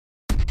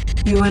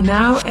You are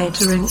now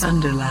entering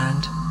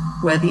Underland,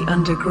 where the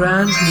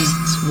underground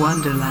meets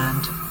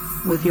Wonderland,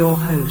 with your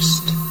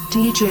host,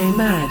 DJ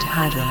Mad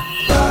Hatter.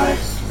 5,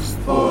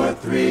 4,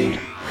 3,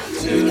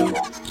 2,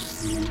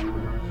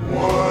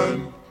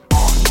 1.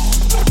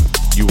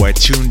 You are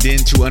tuned in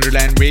to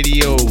Underland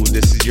Radio.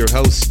 This is your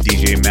host,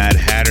 DJ Mad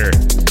Hatter,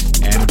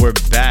 and we're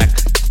back.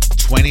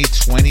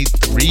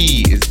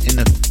 2023 is in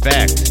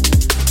effect.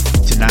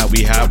 Tonight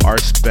we have our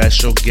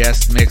special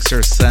guest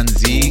mixer, Sun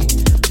Z,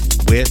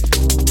 with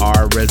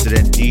our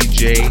resident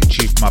DJ,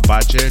 Chief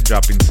Mapache,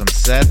 dropping some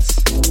sets.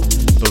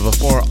 But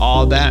before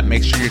all that,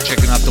 make sure you're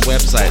checking out the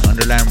website,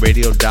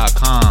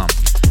 underlandradio.com.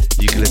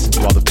 You can listen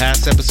to all the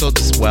past episodes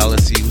as well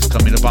as see who's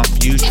coming up on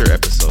future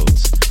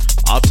episodes.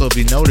 Also, if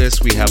you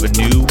notice, we have a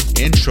new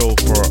intro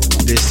for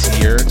this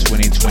year,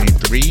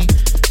 2023.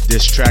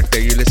 This track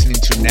that you're listening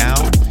to now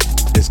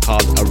is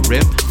called A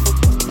Rip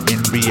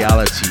in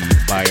Reality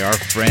by our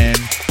friend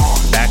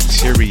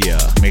Bacteria.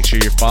 Make sure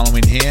you're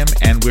following him,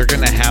 and we're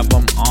going to have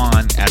him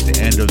on at the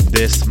end of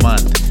this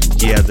month.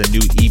 He has a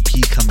new EP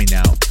coming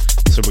out,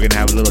 so we're going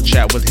to have a little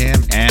chat with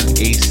him and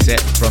a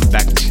set from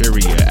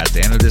Bacteria at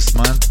the end of this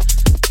month,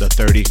 the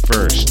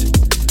 31st.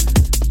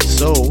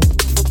 So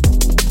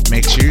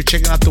make sure you're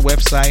checking out the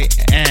website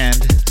and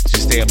to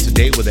stay up to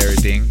date with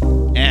everything.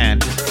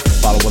 And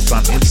follow us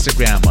on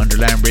Instagram,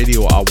 Underland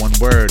Radio, all one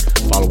word.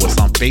 Follow us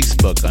on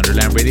Facebook,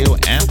 Underland Radio,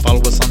 and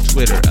follow us on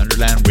Twitter,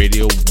 Underland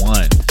Radio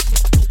 1.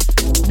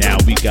 Now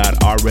we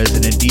got our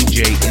resident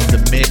DJ in the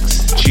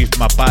mix, Chief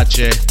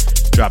Mapache,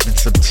 dropping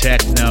some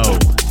techno.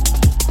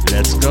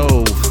 Let's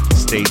go.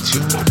 Stay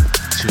tuned,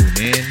 tune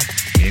in,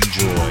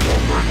 enjoy.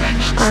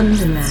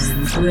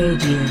 Underland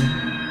Radio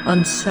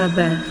on Sub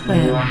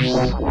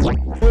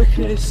FM.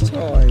 Wickedest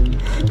time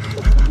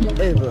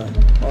ever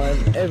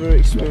I've ever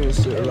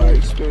experienced it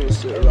right.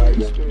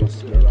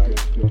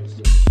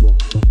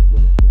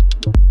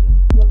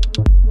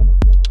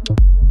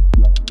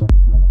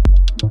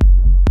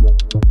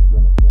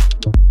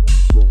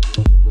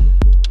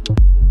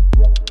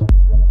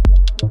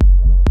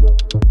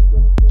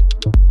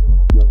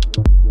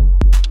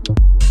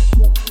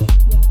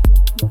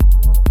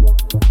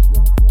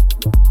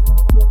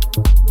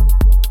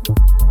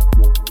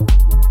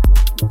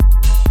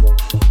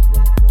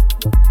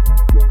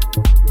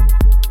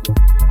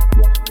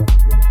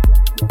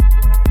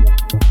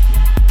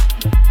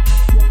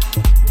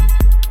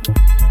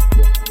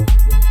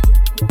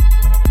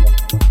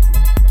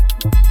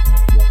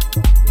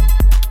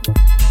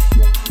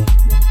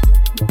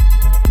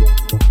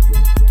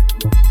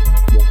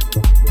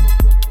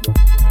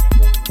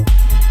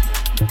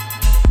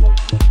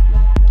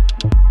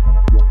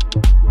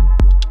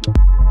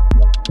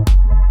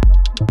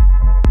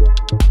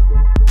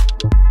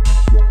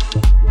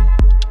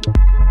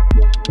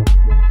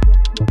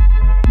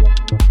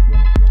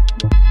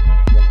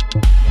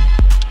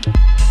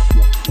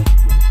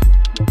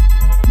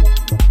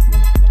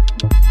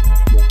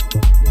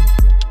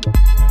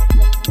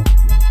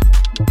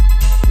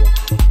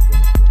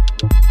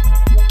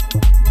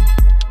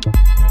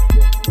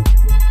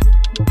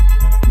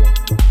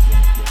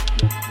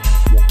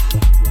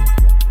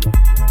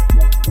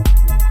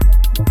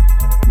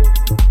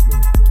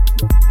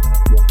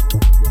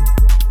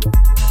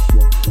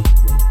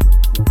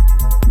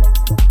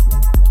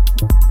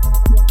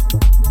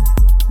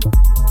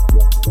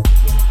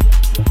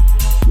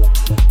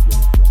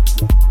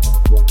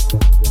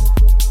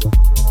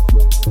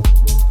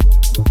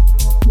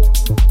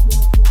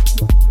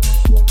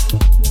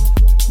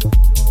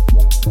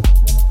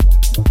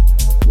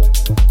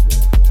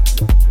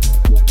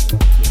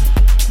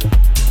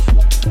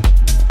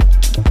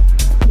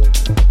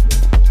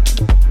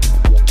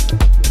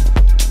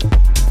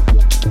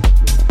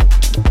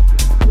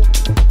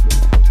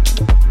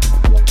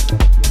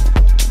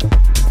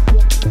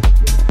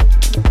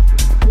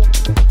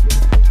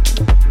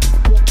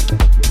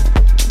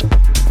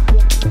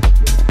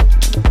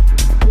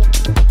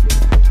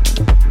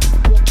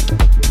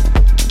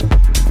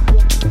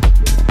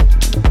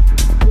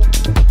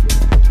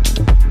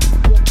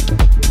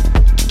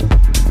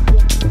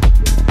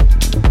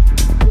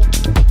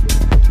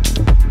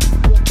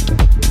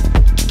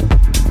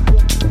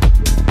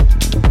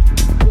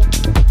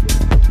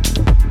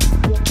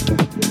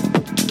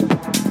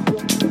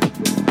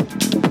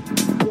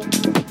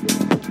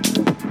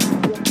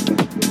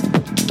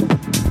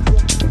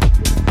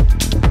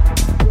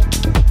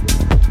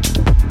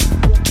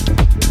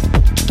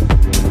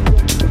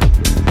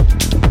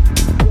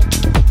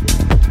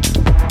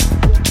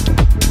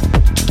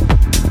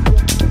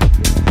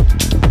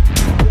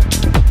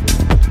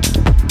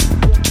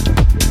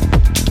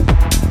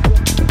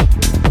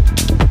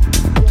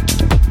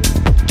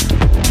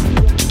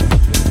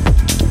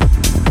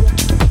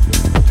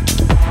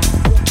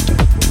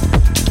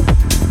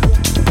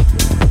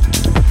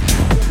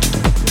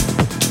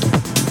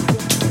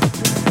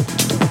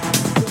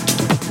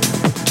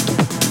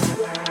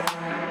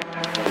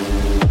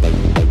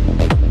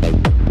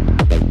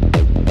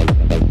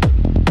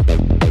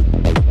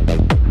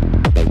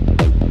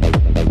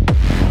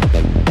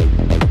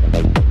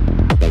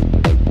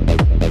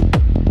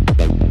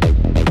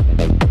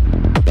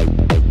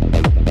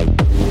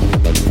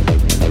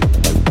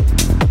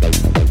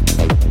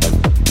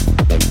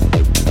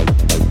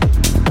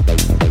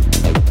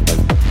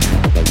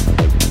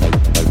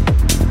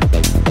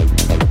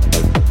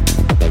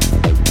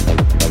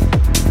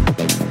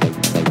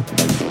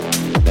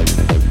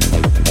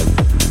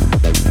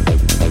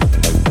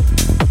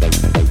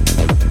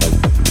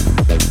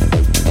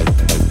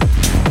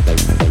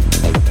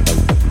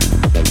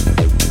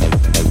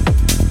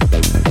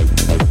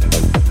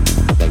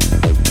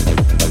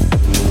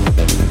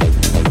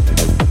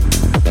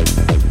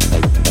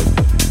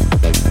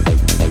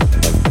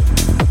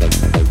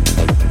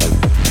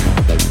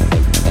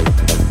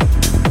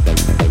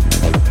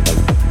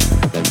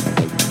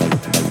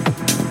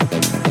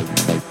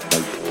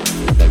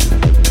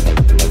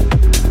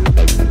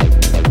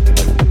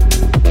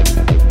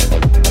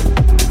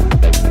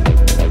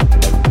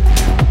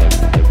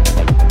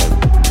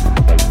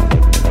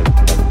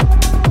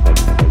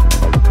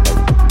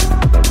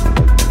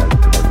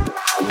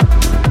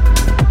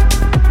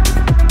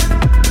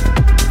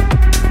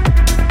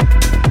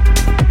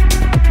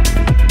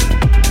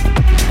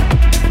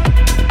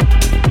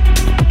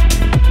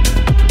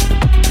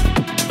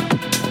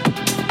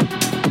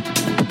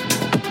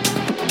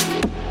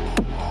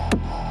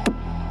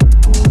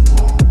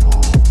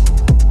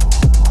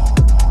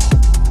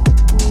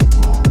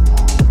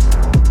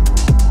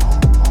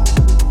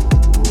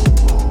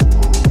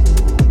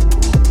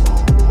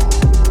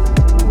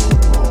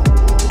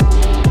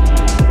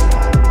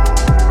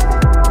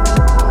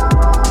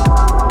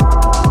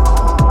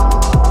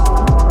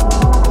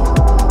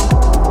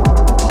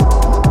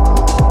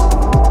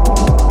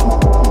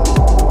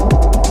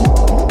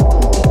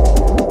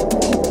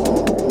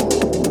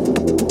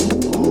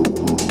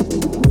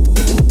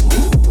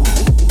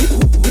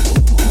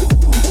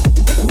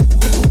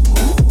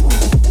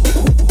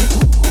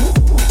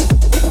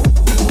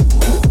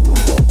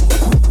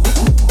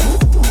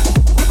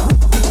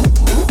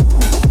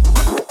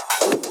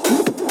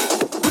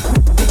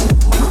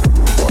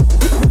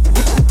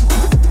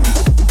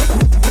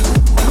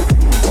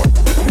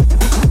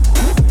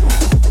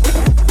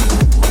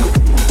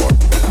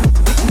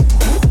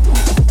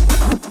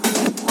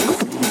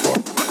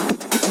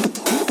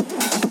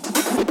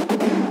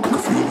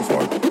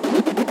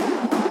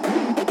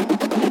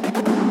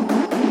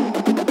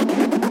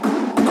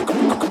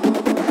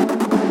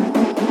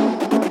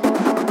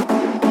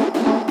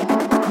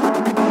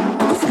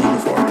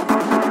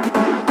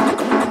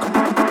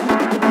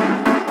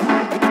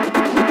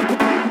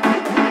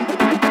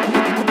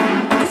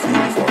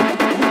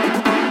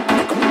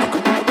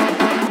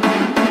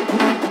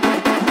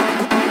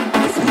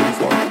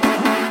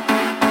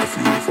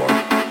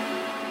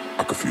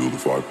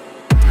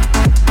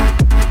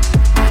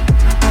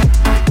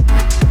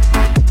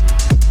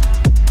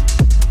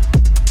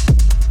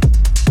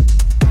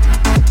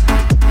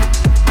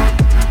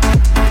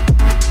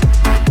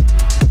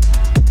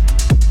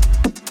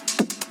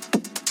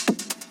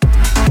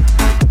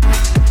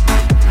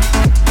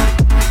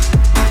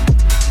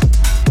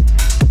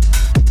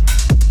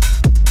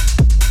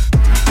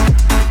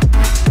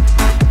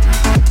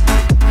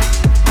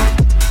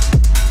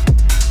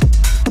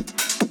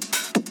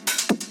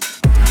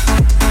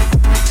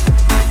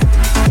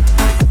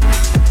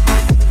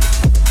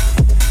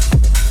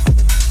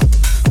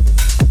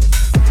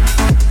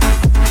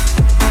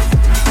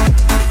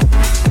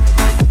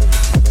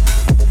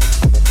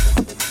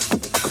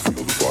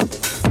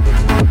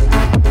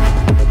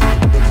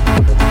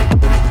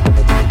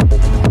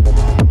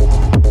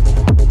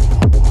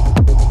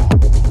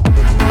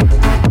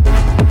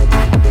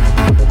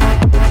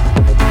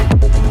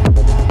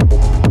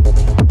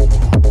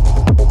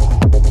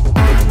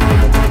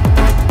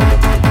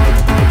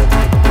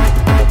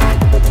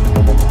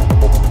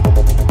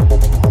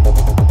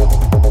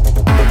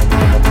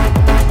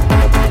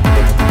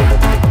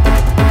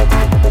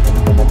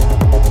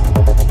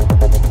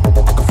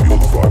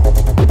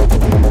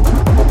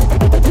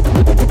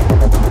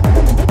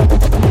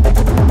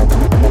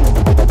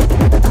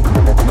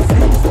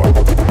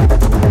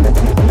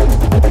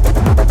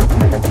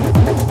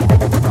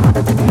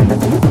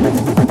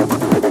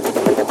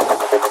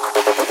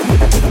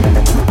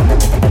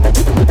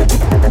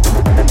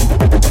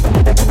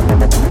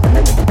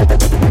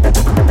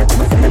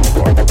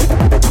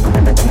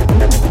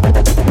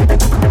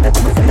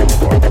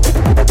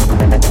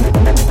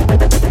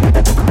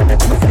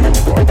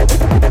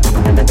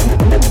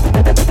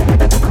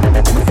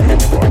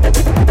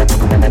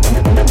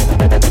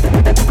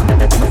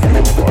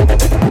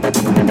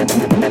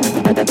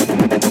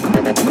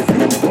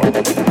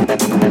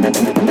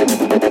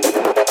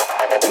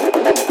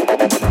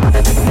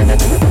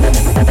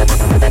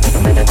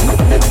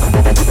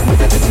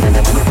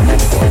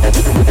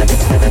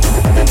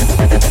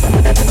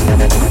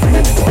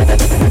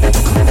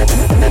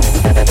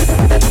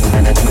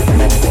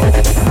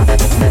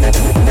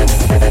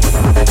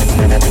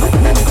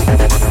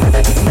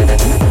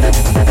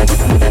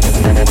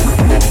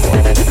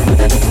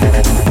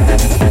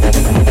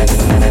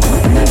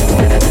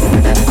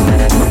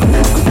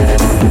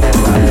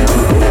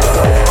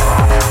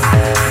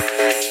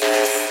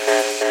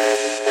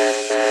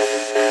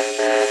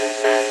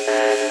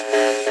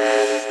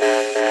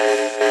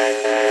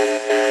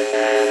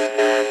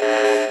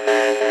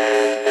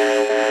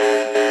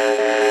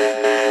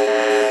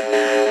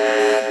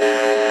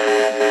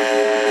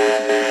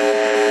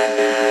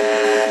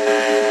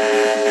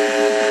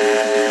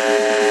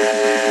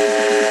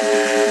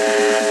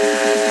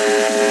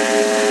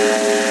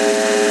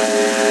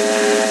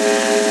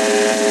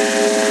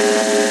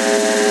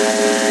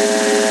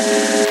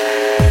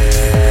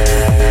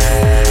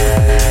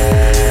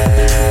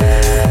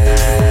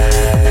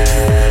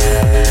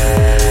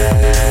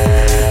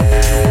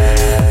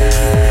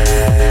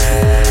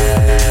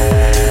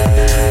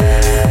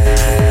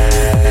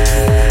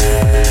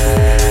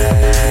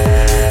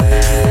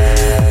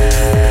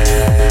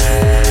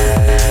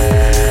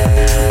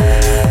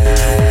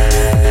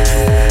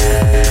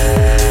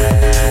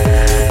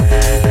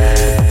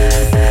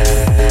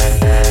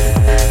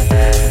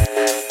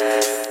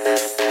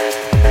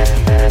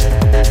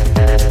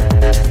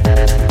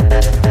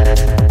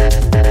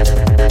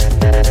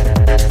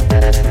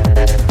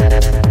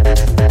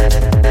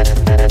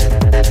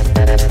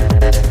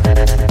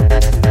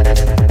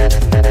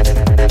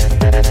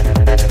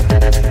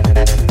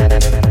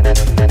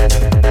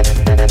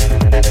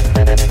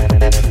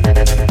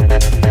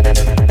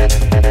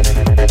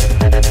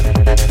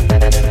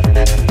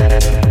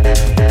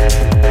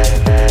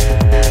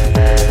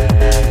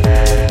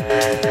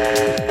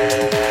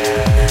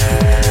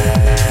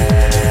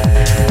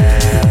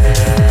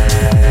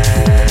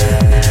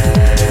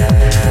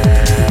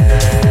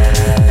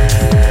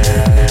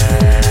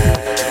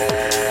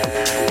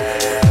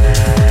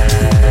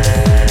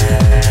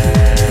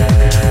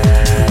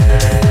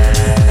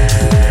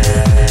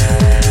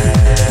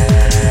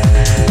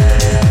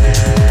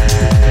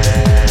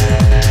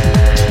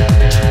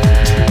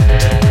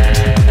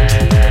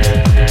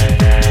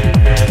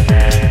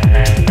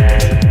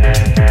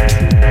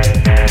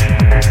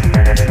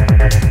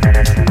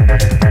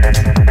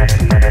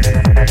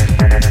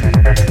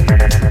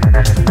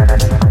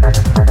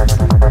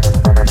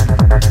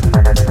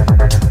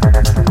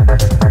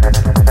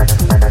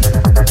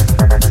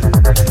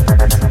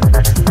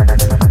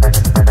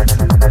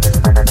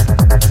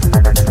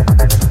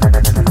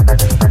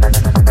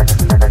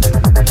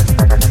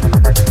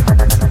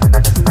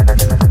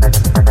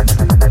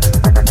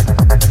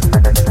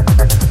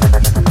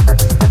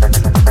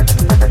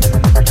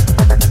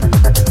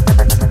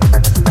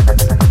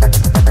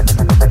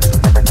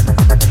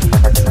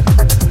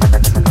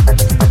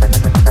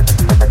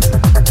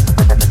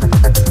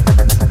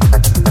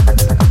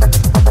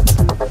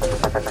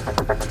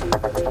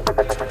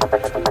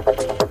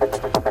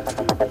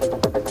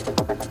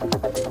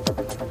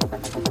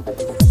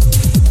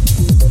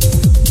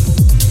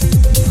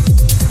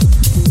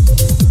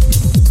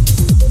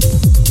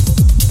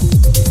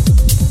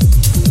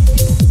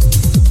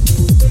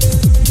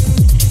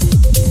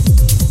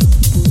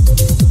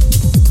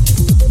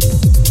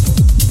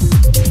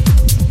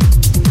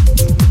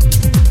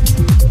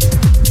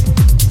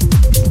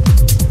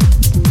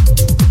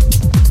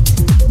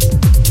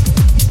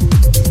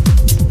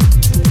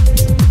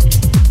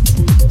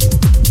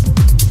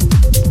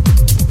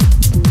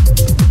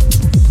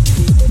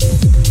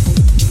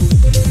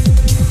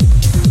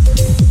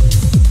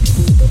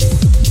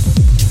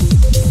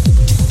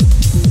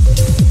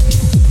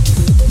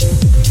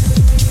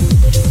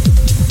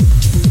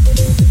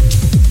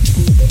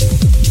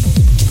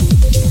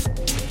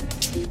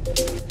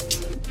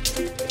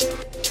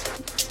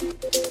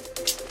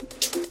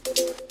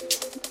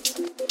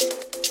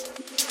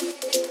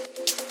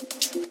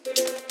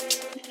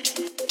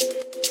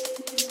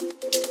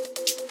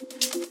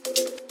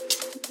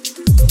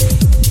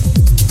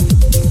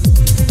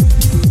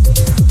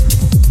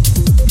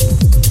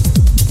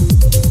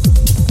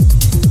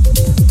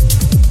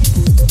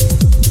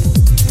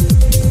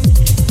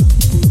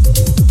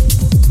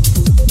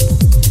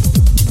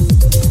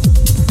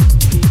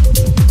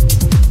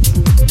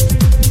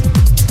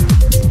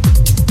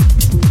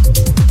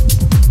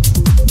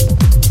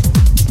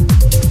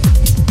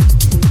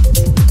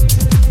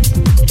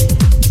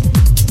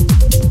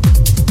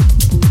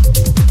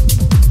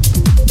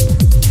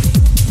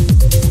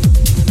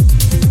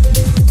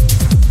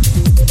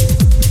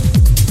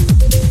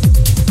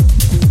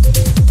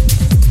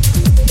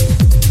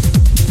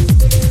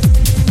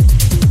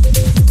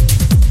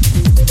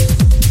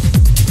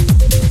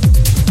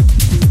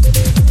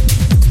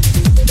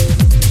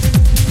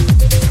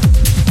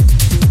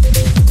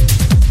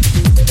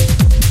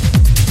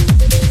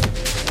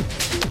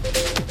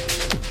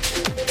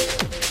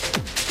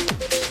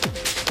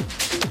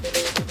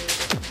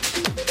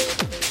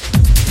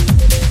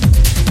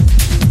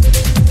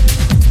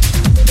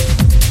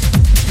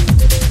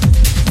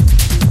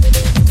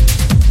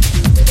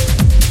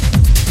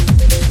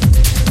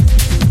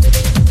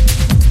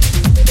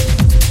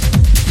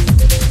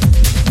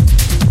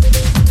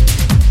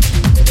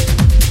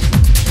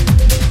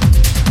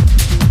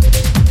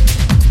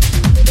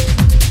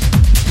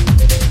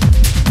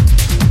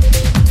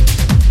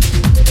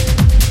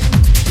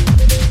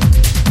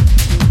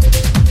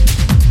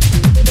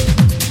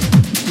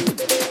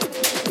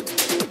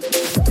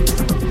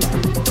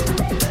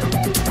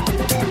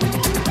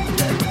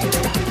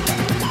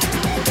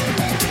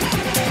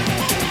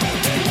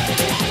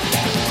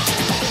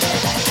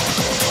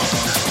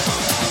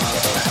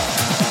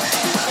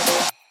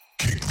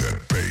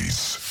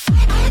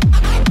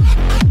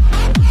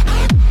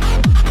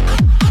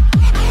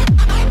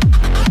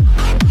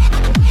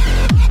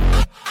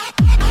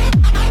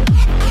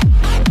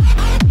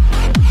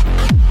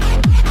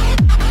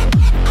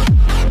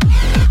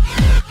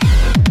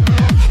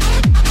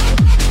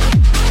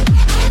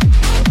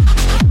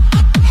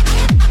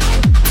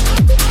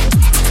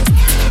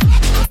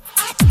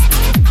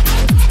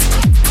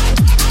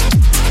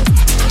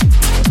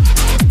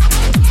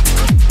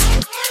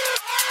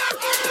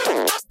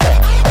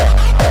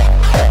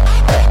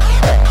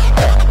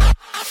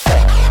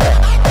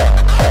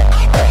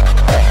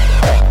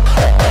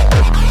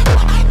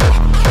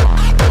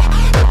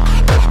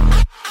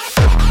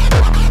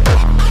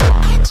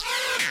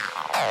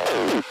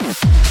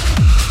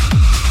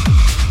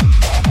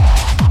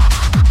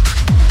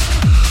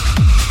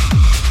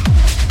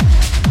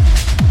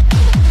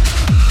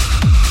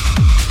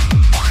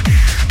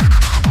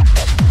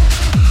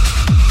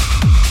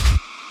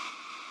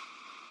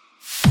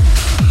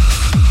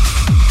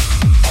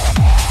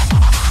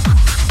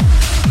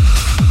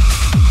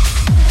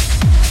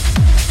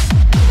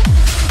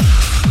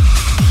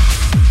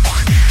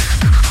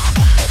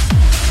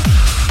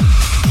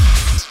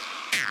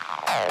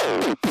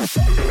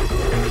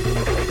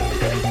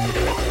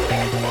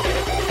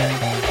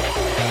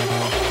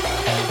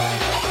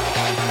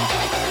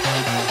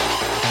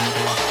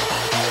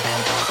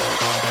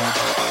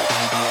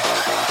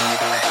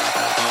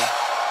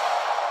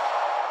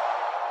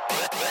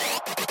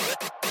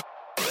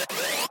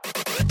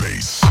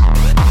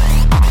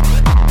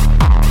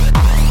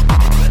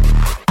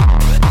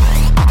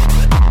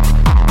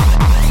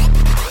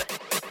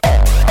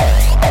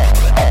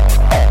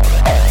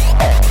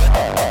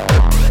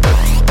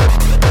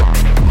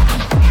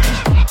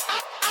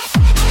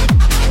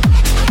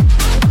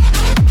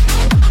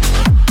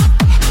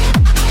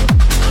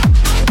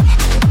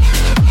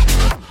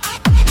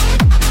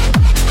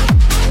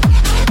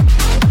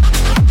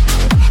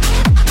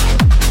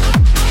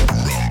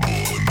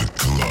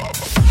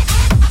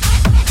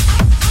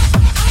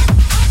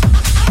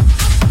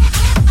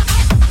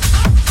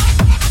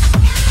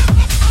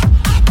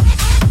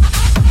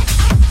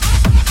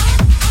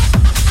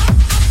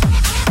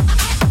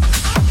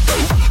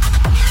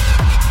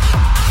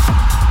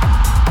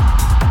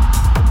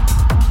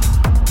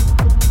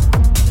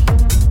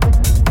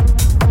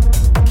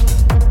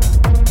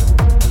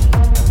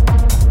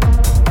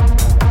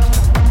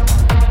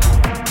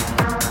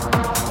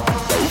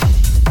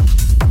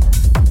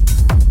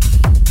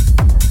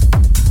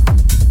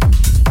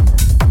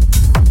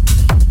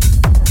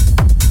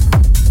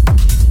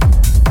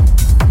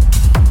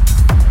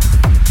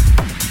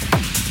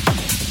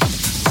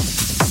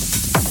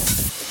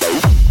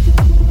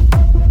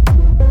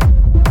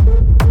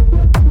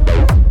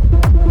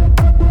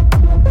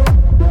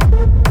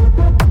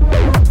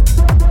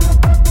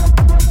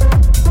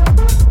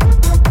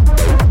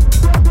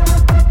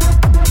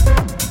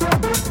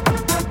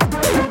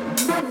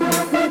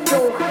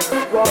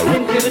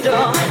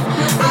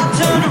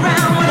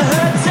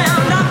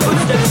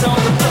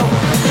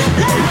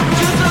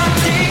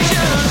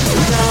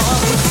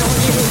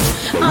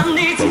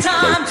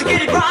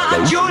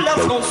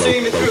 won't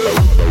see me through.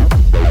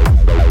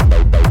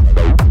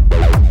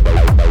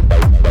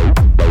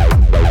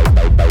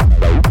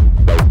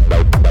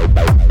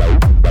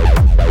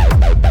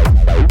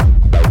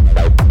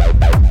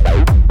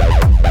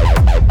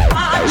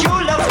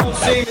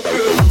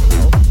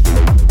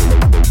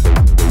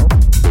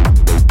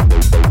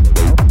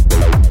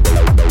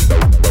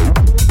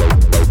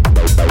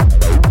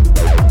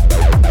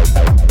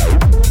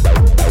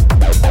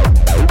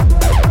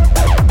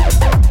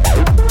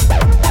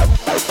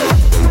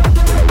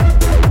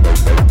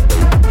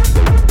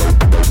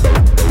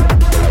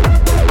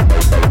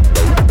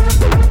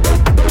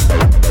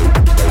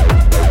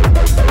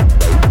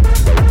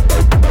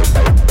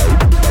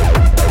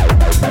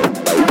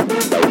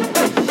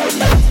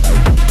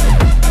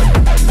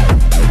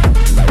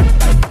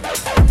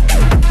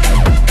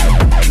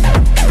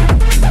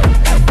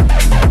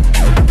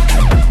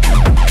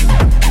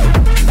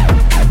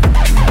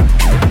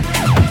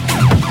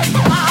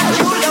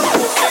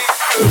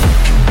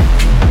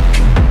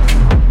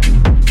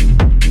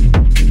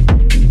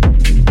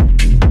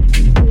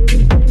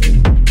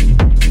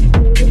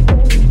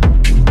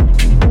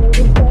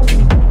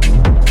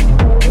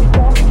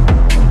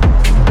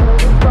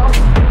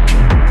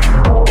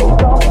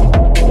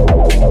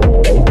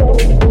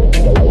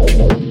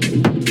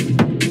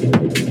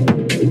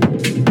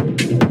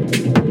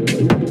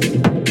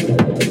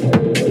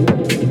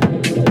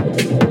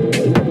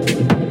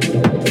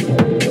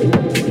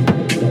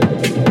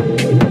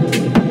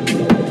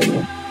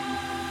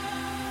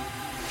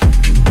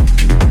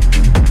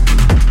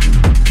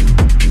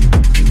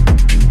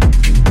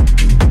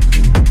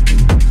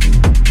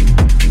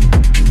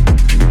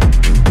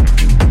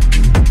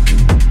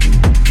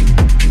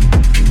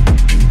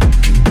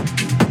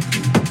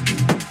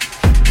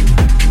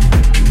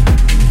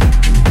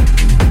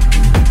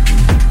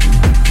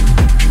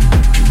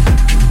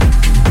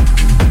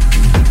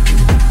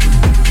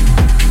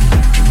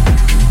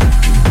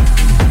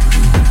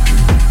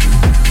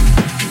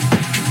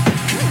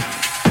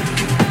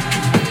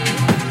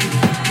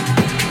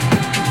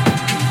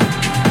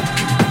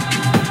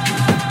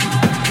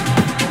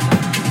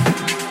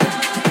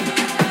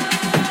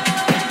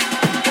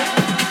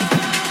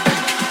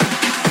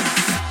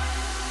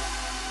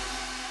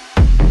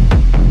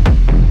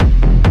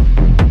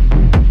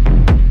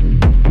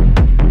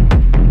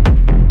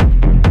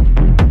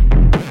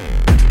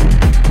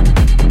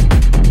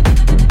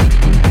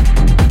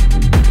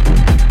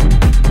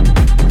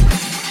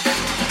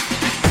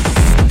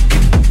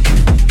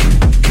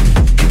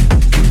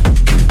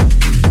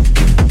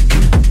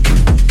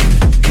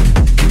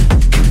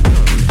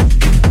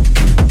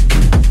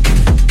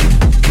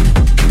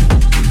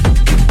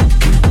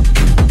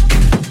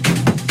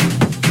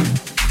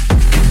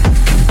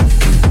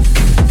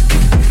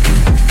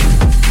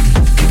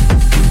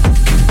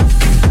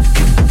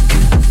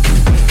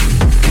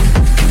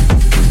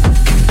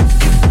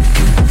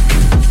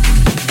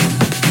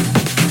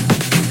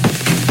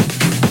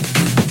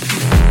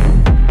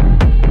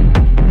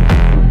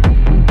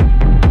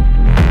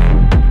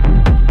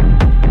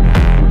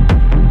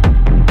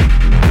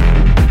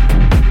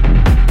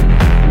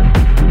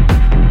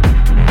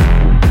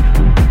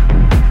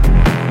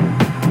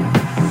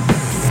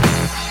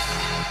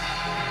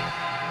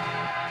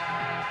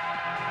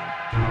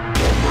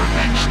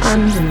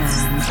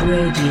 Underland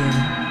Radio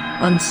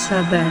on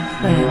Sub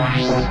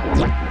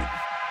FM.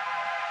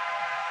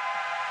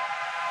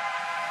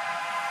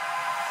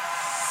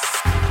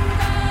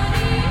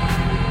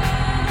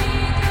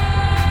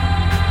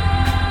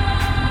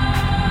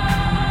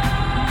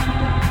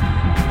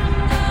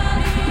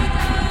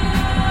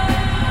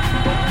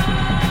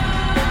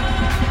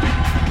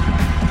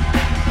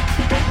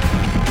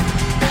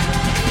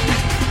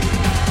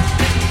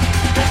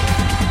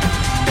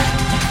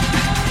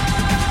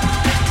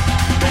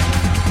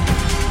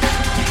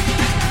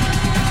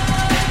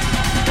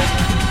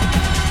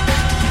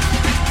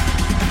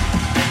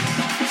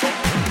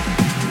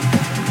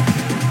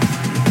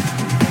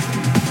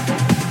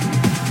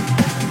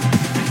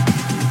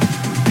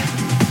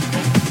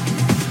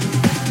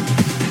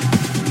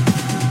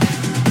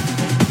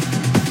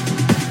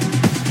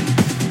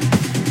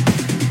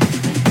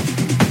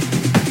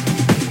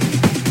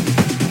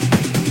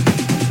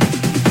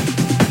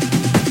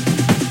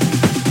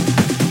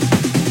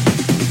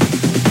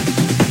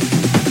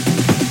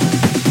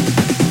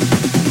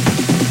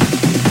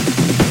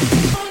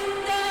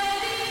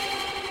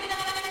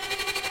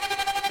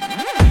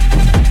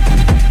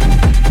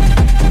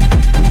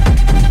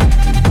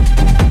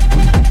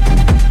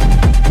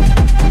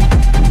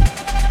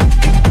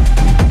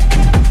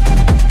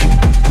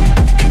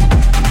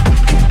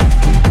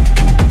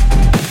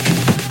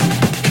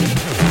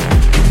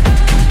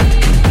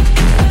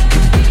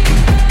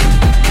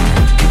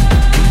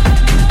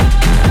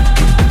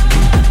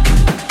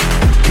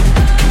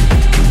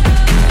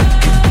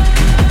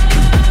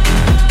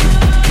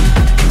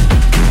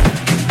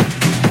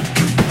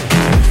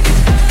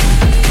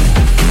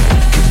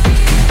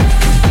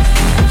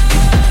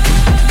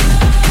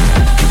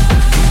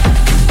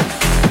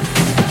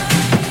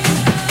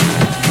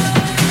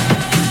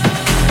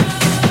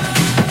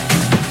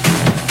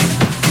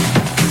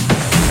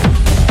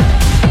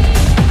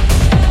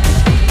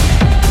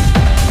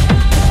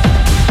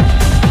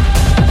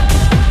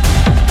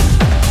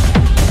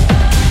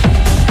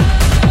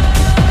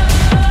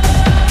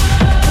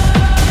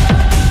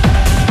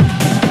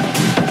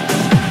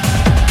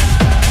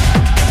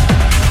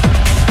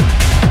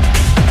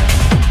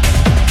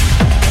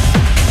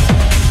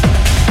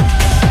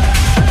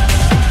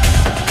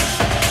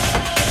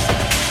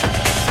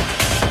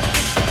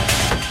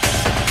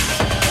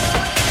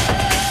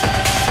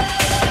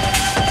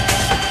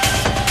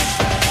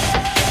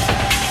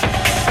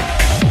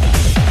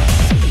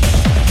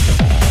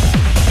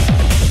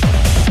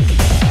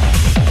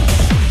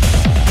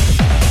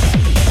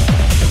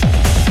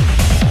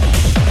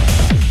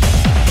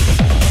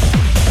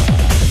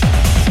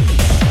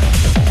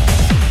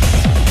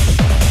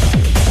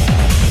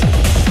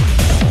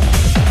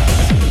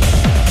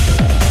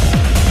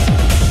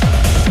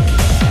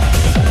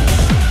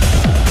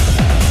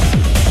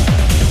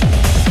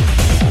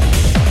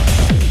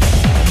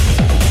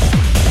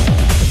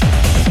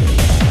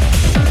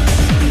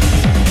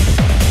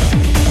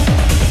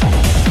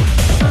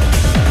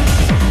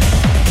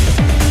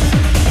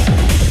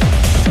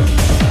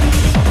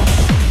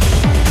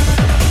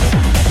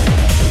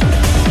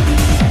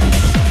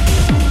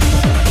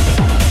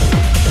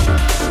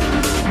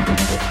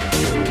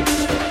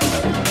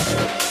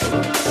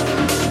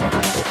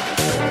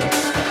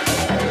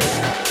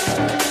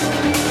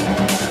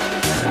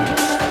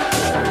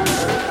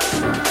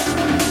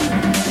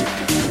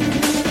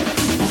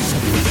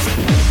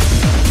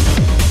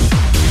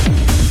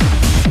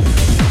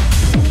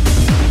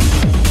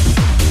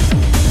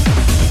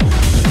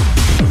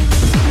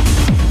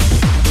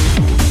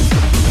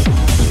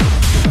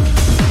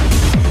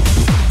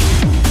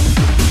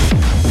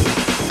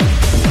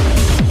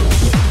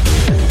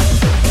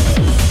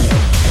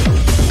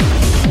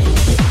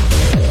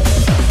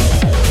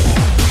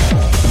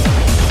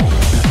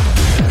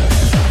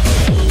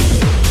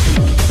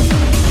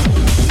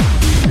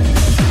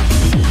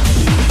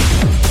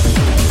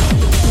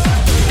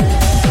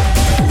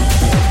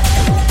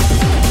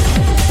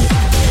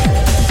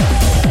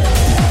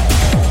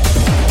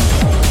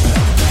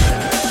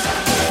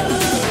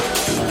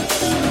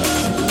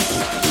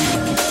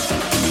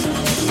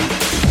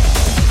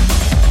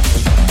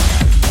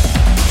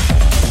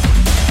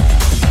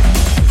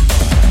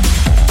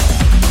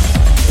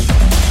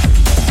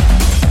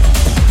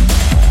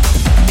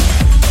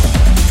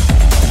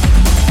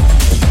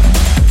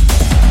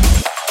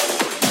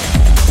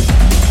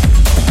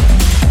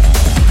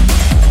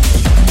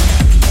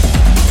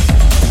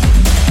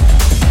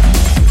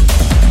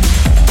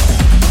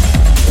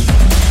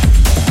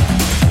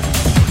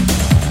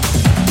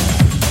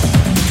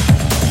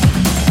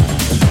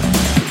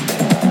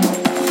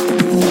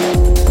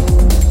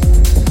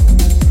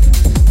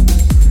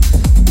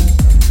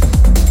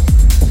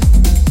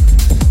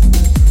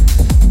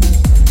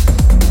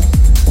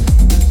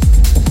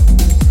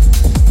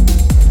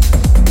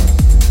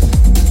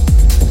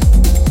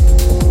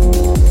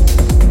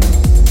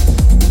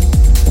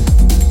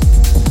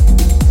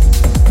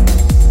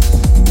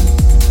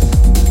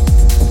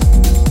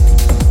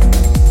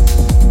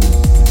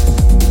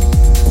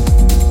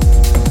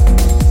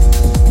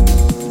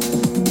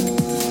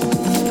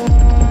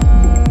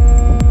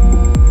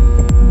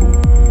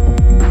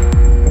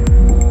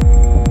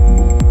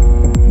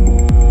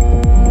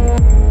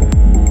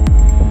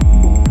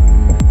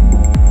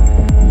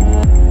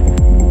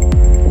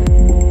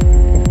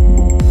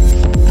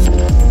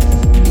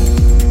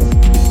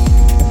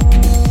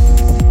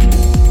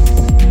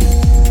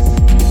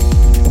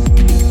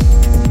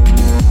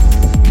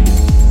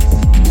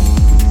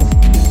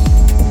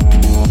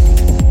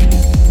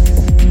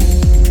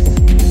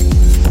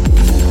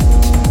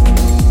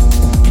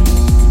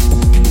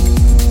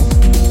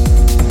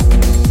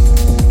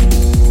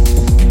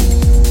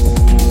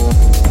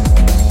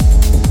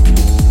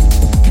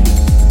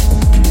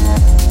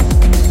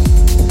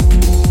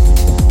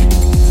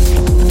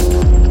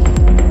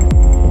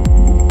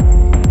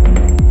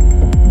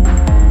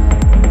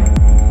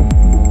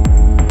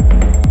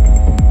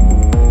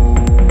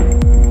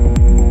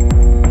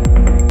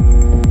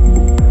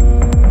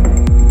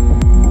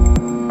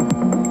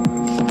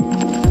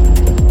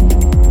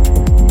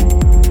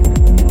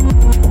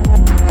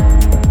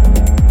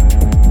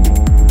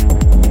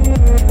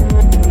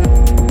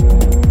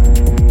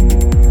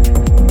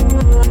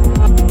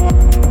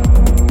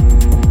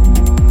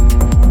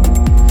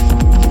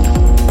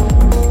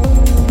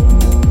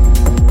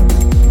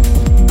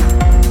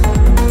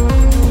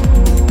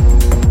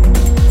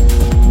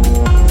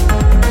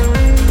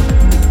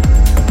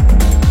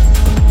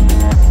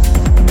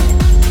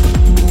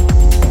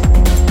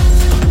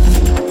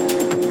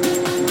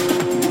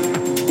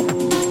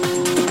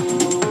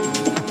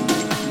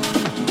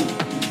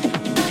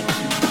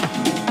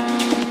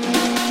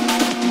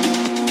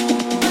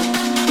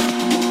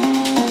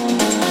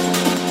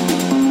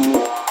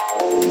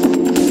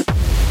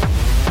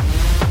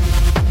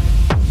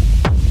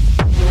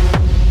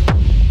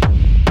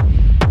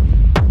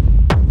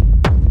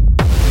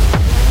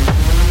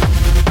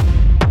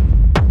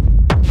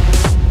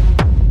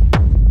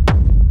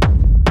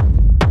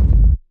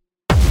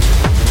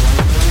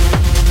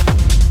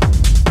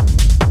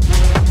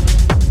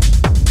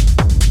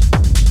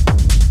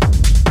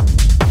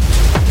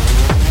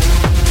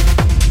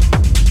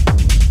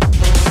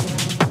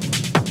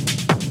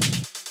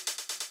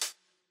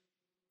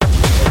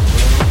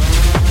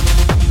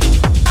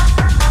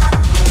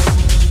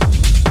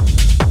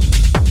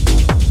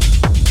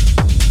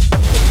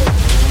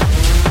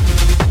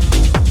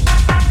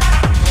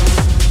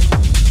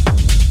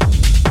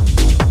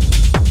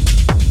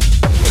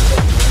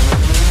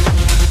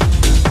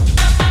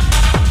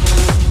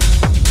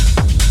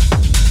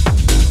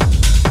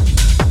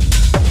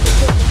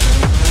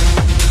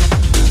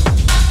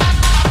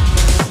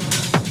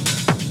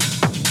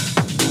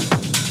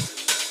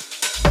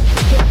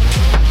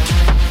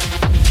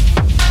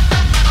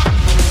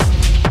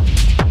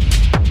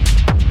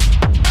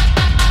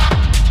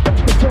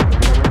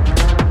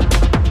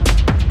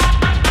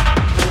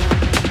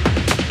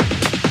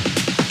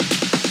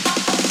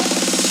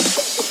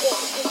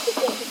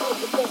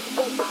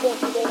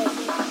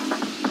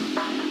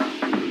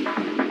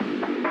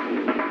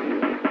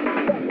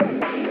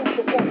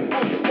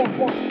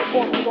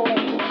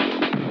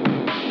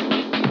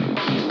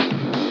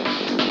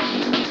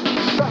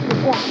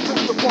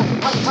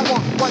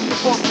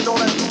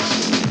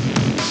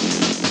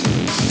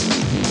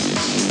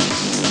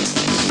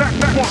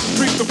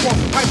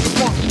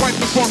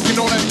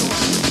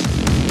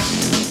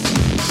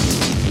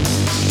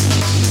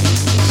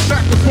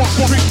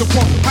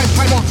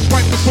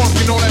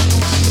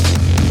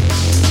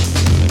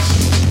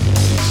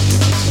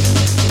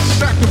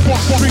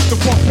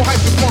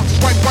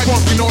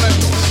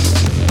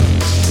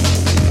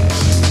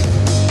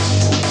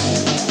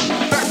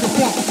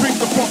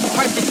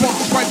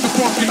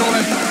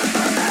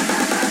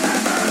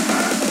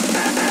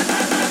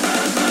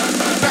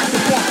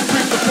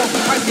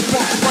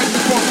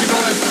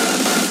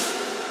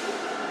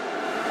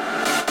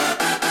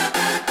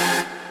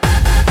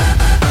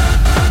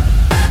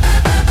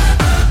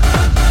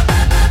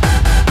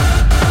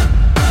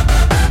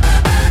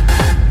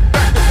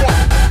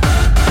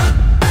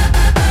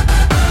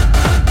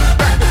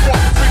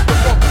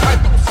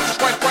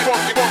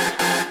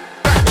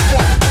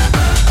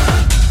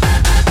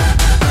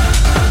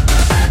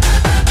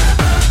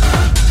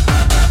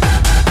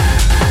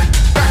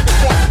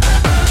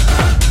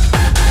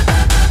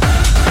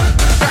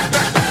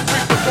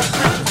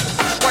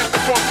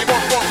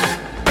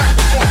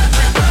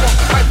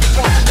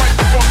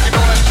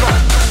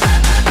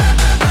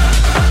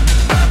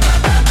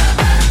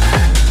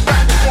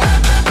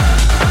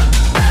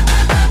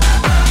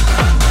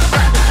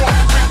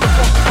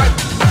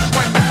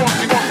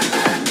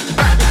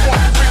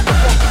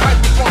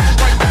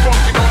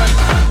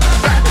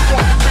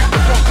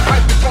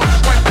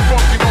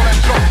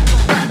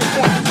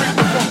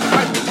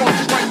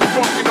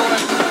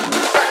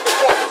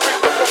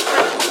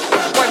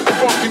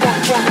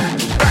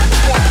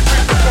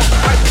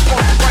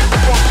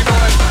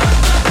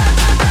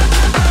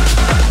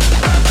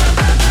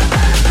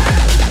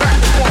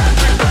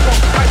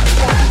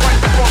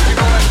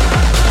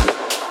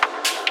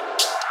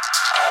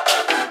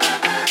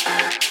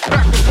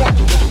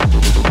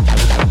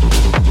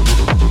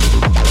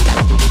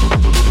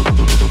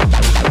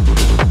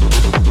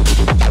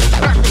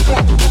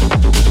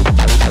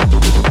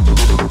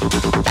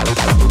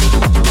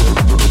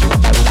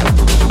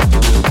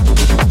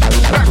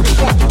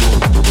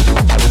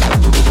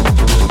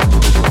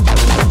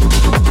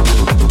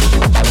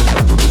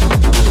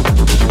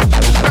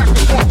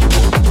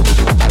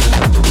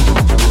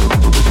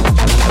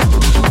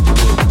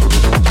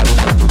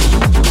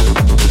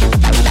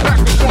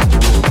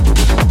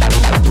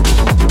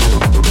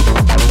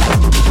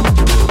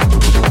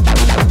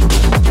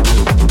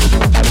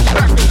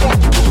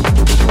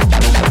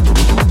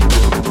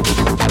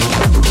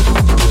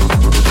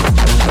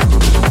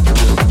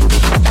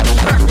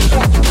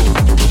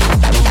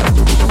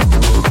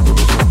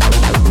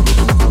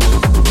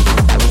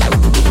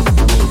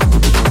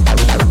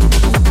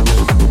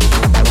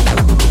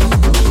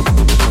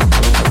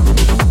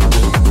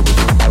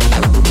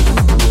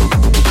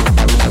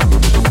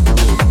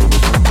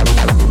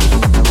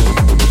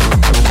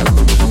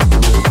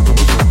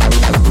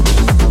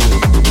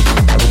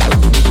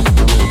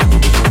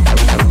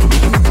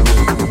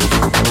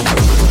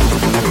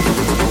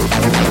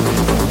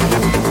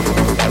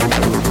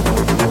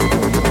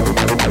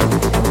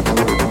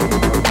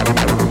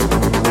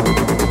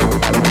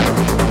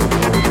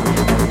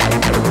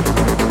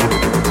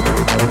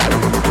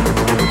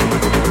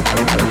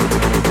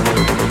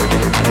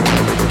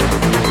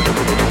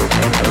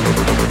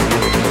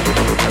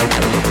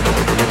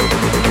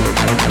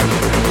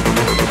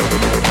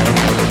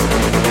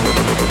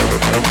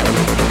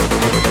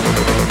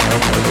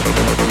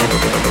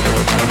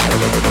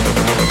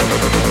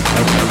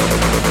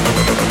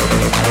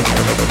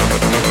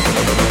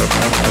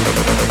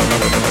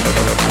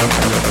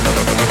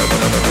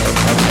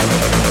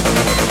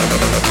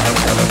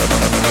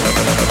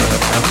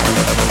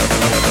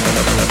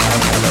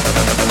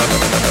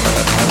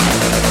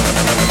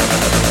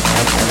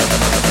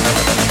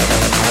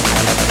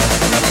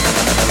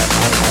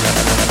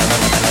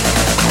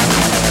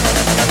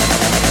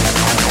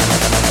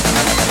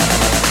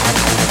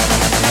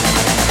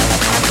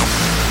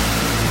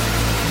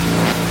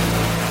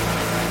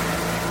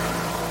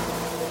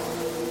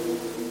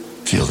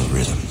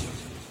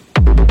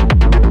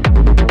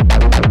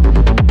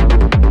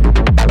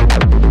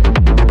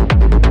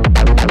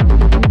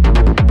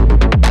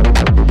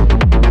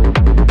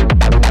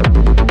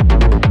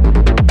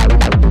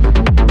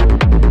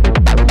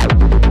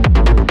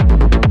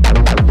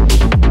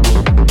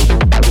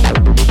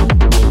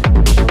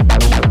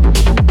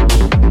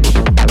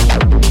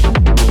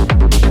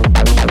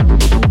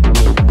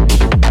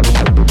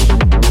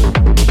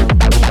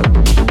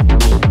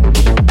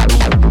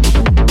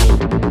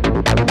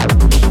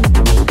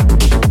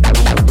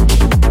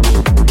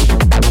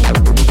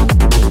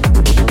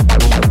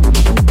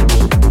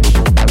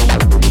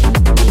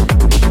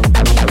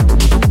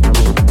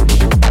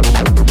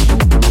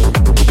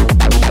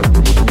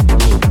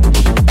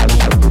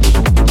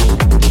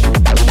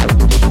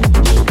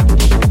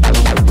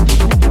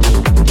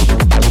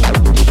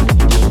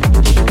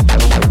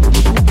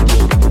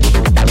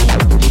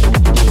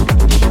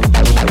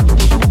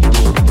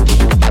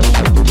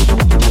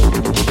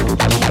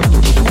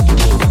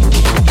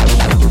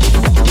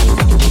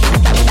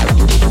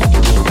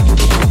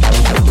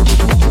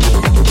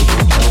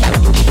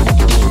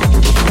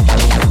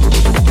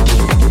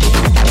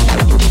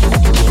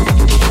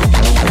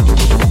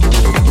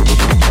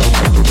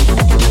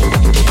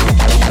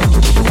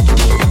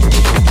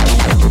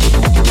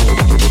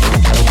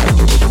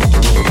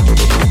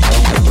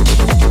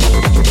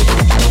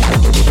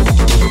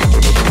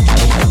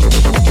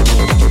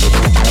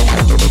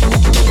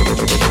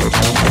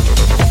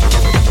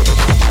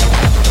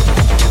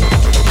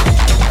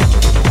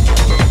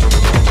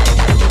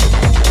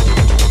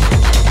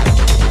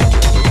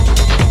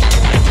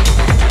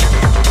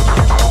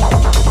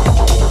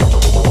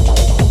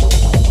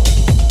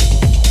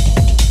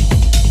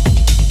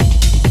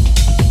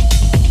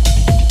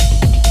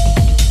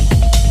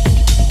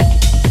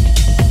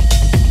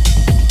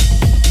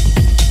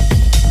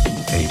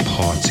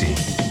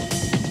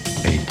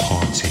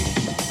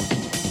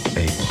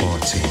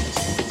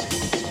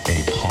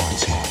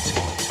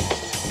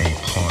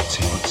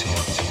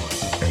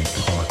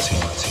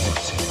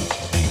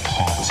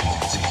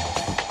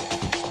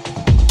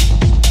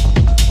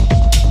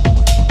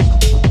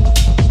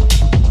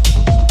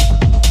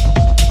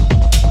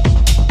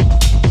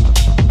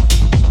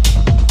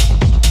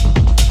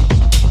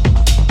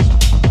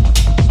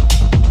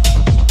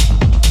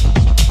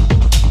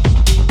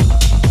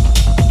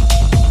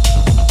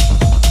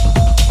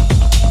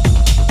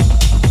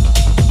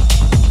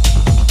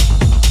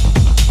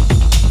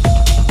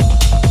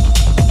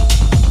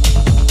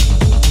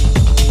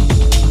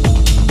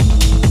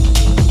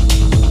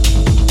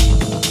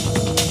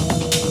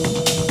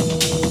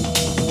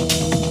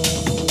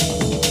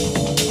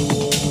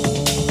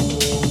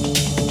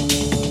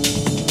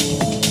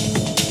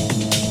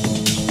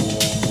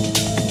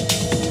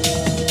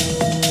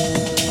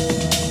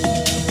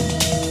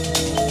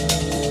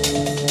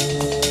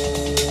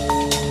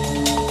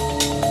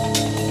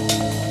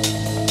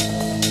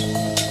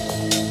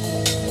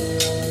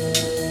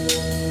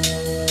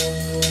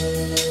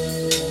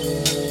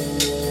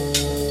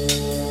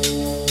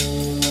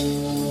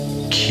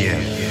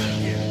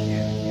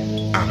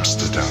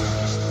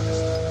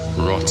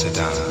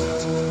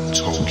 Rotterdam,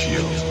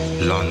 Tokyo,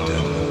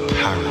 London,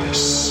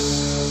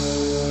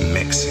 Paris,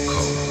 Mexico,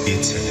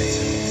 Italy,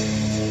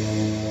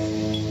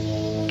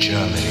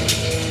 Germany.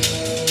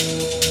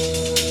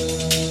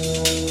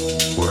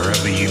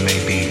 Wherever you may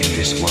be in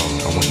this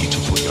world, I want you to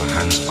put your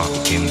hands up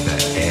in the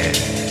air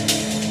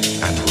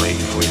and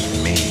rave with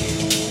me,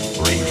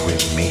 rave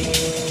with me,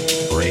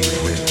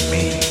 rave with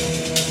me,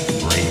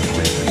 rave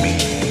with me,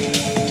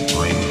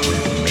 rave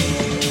with me,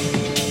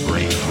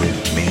 rave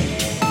with me.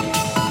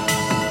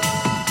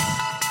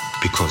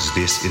 Because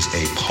this is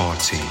a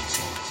party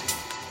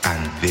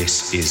and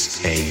this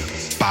is a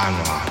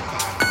banger.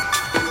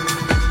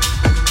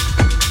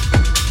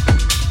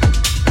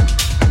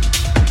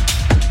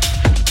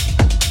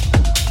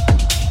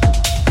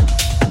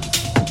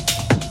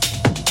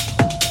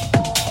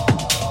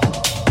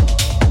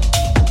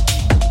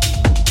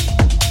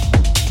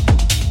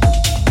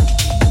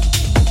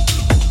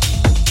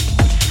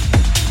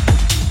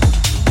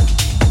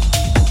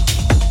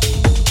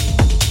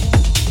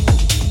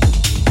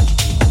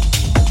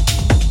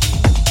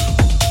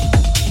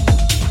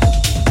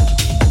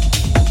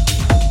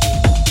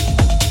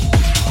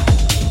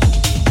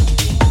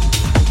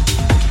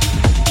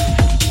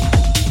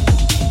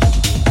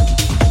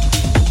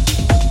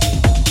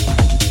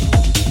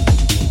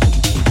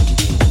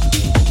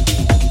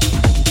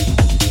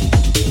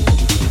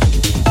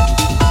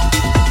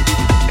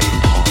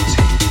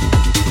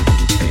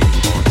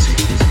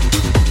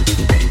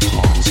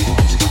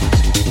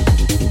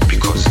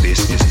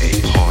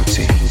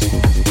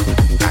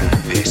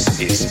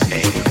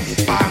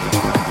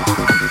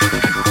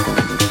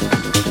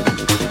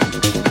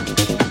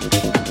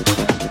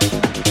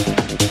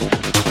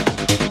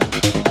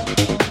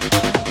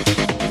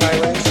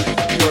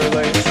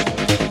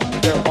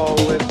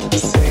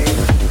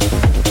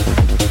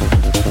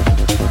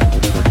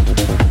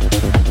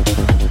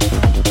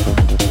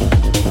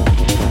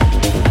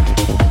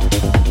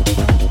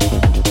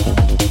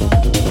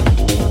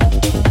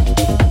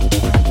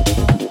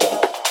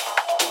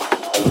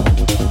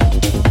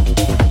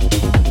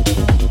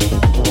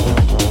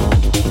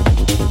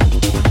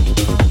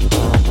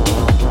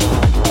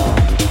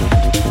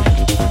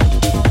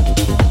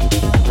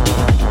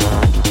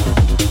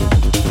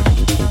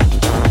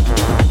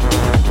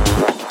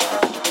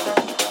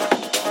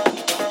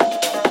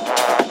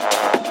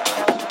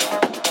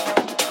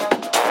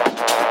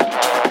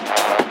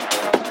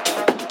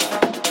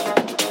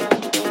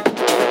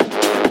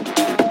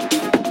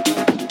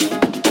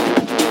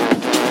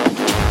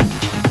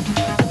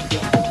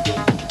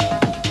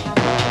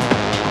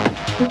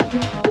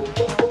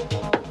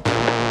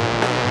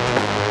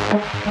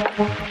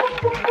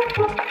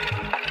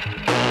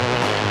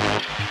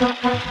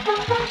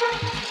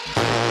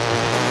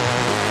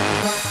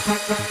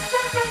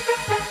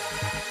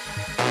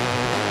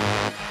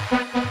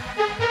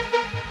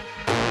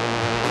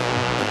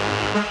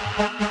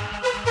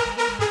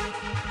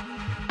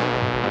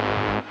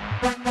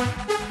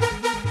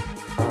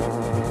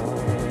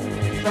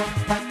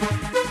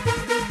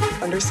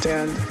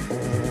 Understand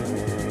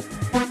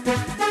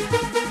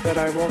that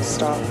I won't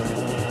stop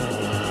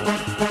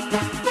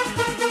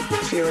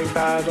feeling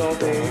bad all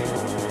day,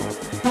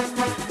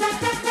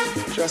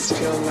 just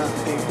feel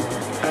nothing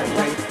at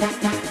night.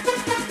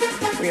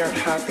 We aren't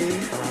happy,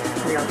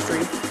 we aren't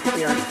free,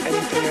 we aren't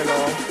anything at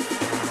all.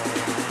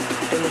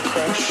 In the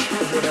crush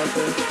of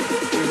whatever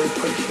we were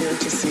put here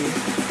to see.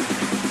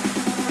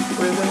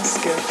 Rhythm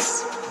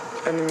skips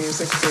and the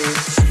music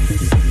fades.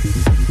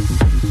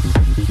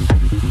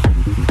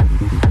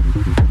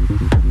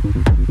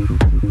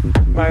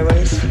 My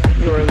life,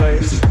 your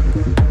life,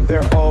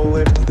 they're all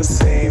lived the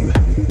same.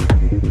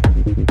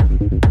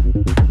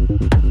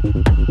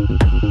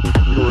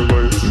 Your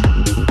life.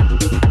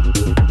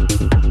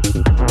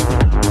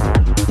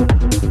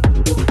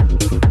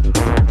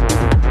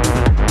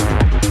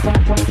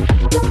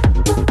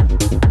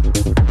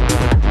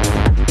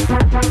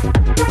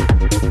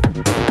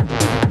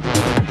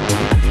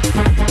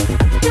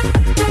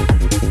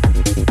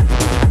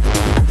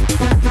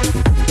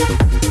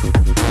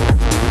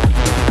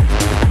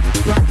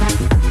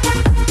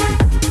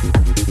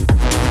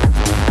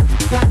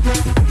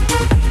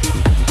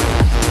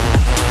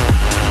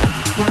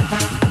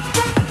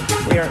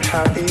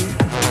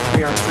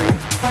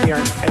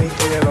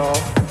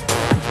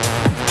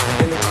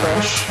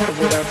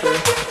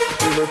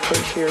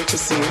 Here to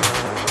see.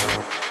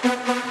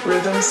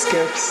 Rhythm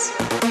skips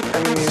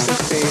and the music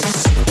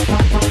fades.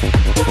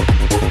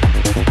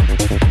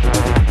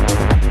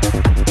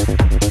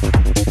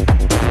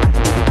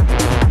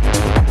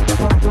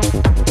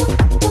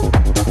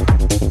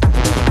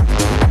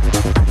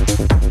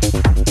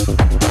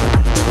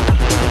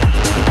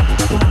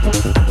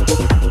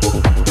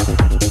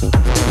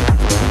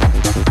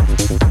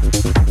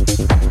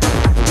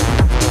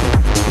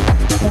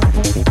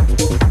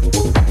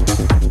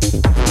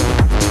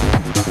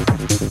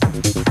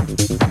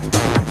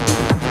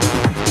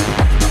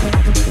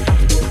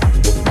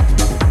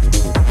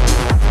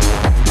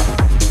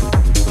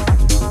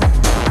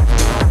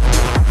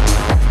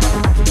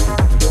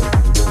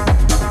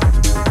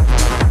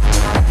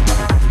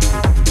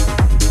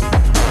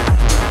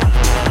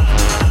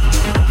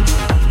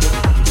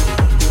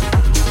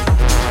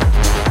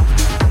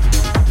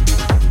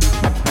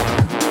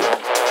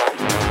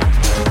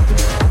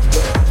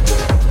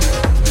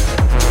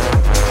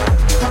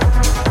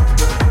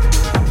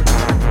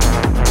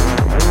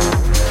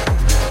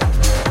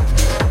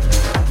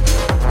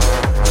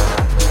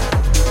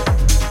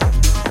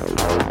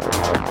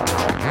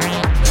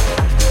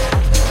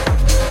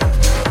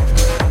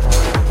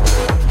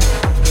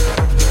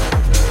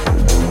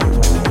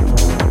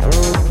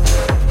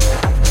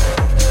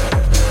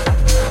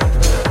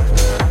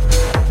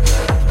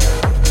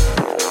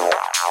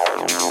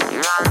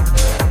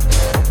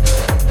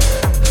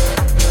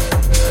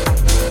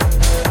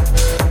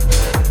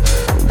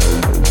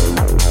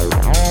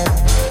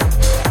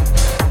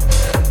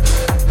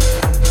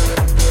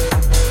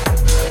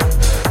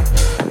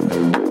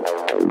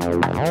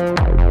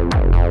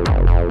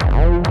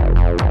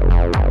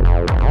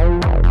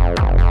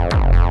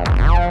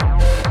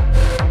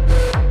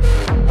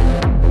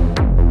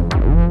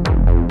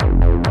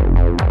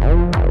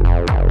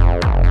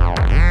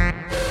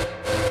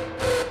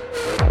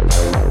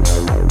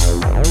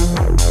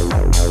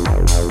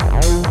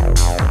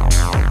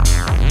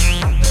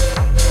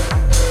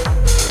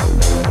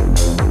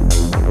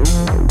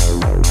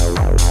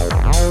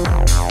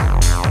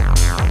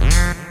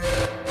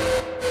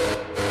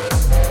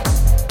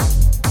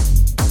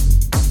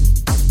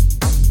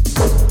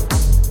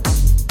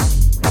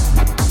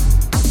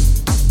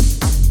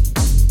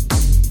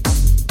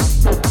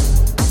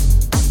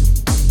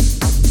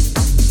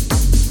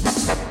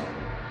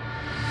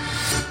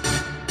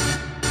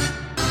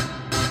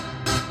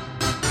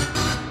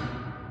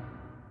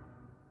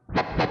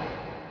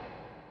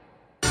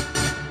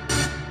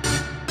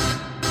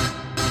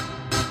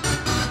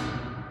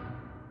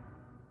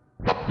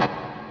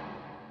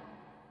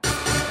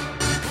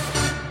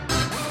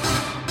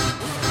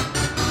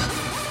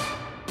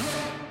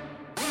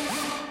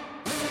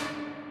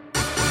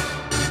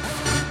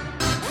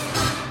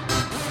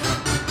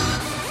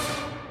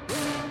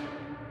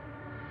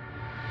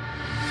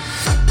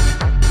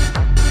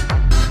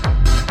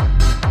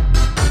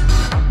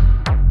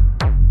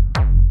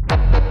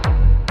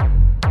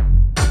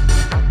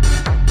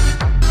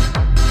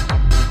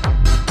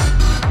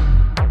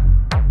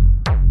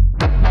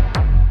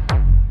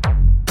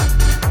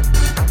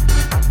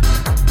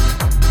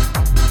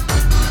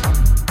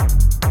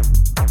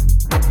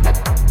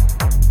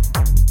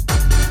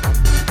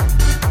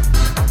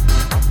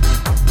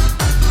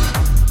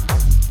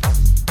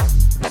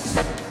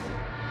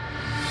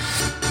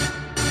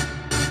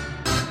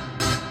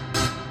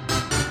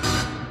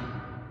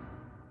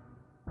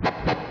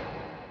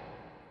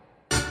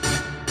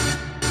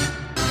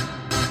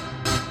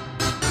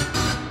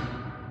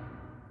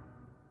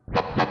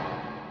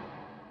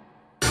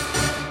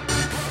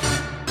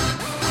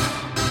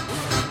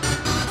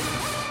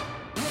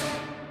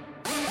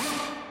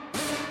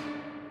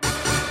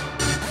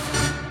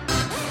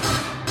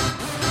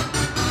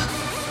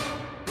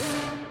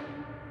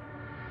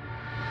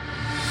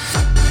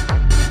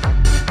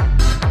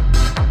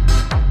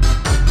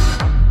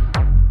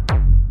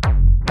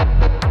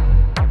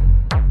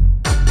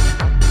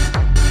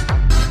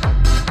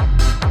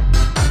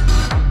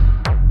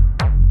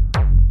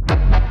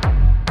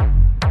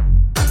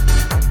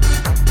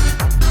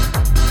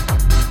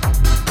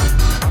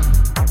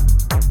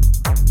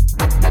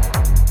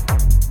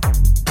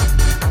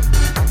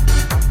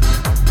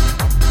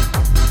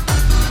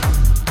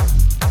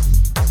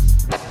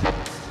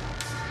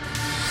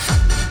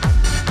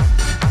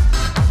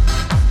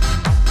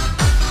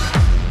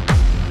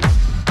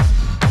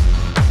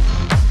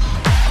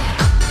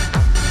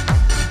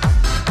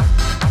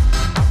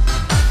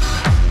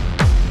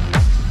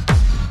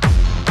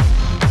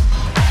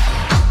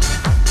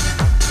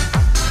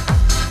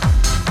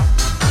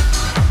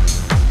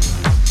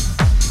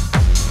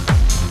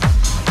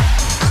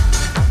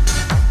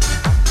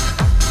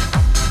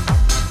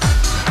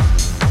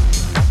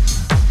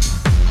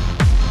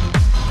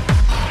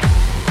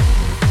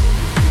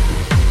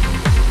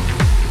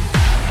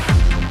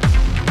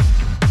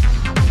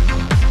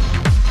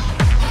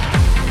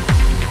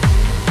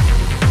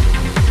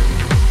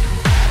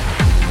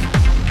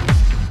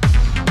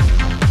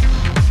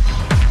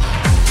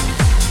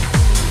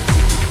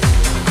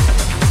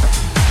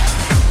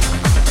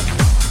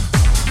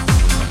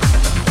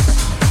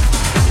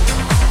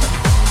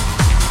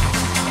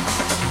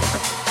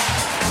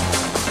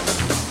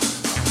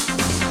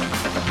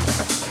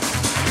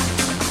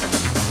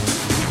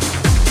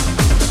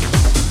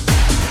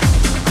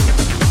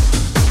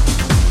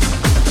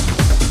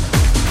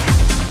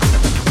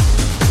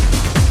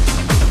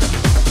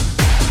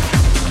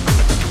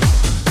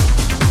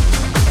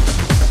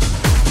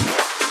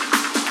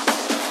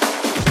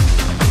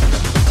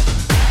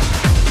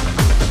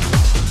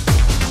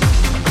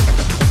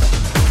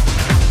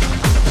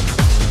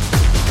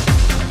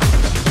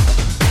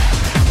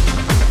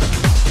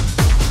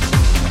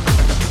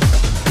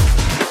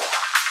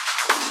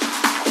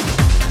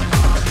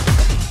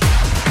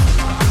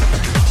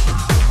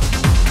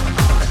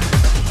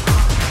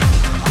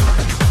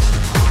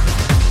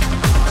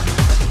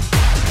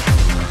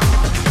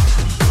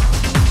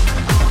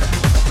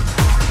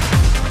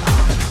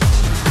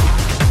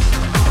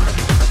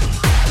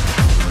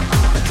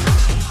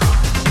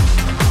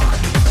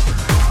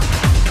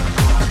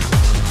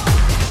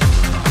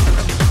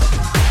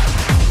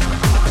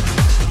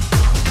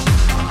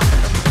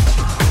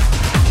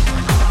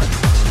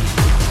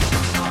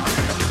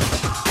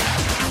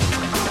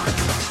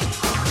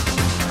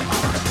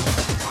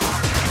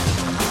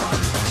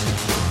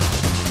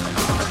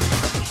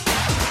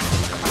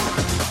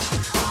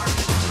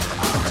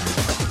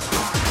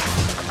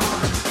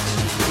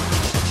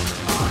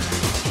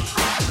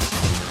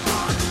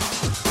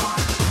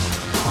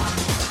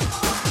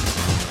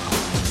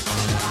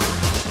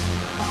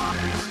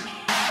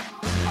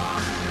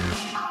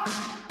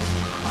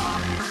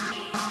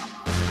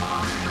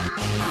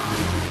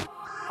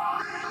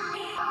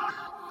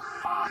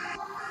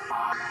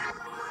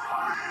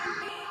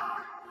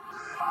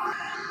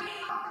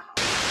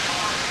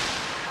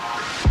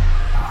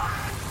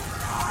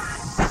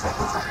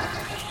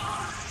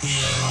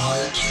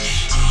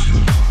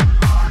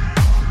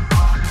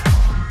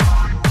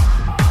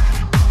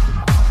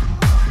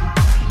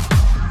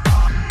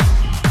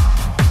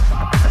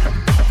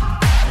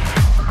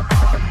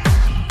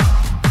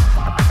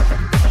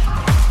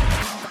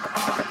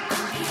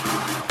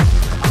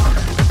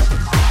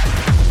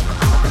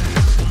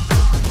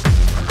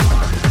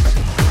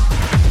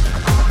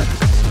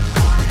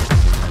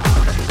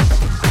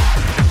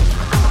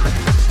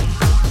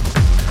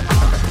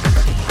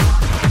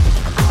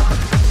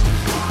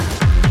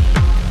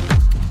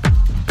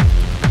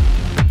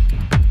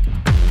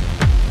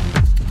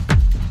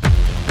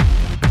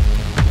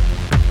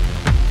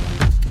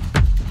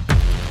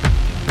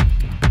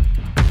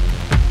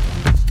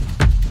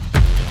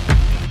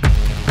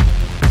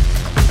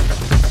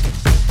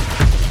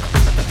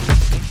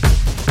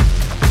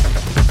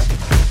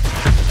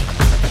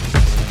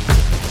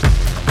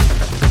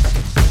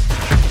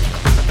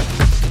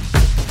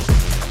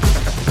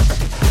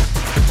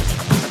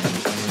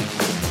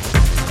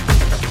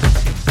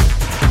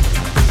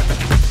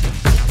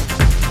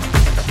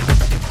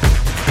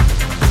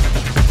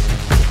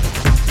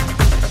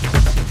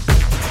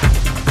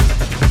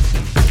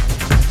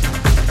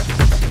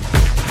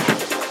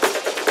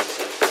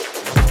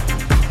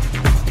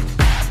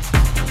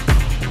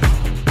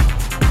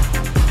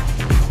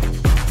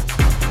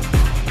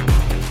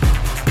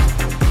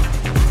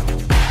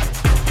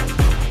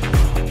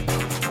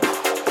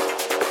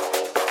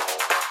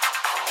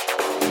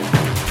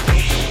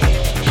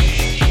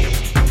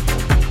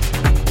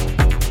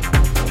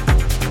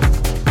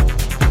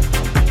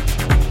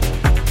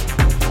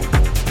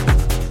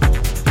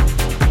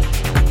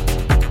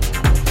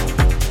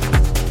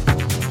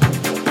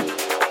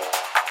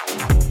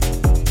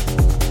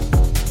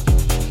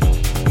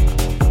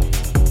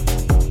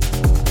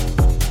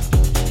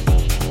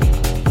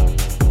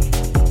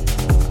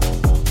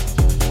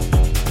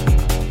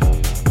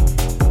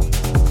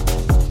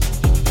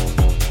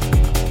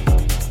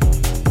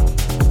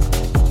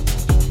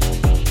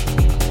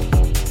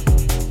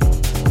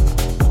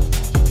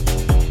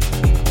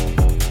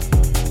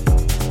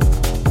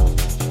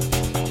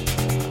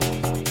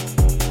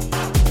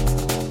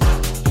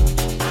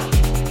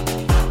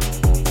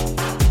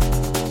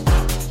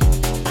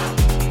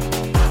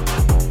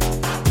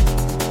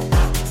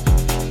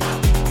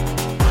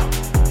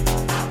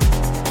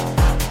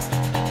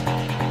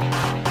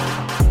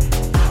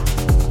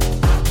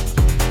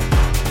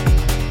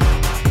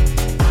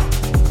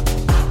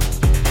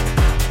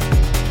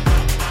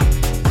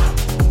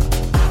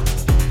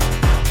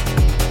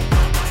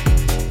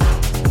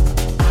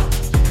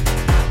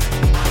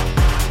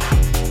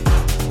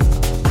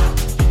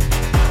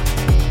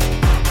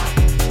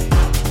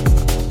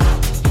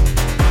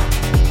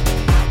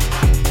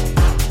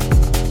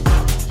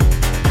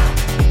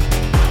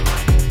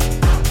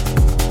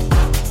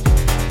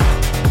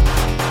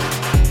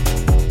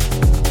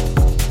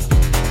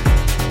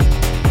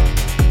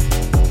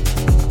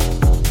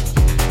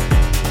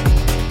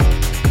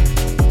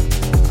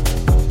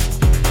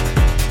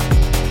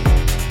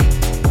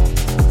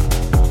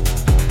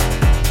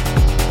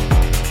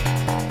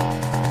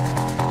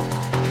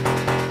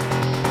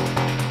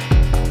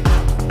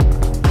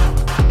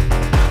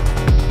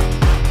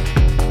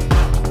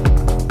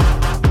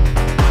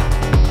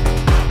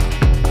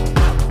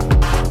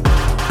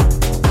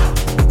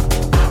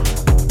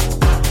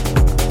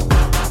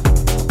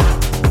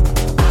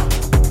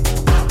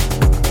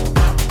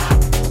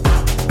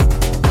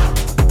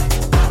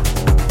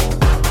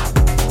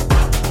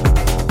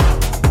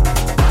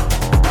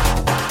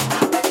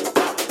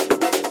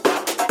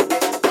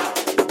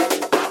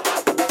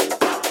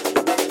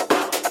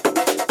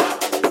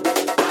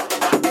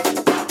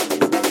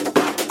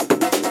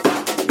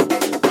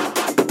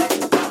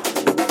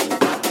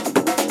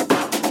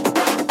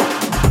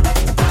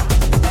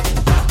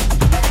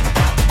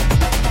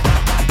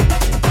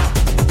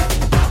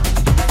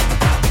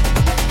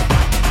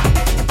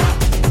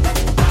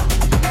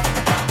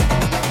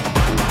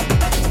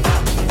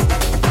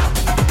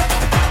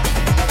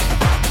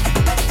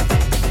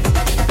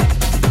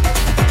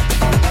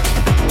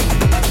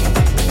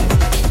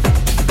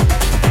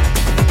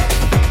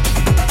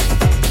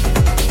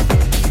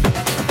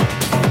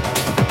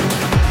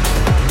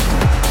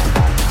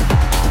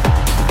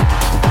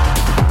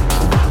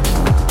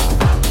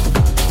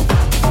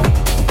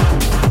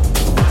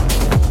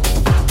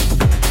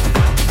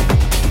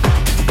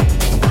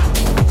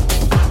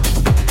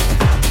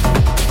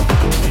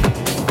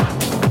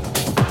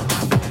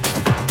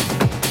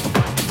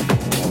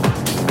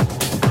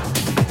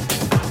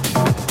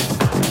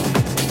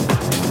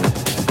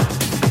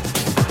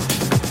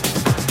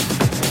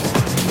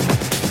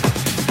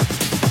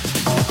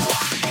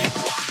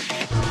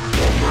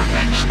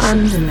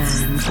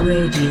 Underland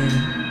Radio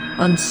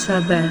on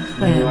Sub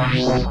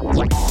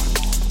FM.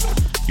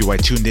 You are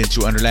tuned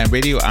into Underland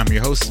Radio. I'm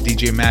your host,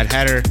 DJ Mad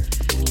Hatter.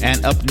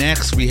 And up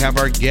next, we have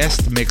our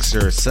guest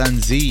mixer, Sun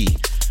Z.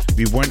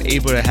 We weren't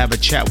able to have a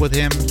chat with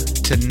him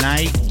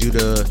tonight due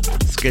to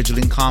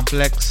scheduling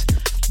conflicts.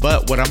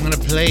 But what I'm going to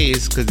play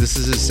is, because this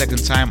is his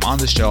second time on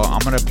the show, I'm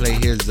going to play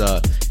his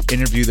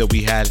interview that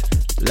we had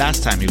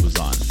last time he was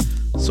on.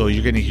 So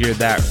you're going to hear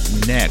that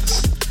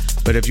next.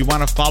 But if you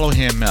want to follow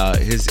him,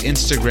 his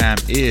Instagram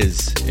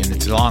is, and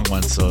it's a long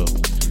one, so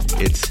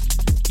it's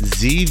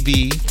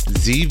ZV_V.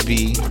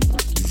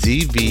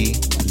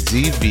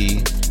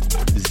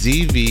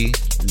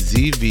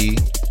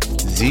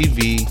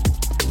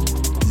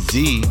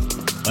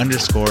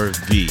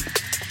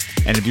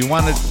 And if you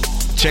want to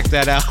check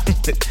that out,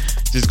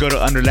 just go to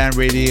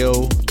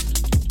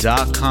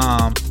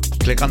underlandradio.com,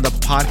 click on the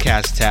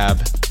podcast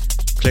tab,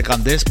 click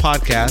on this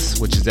podcast,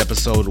 which is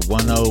episode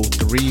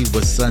 103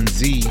 with Sun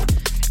Z,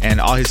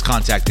 and all his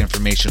contact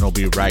information will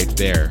be right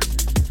there.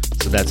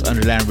 So that's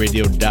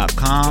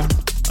underlandradio.com,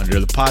 under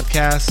the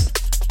podcast,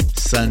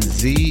 Sun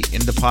Z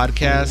in the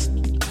podcast,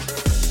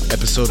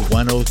 episode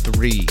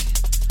 103.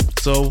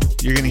 So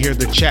you're going to hear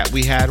the chat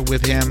we had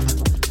with him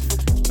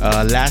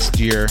last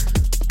year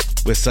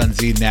with Sun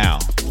Z now.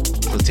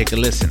 So take a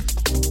listen.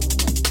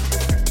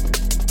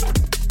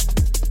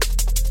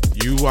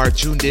 You are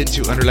tuned in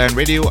to Underland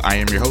Radio. I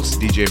am your host,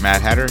 DJ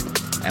Mad Hatter,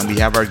 and we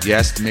have our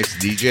guest mix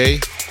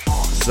DJ,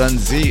 Sun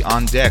Z,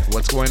 on deck.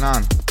 What's going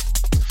on?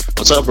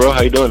 What's up, bro?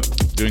 How you doing?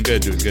 Doing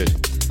good, doing good.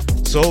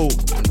 So,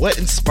 what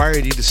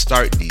inspired you to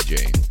start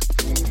DJing?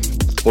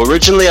 Well,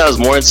 originally I was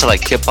more into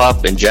like hip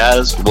hop and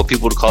jazz, what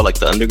people would call like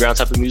the underground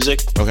type of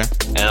music. Okay.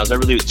 And I was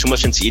never really too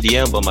much into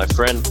EDM, but my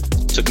friend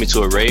took me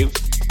to a rave,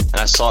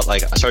 and I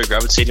started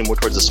gravitating more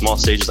towards the small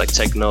stages like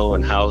techno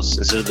and house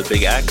instead of the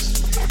big acts.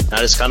 And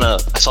I saw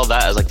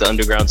that as like the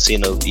underground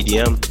scene of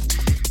EDM.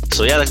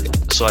 So yeah,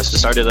 so I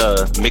started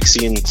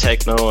mixing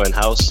techno and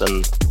house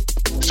and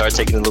started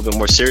taking it a little bit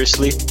more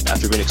seriously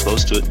after being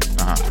exposed to it.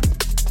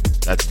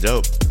 That's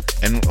dope.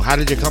 And how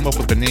did you come up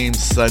with the name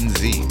Sun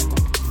Z?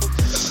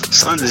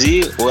 Sun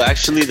Z? Well,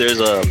 actually, there's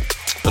an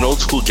old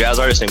school jazz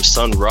artist named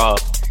Sun Ra,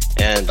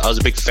 and I was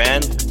a big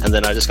fan, and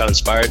then I just got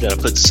inspired and I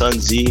put Sun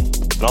Z.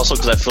 And also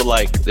because I feel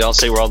like they all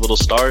say we're all little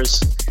stars,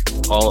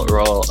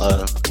 we're all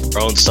our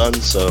own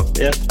suns. So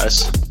yeah, I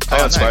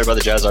got inspired by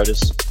the jazz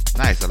artist.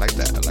 Nice, I like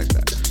that.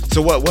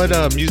 So what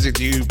music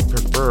do you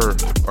prefer,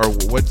 or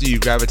what do you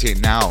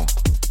gravitate now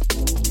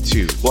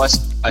to? Well,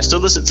 I still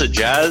listen to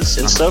jazz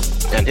and stuff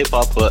and hip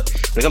hop, but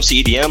when it comes to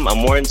EDM, I'm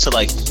more into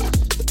like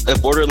a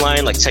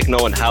borderline like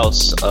techno and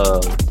house,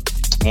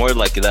 more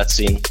like that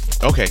scene.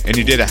 Okay, and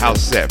you did a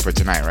house set for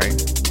tonight, right?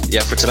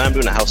 Yeah, for tonight I'm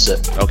doing a house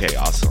set. Okay,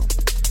 awesome.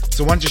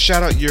 So why don't you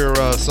shout out your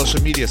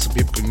social media so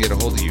people can get a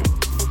hold of you?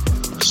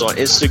 So on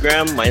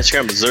Instagram, my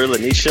Instagram is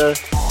Zurlanisha.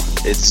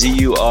 It's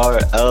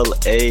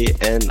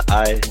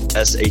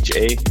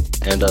ZURLANISHA.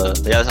 And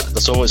yeah,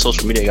 that's the only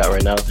social media I got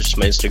right now. It's just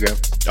my Instagram.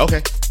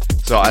 Okay.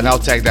 So, and I'll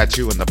tag that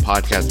too in the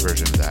podcast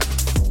version of that.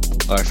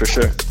 All right, for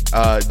sure.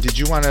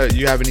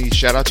 You have any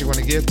shout outs you want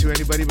to give to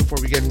anybody before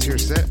we get into your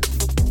set?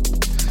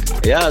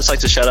 Yeah, I'd just like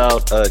to shout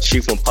out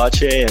Chief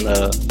Mapache and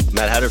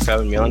Mad Hatter for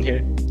having me on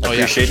here. I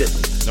appreciate it.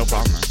 No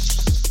problem, man.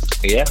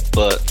 Yeah,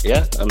 but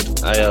yeah,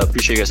 I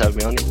appreciate you guys having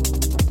me on here.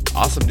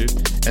 Awesome, dude.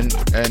 And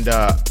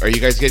are you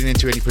guys getting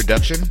into any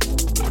production?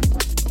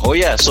 Oh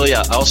yeah, so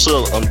yeah, I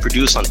also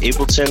produce on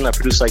Ableton. I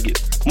produce like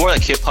more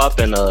like hip hop,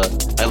 and I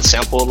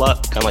sample a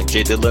lot, kind of like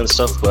Jay Dilla and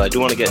stuff. But I do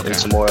want to get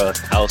into more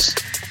house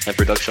and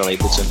production on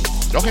Ableton.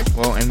 Okay,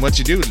 well, and once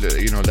you do,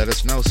 let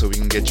us know so we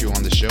can get you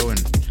on the show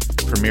and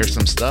premiere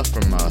some stuff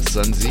from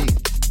Sun Z.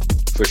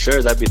 For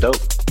sure, that'd be dope.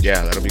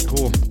 Yeah, that'll be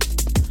cool.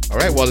 All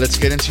right, well, let's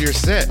get into your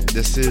set.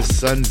 This is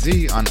Sun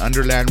Z on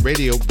Underland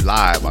Radio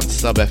live on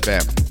Sub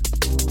FM.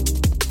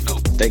 Oh,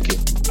 thank you.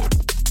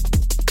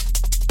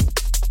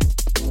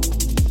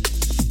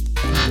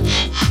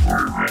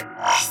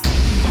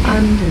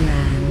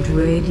 Underland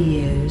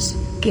Radio's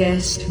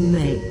guest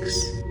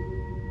mix.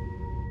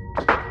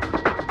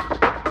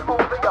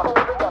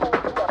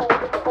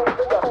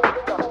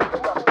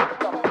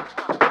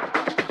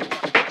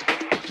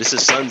 This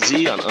is Sun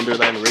Z on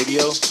Underland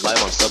Radio,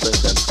 live on Sub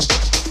FM.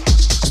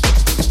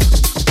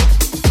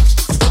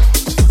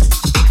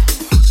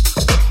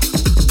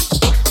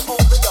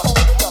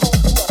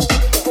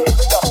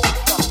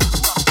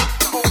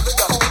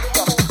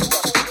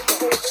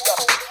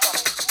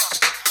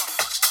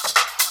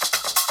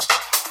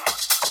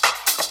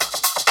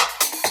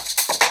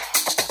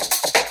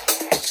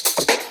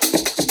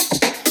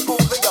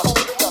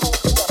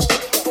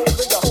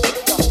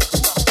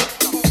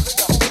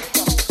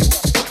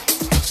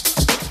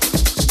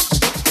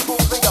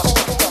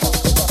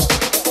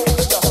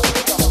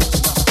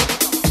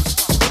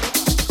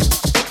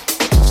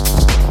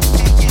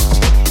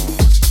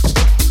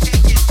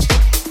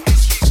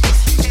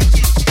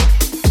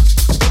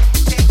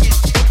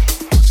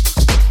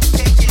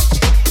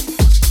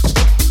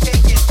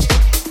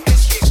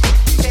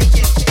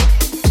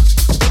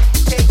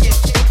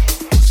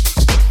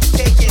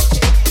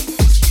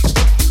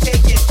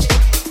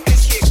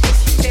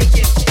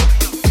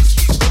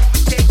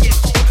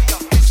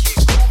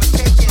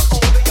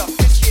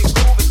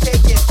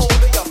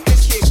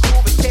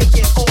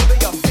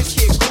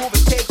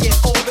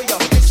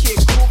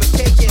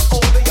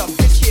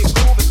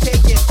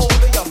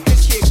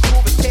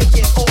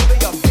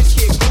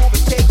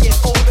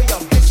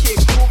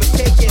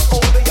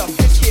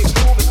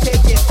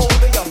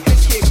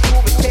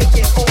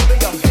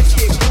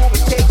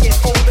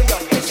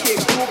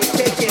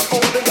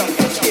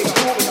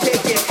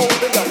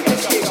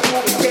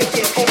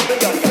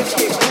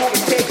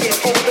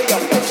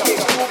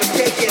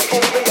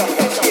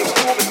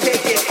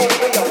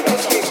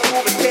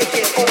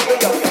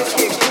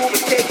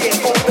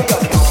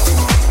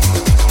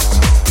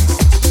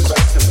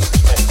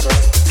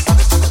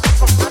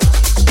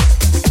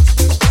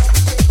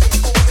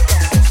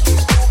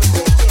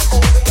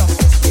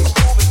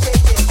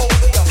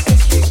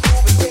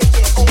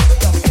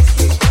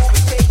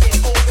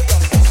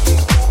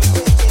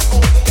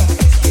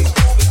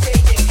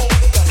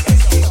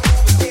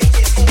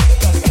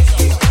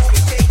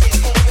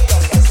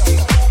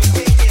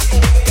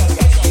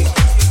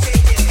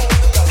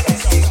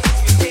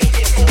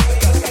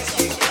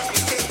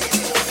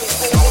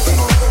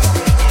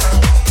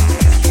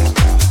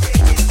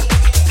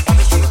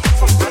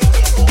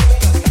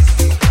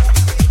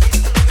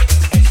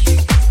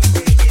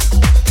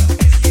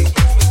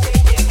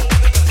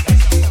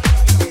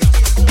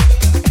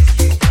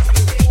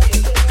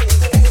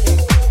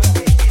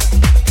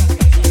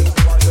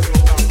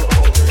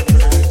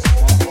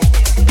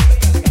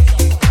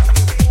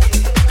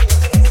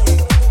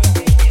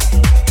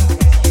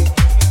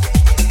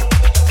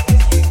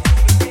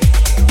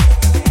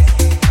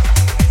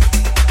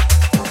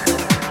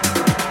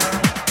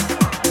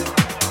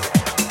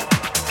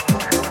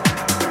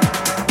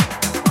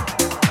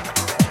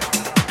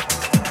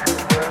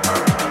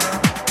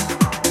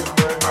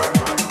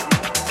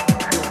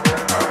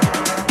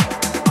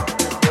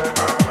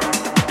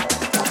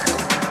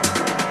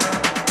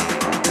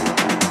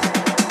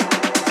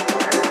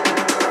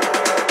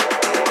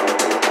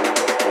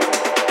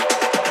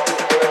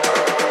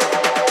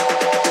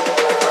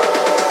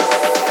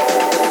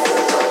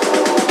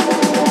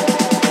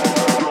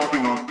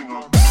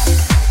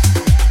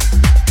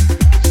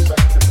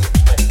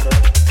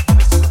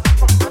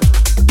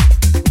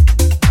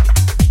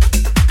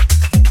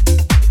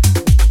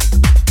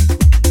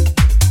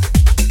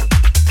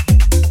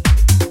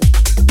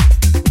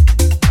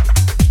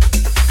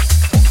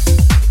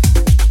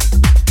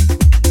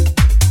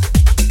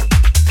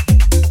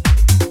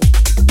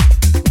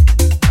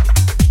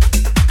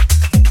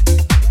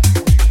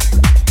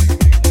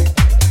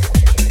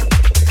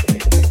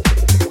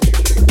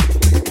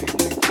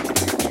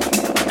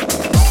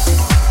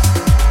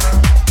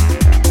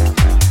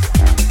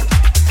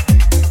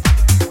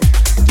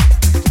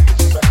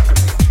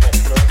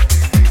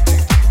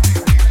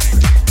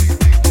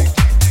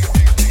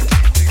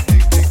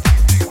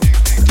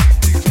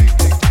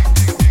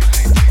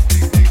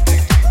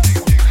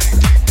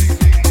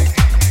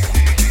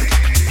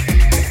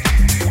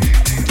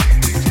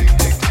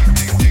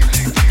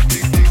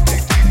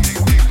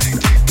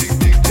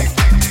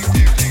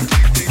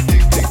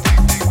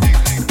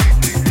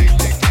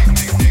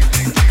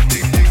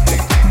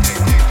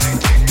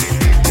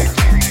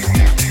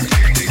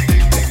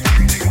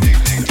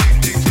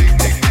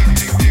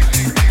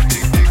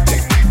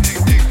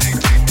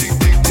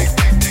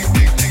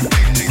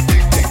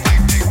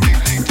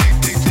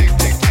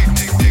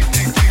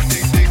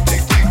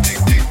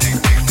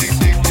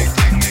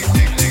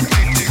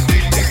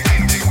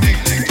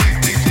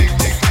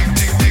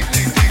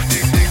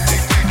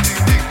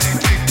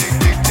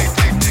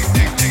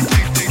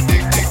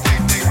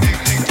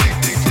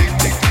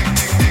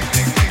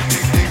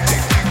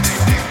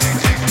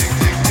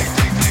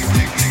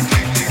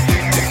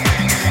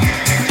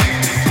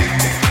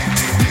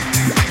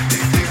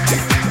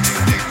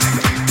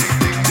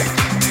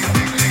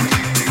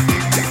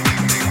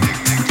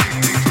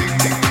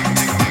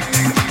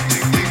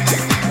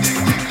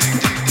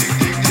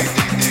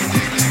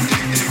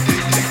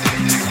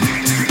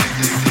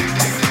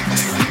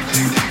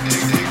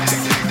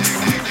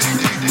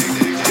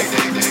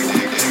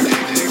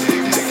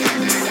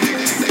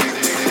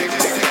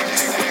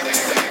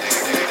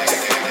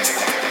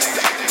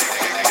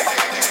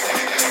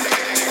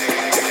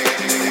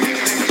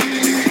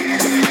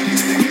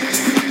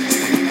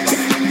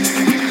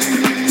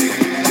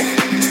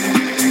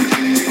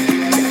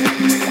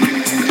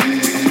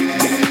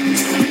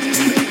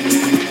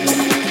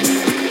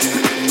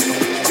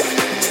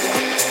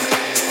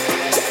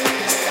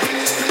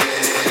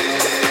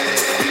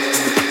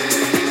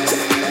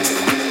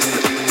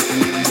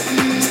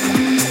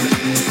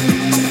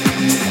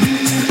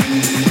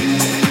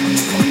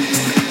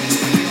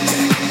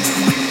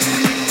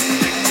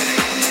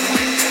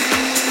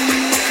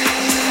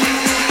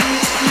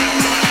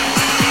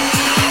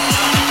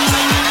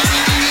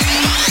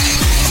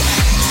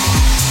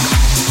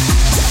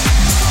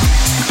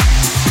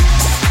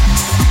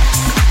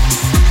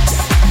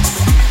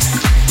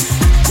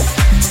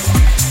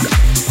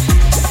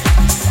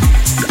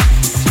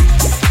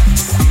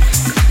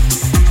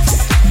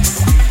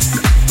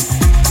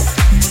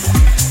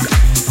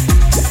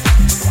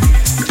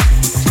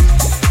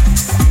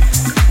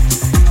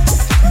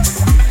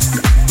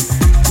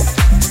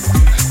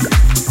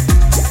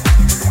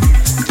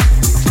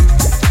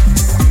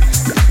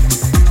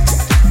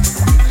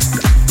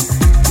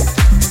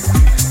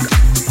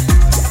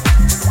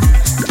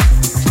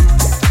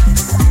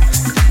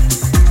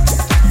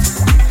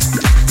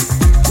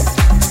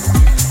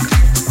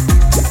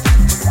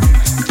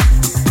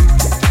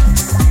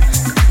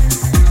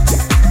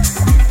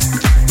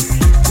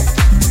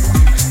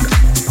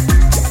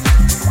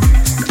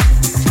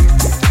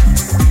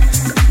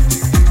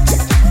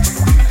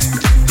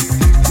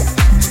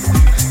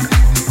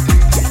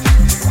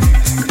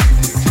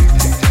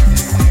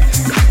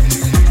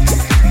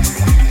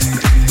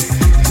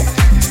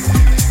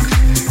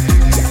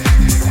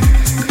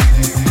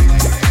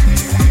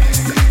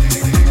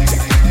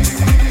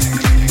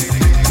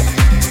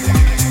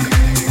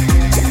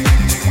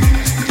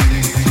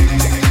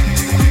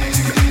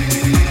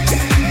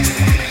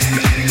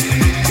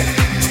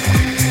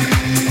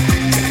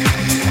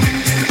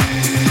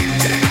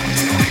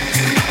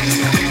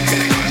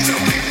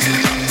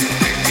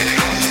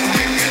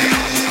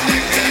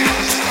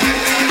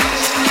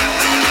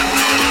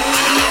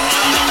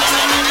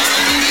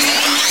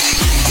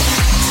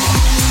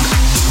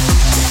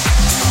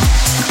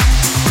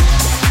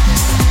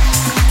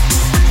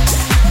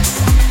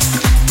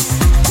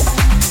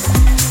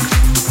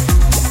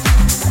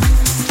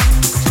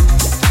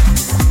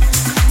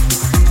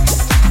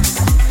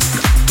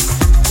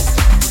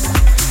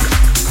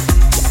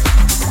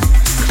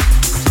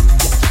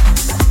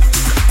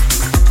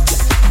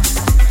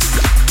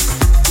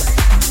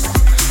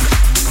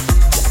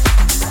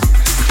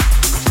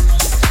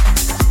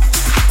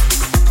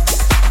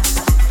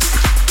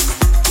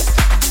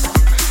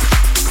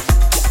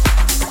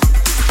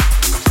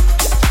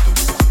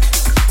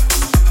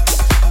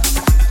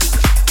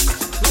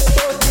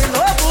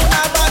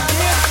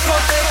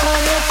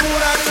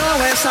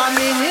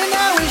 menina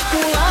é um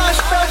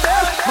esculacho, meu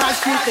Deus, mas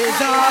que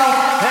tesão.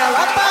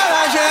 Ela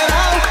para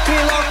geral,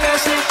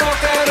 enlouquece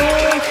qualquer um.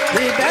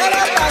 Libera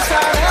a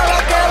passarela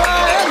que ela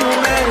é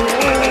número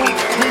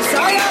 1. De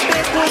saia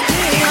bem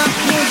curtinha,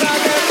 blusa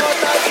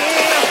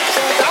decotadinha,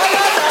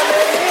 sandália da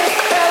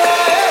delícia, ela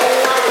é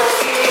uma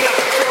gracinha.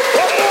 Seu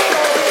corpo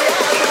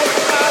bronzeado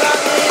para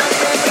minha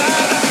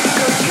quebrada.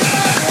 Eu te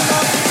pego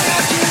novinha,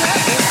 te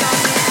levo pra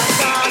minha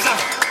casa.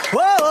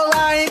 Vou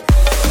lá, hein?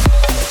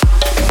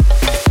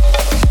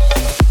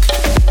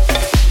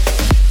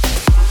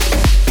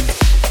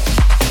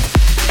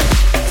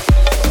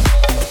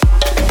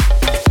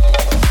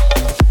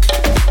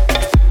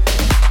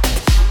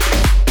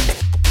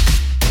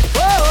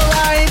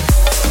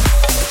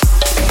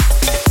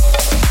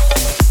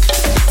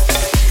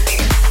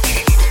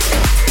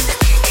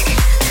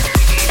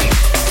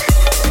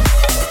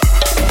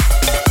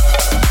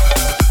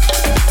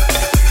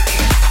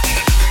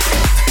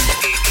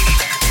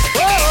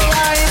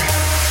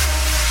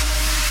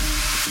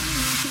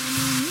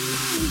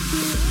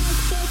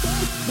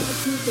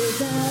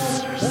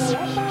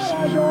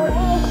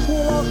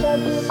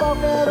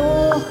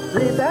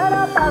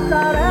 Libera a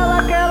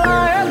passarela que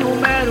ela é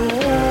número 1.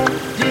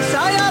 De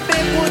saia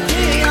bem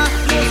curtinha,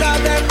 blusa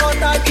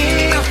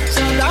decotadinha,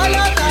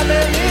 sandália da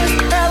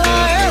delícia, ela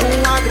é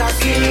uma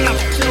gracinha.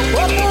 Seu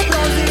corpo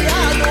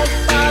bronzeado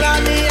para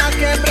minha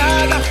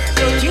quebrada.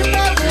 Eu te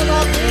pego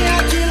novinha,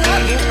 te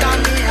levo pra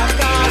minha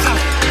casa.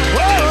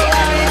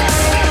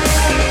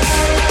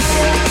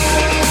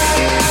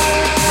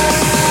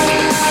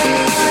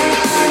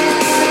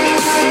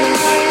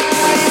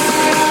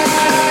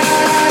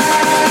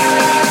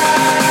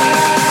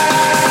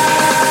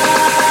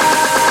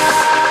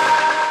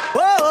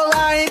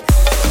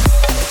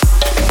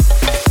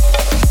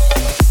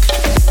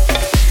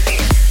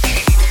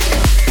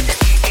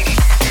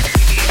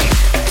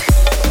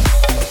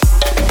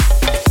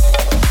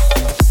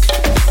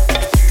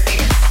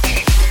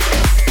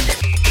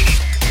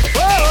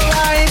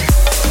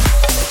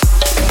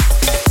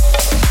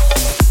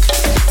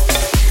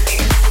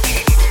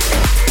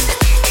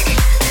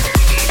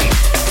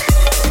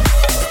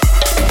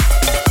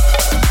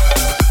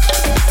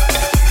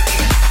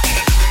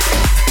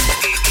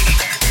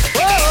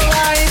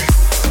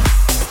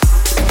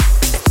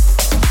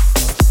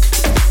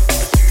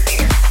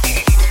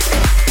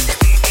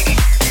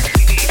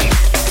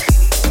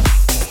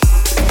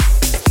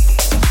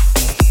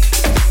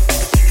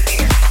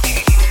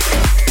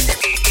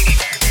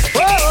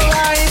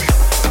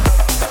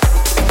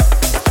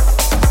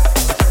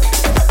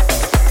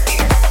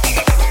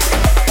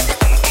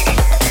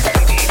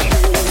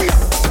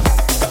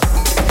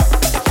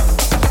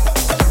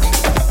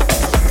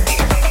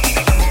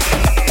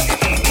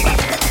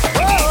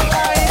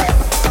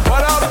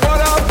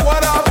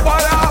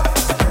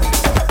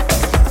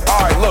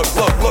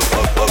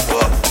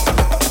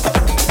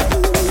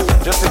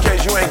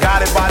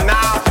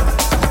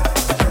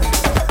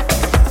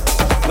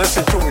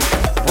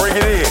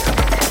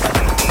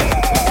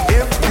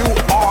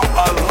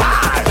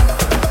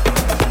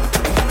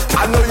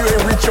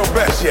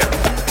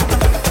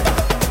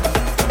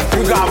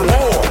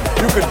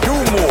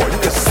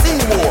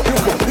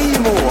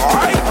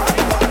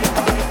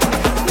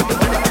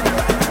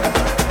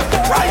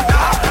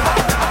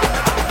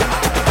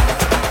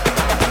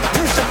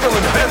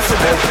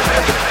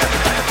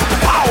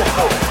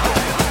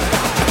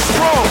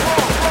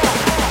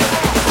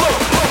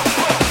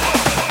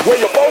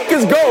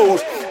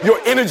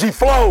 Energy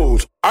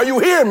flows. Are you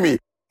hearing me?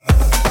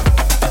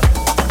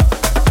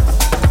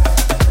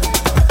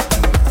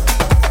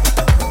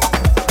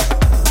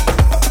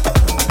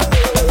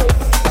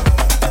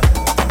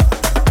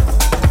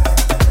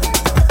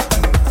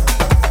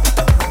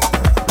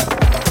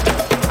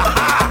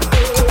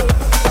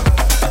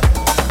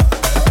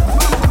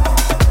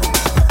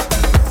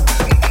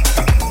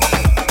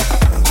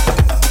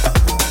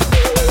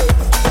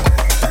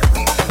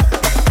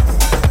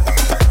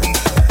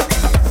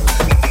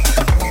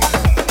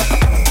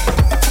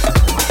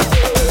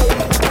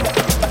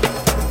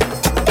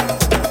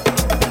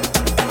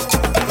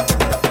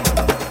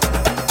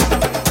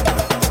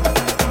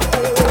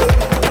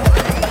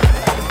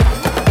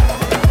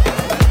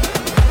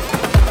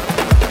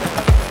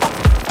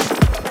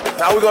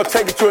 Now we're gonna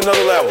take it to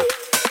another level.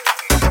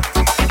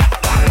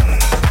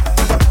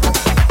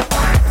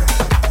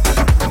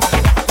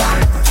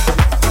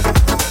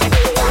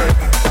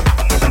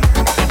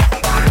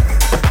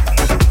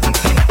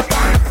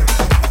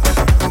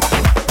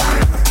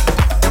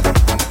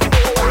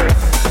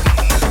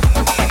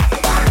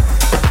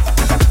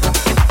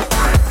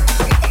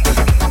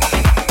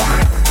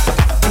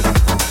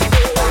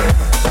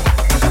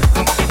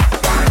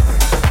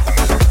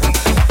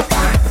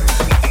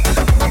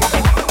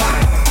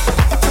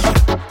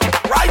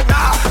 Right now.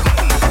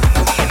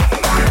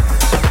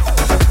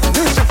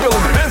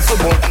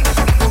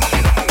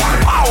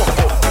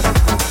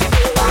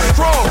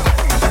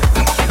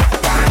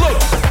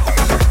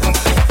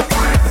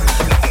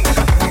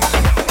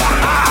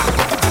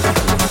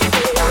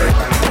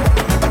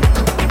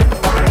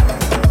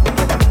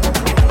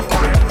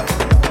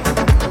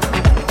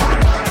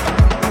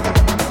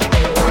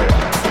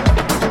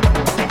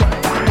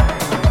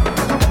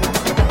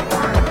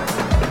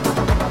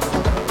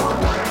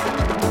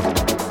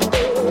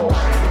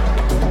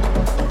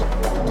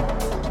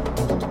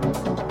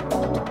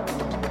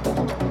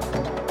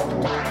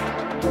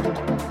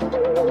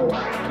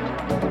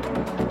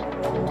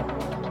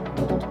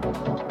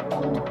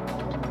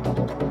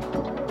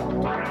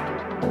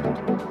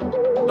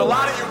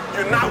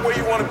 You're not where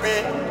you want to be.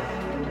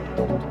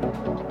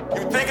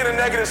 You thinking of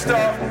negative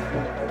stuff.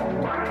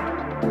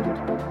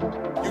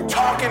 You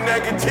talking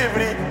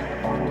negativity.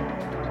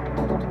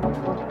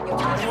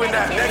 You in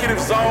that negative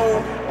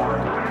zone.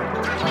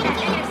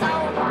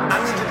 I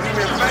need you to do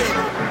me a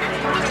favor.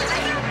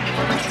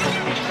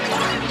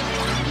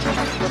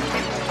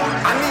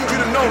 I need you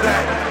to know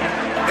that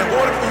in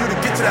order for you to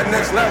get to that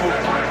next level,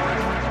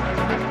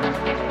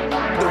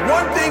 the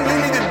one thing you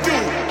need to do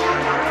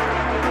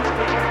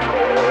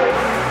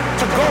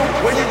to go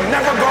where you've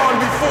never gone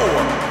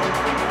before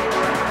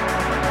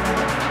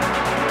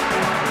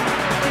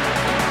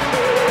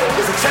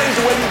is to change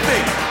the way you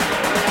think.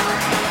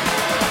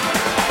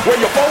 Where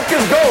your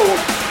focus goes,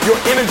 your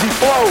energy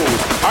flows.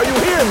 Are you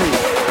hearing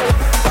me?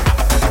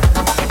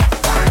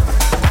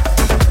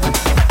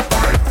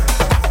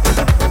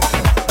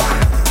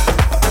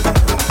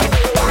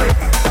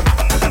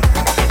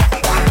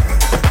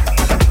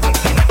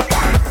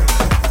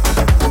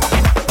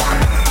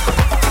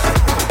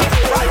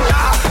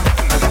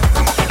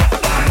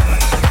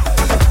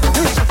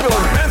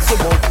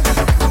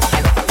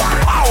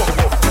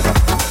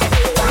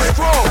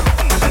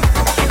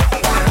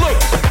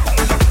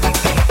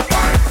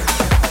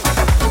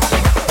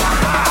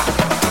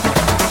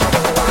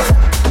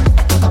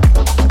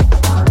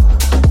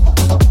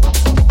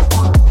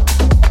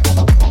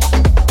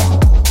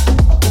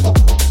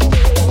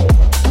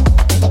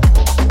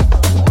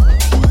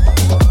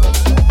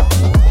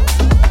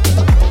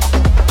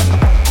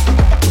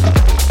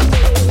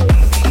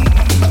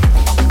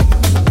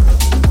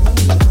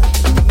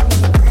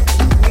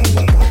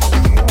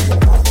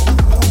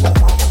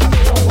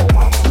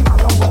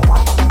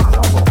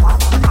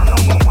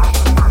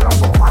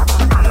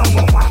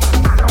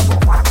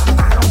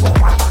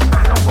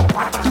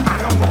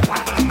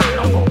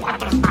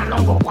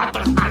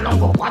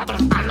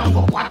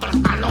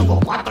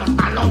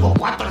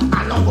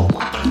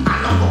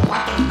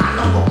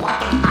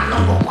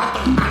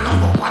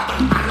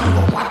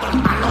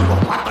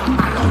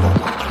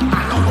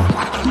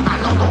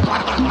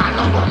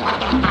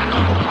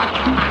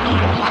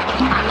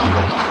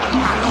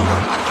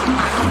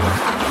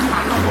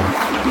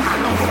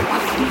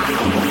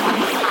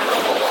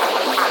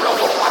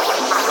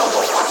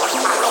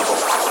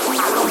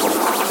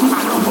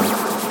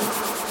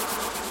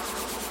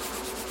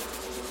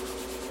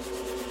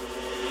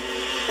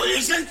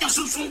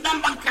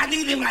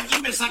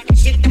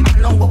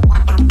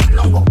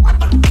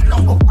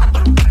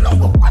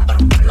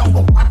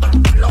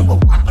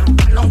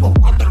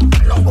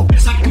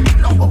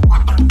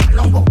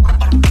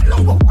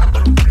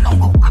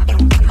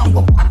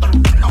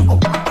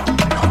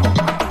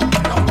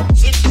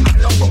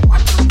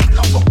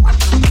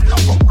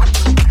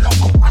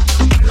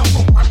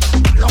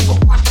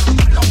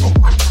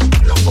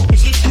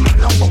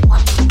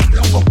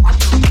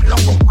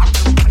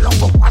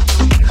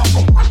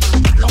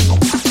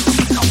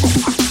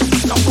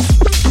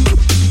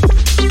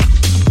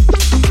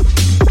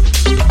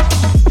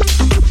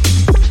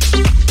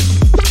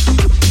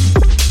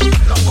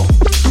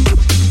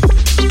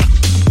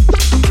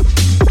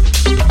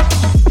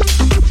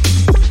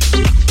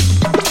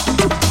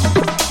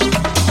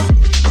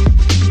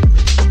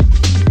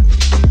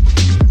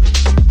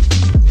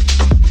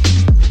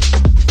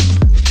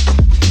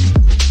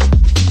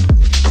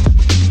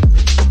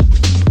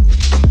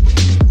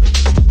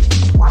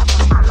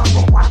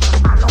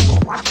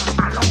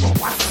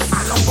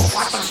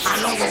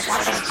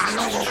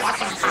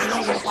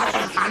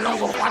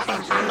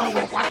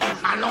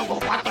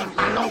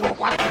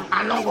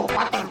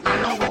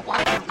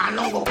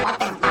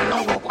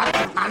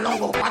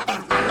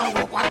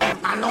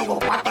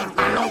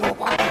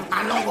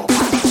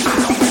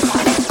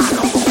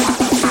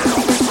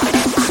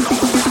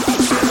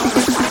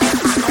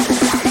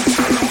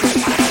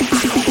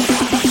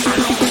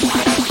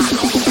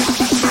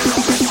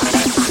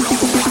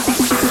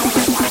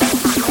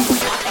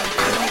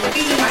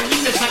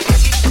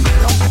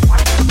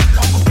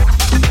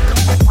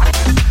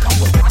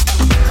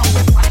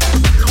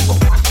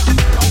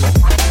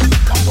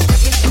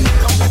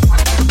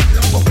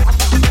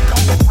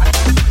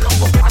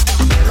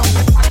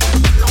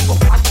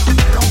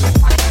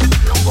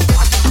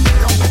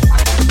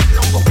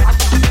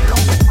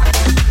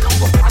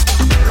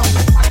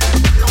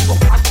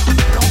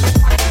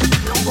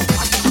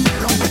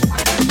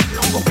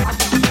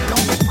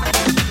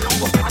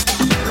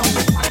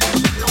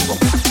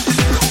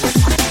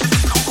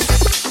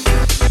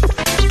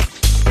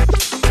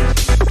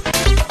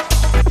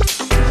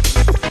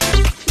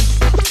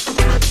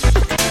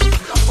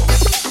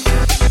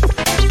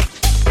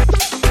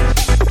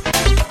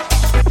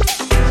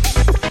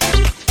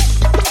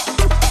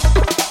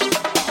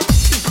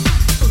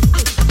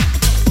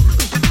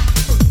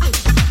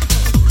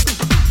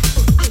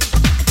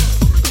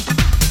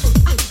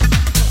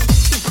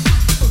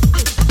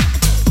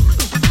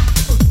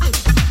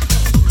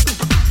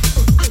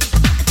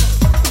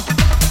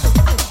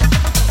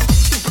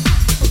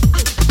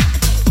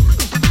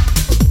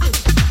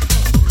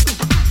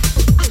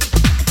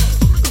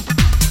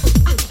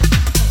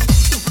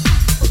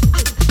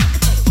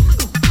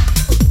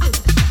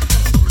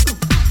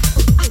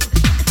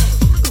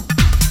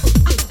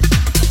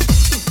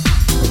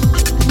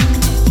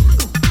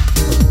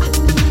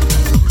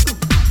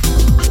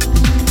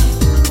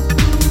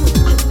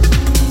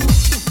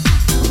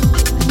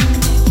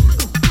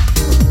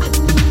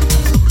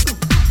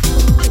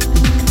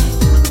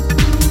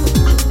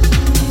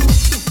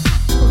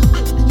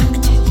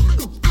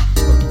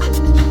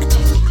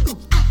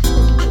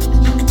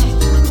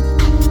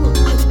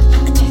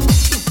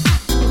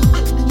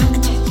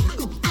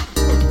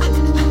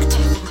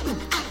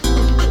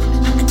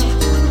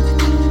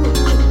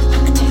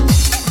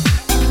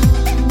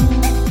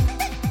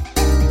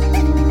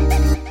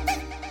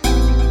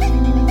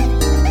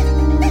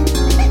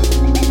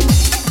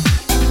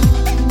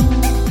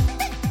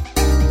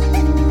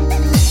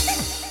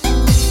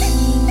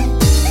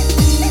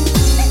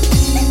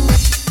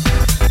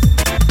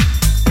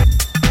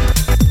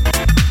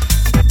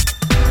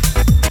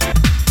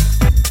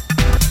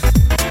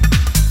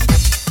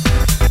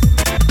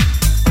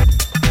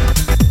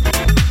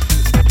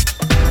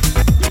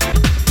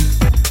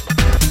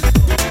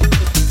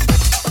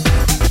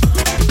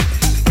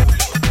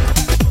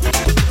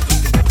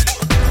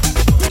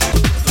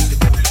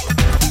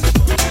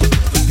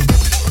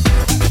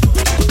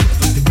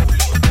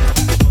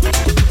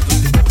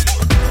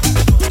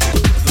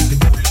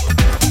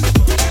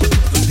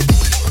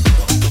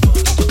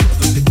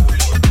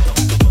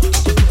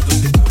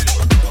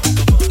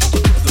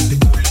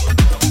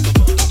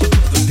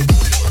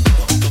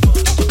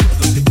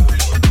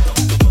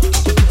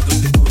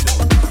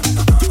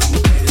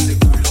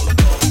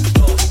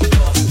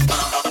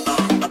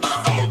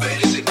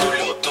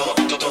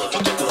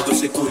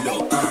 ese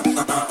culo,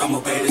 a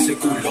mover ese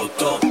culo,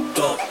 to,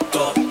 to,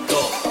 to, to,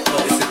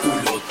 ese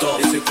culo, to,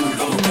 ese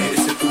culo, mover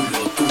ese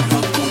culo, culo,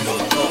 culo,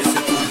 to, ese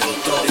culo,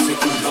 to, ese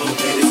culo,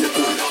 mover ese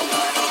culo,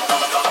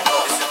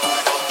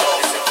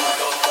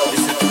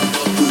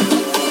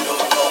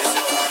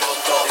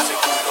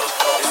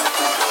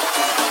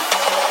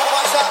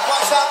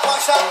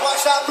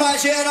 Guaxa pra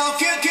geral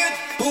que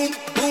bum,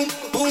 bum,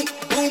 bum,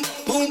 bum,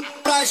 bum,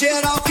 pra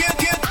geral que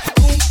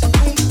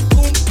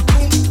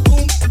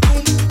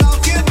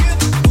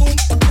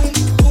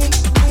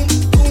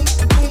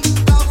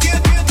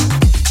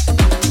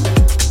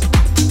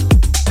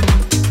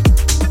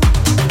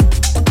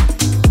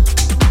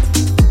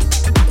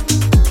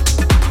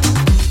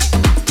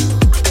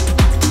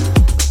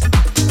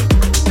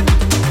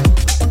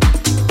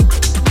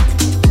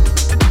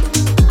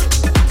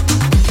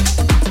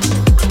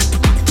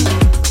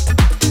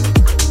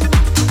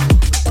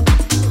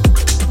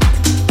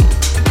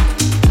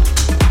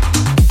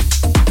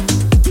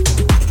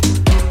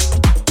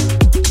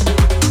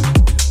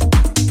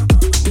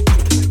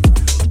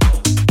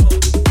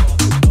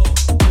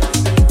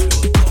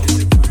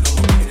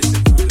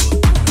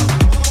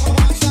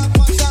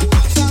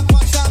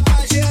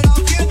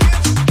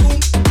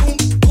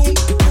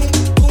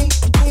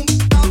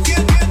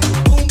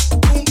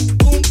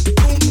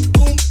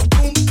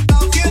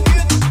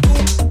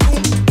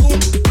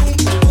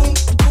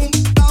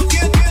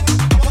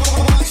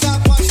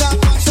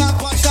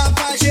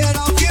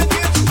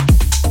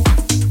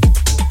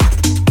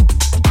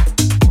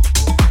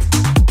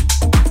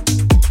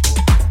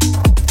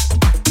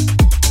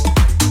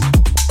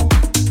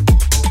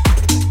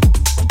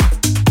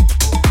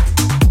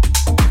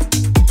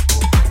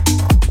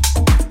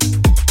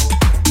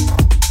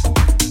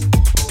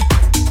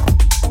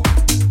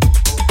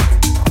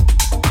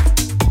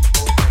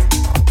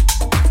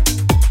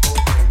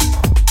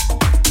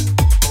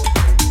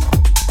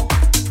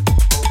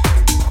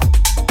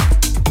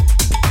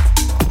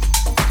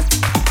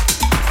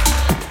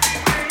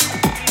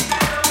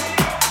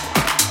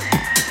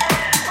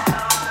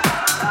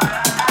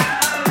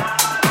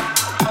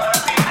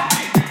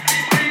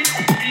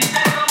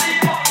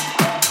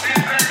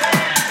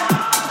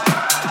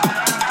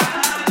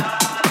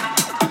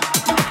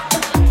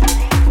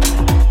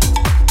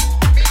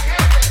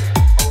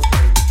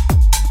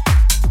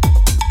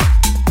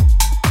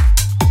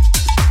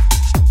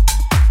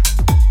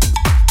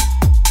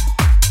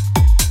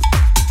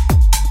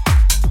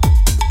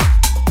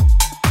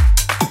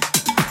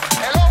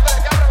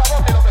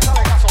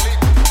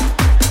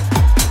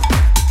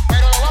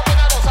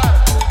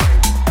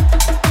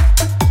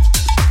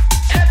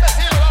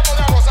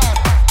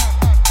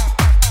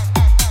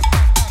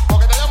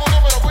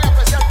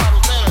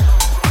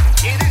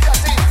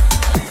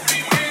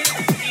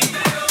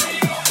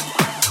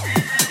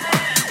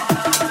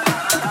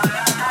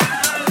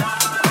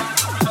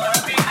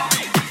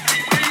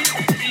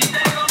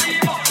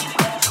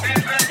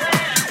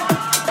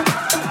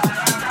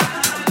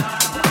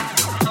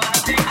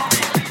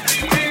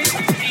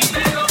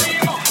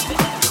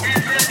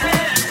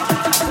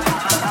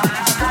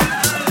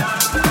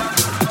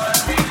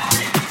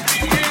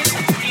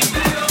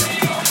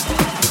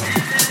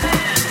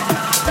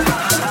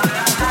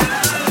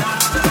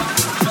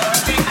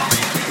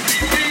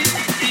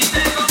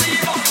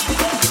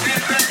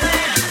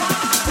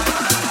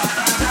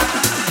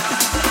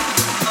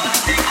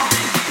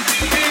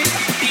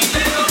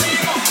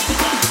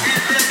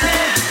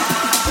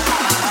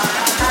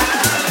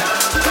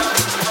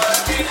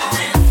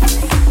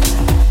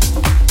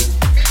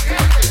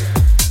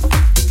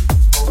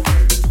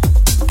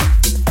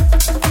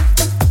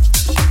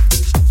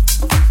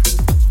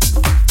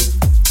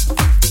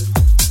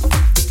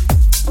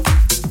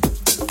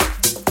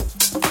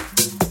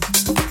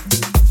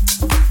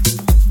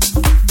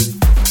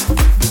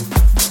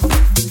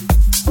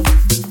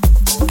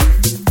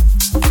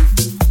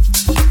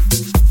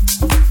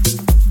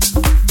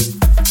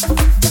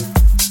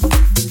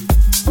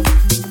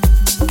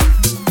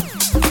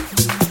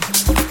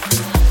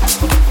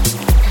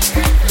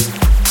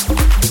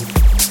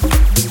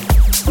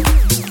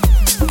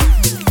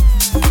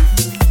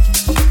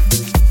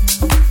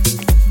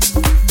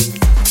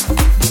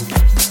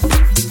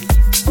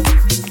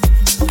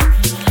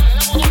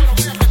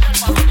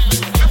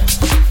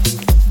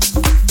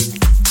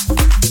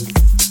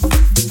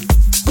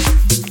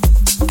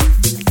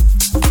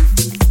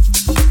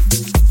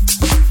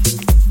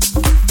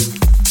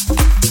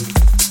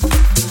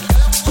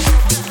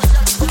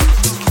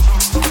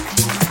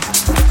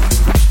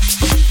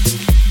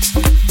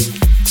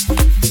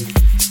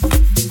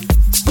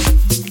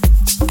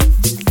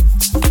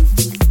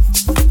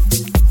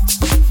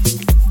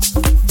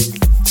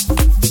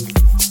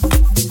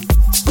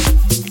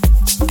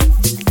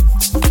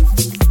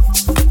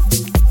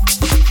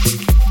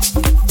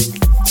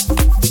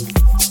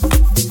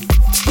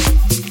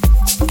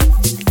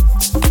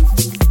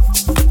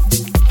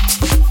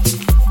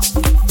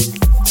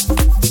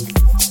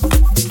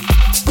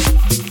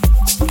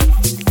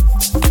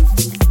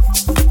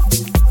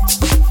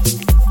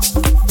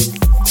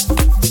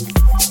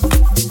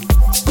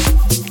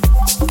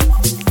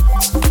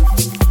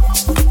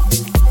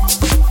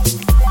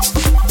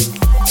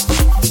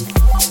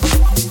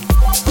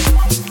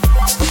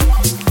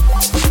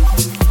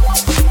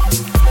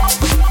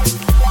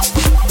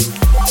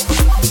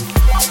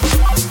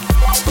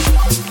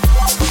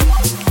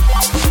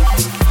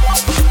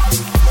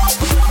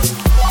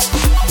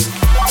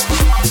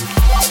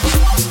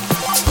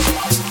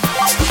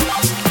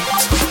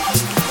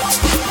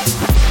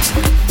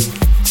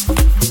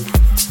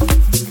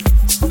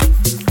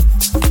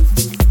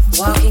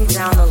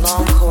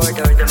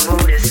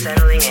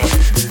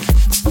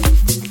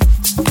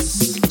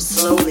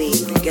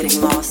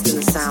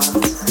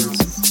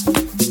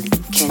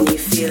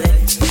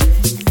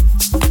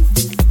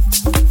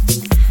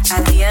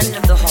At the end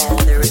of the hall,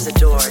 there is a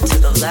door to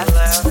the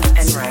left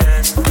and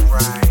right.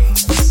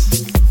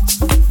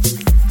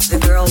 The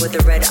girl with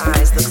the red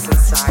eyes looks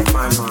inside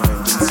my mind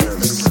and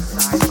says,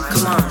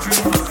 "Come on,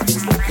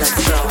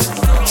 let's go."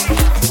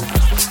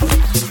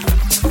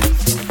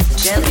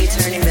 Gently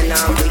turning the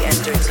knob, we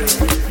enter to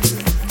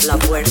La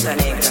Puerta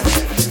Negra.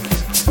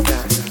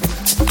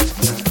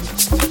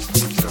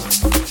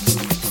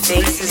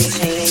 Faces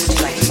change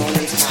like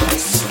moments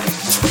pass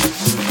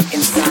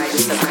inside the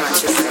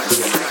subconsciousness.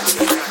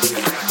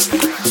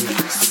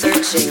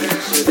 Searching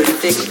through the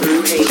thick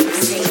blue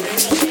haze,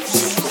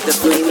 the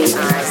flaming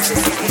eyes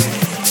disappear.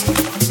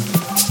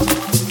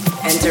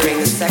 Entering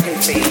the second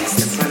phase,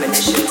 the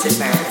premonitions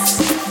advance.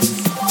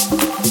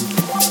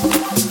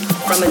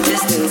 From a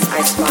distance,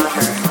 I spot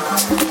her.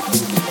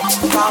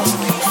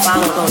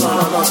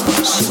 Follow,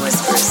 she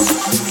whispers.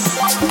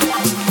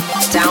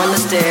 Down the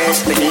stairs,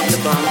 beneath the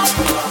bump.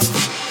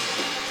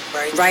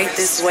 Right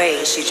this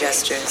way, she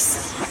gestures.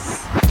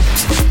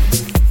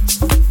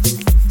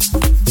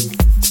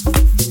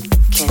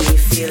 Can you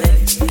feel it?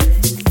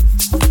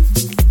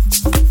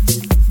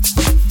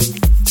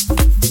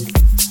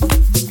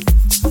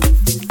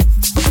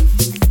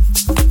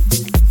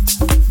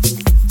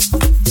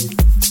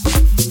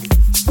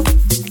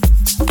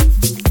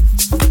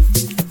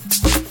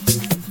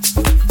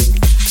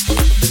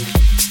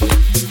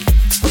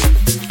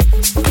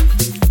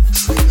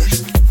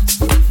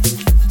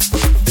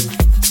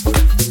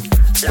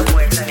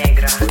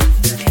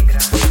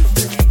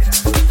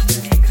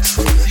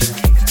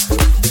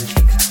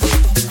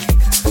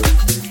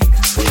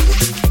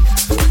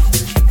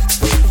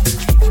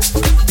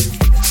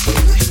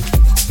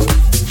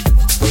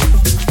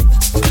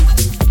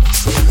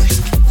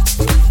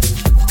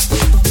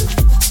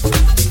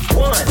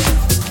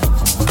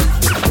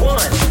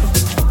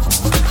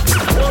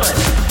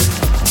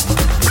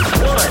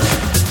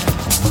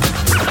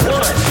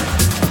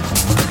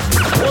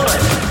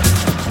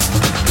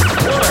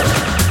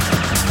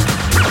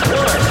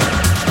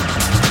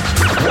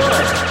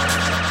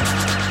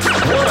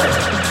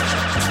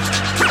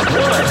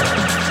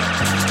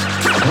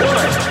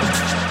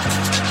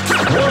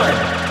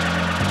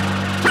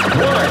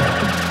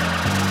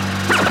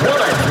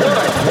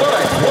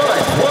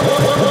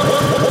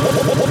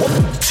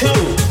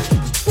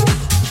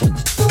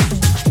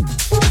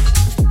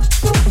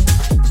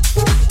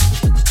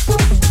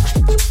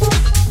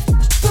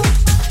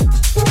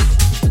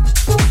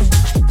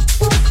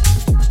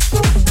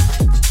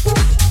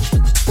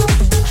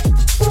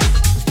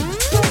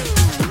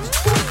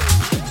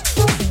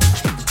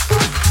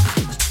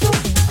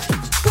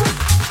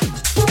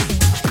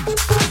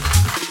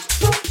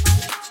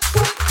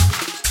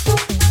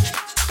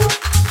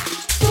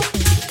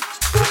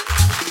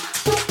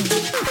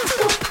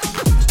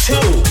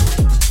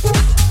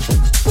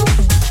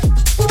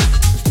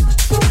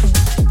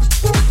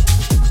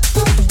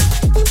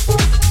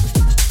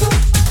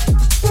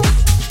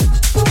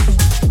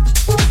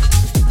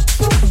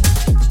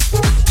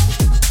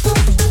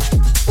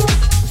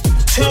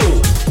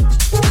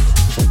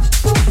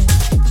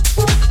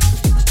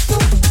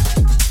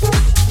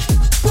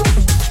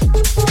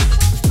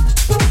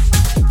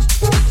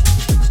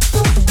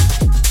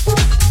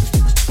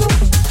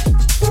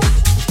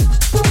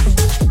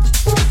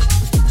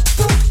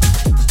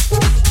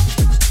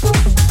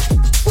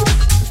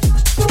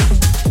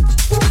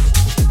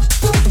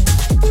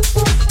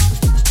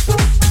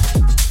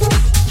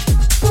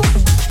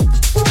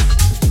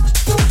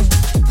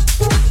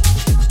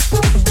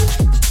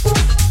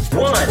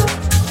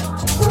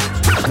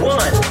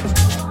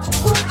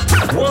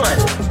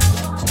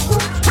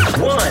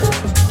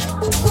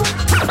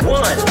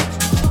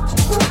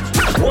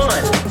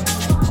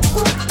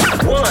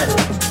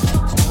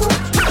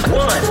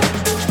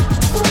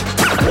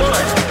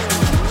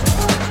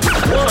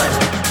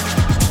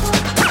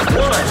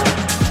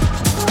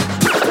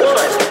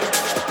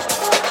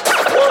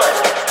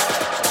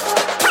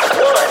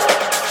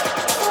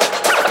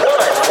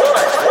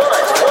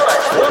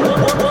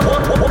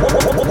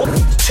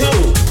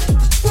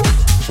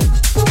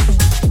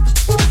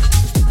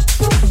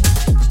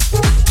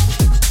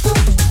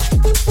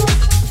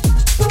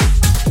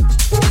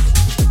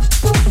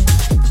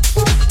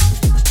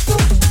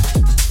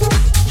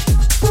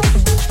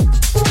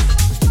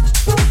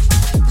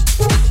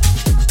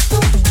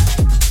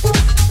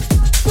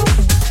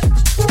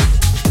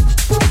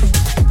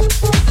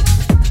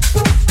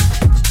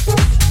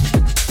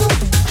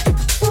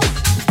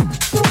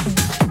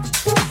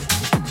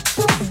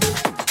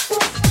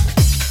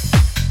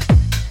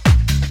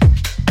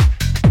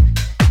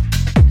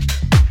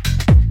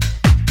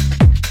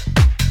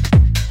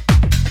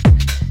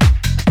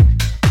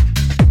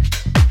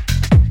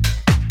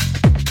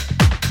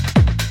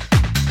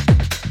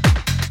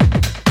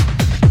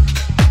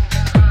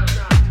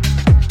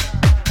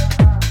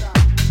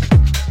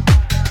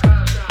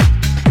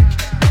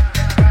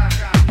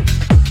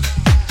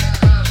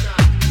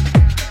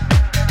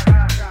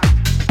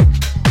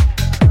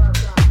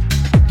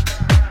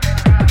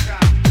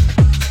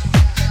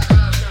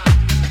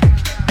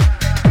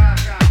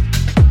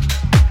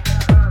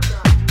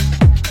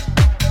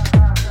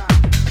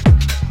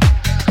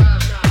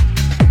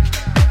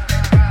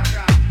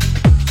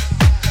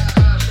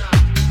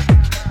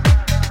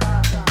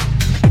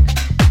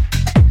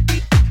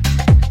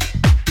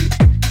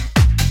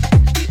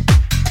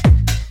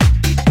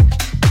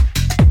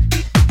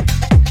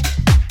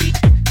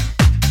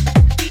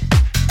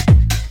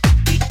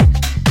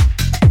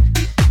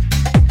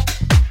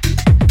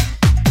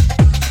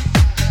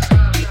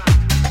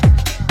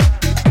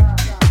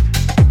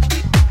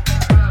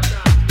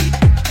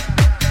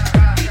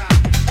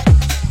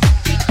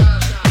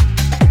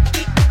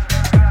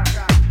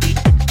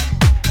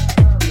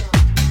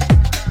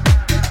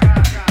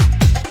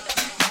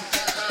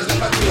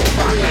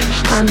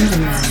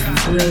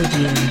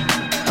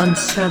 on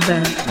Sub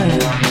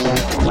FM.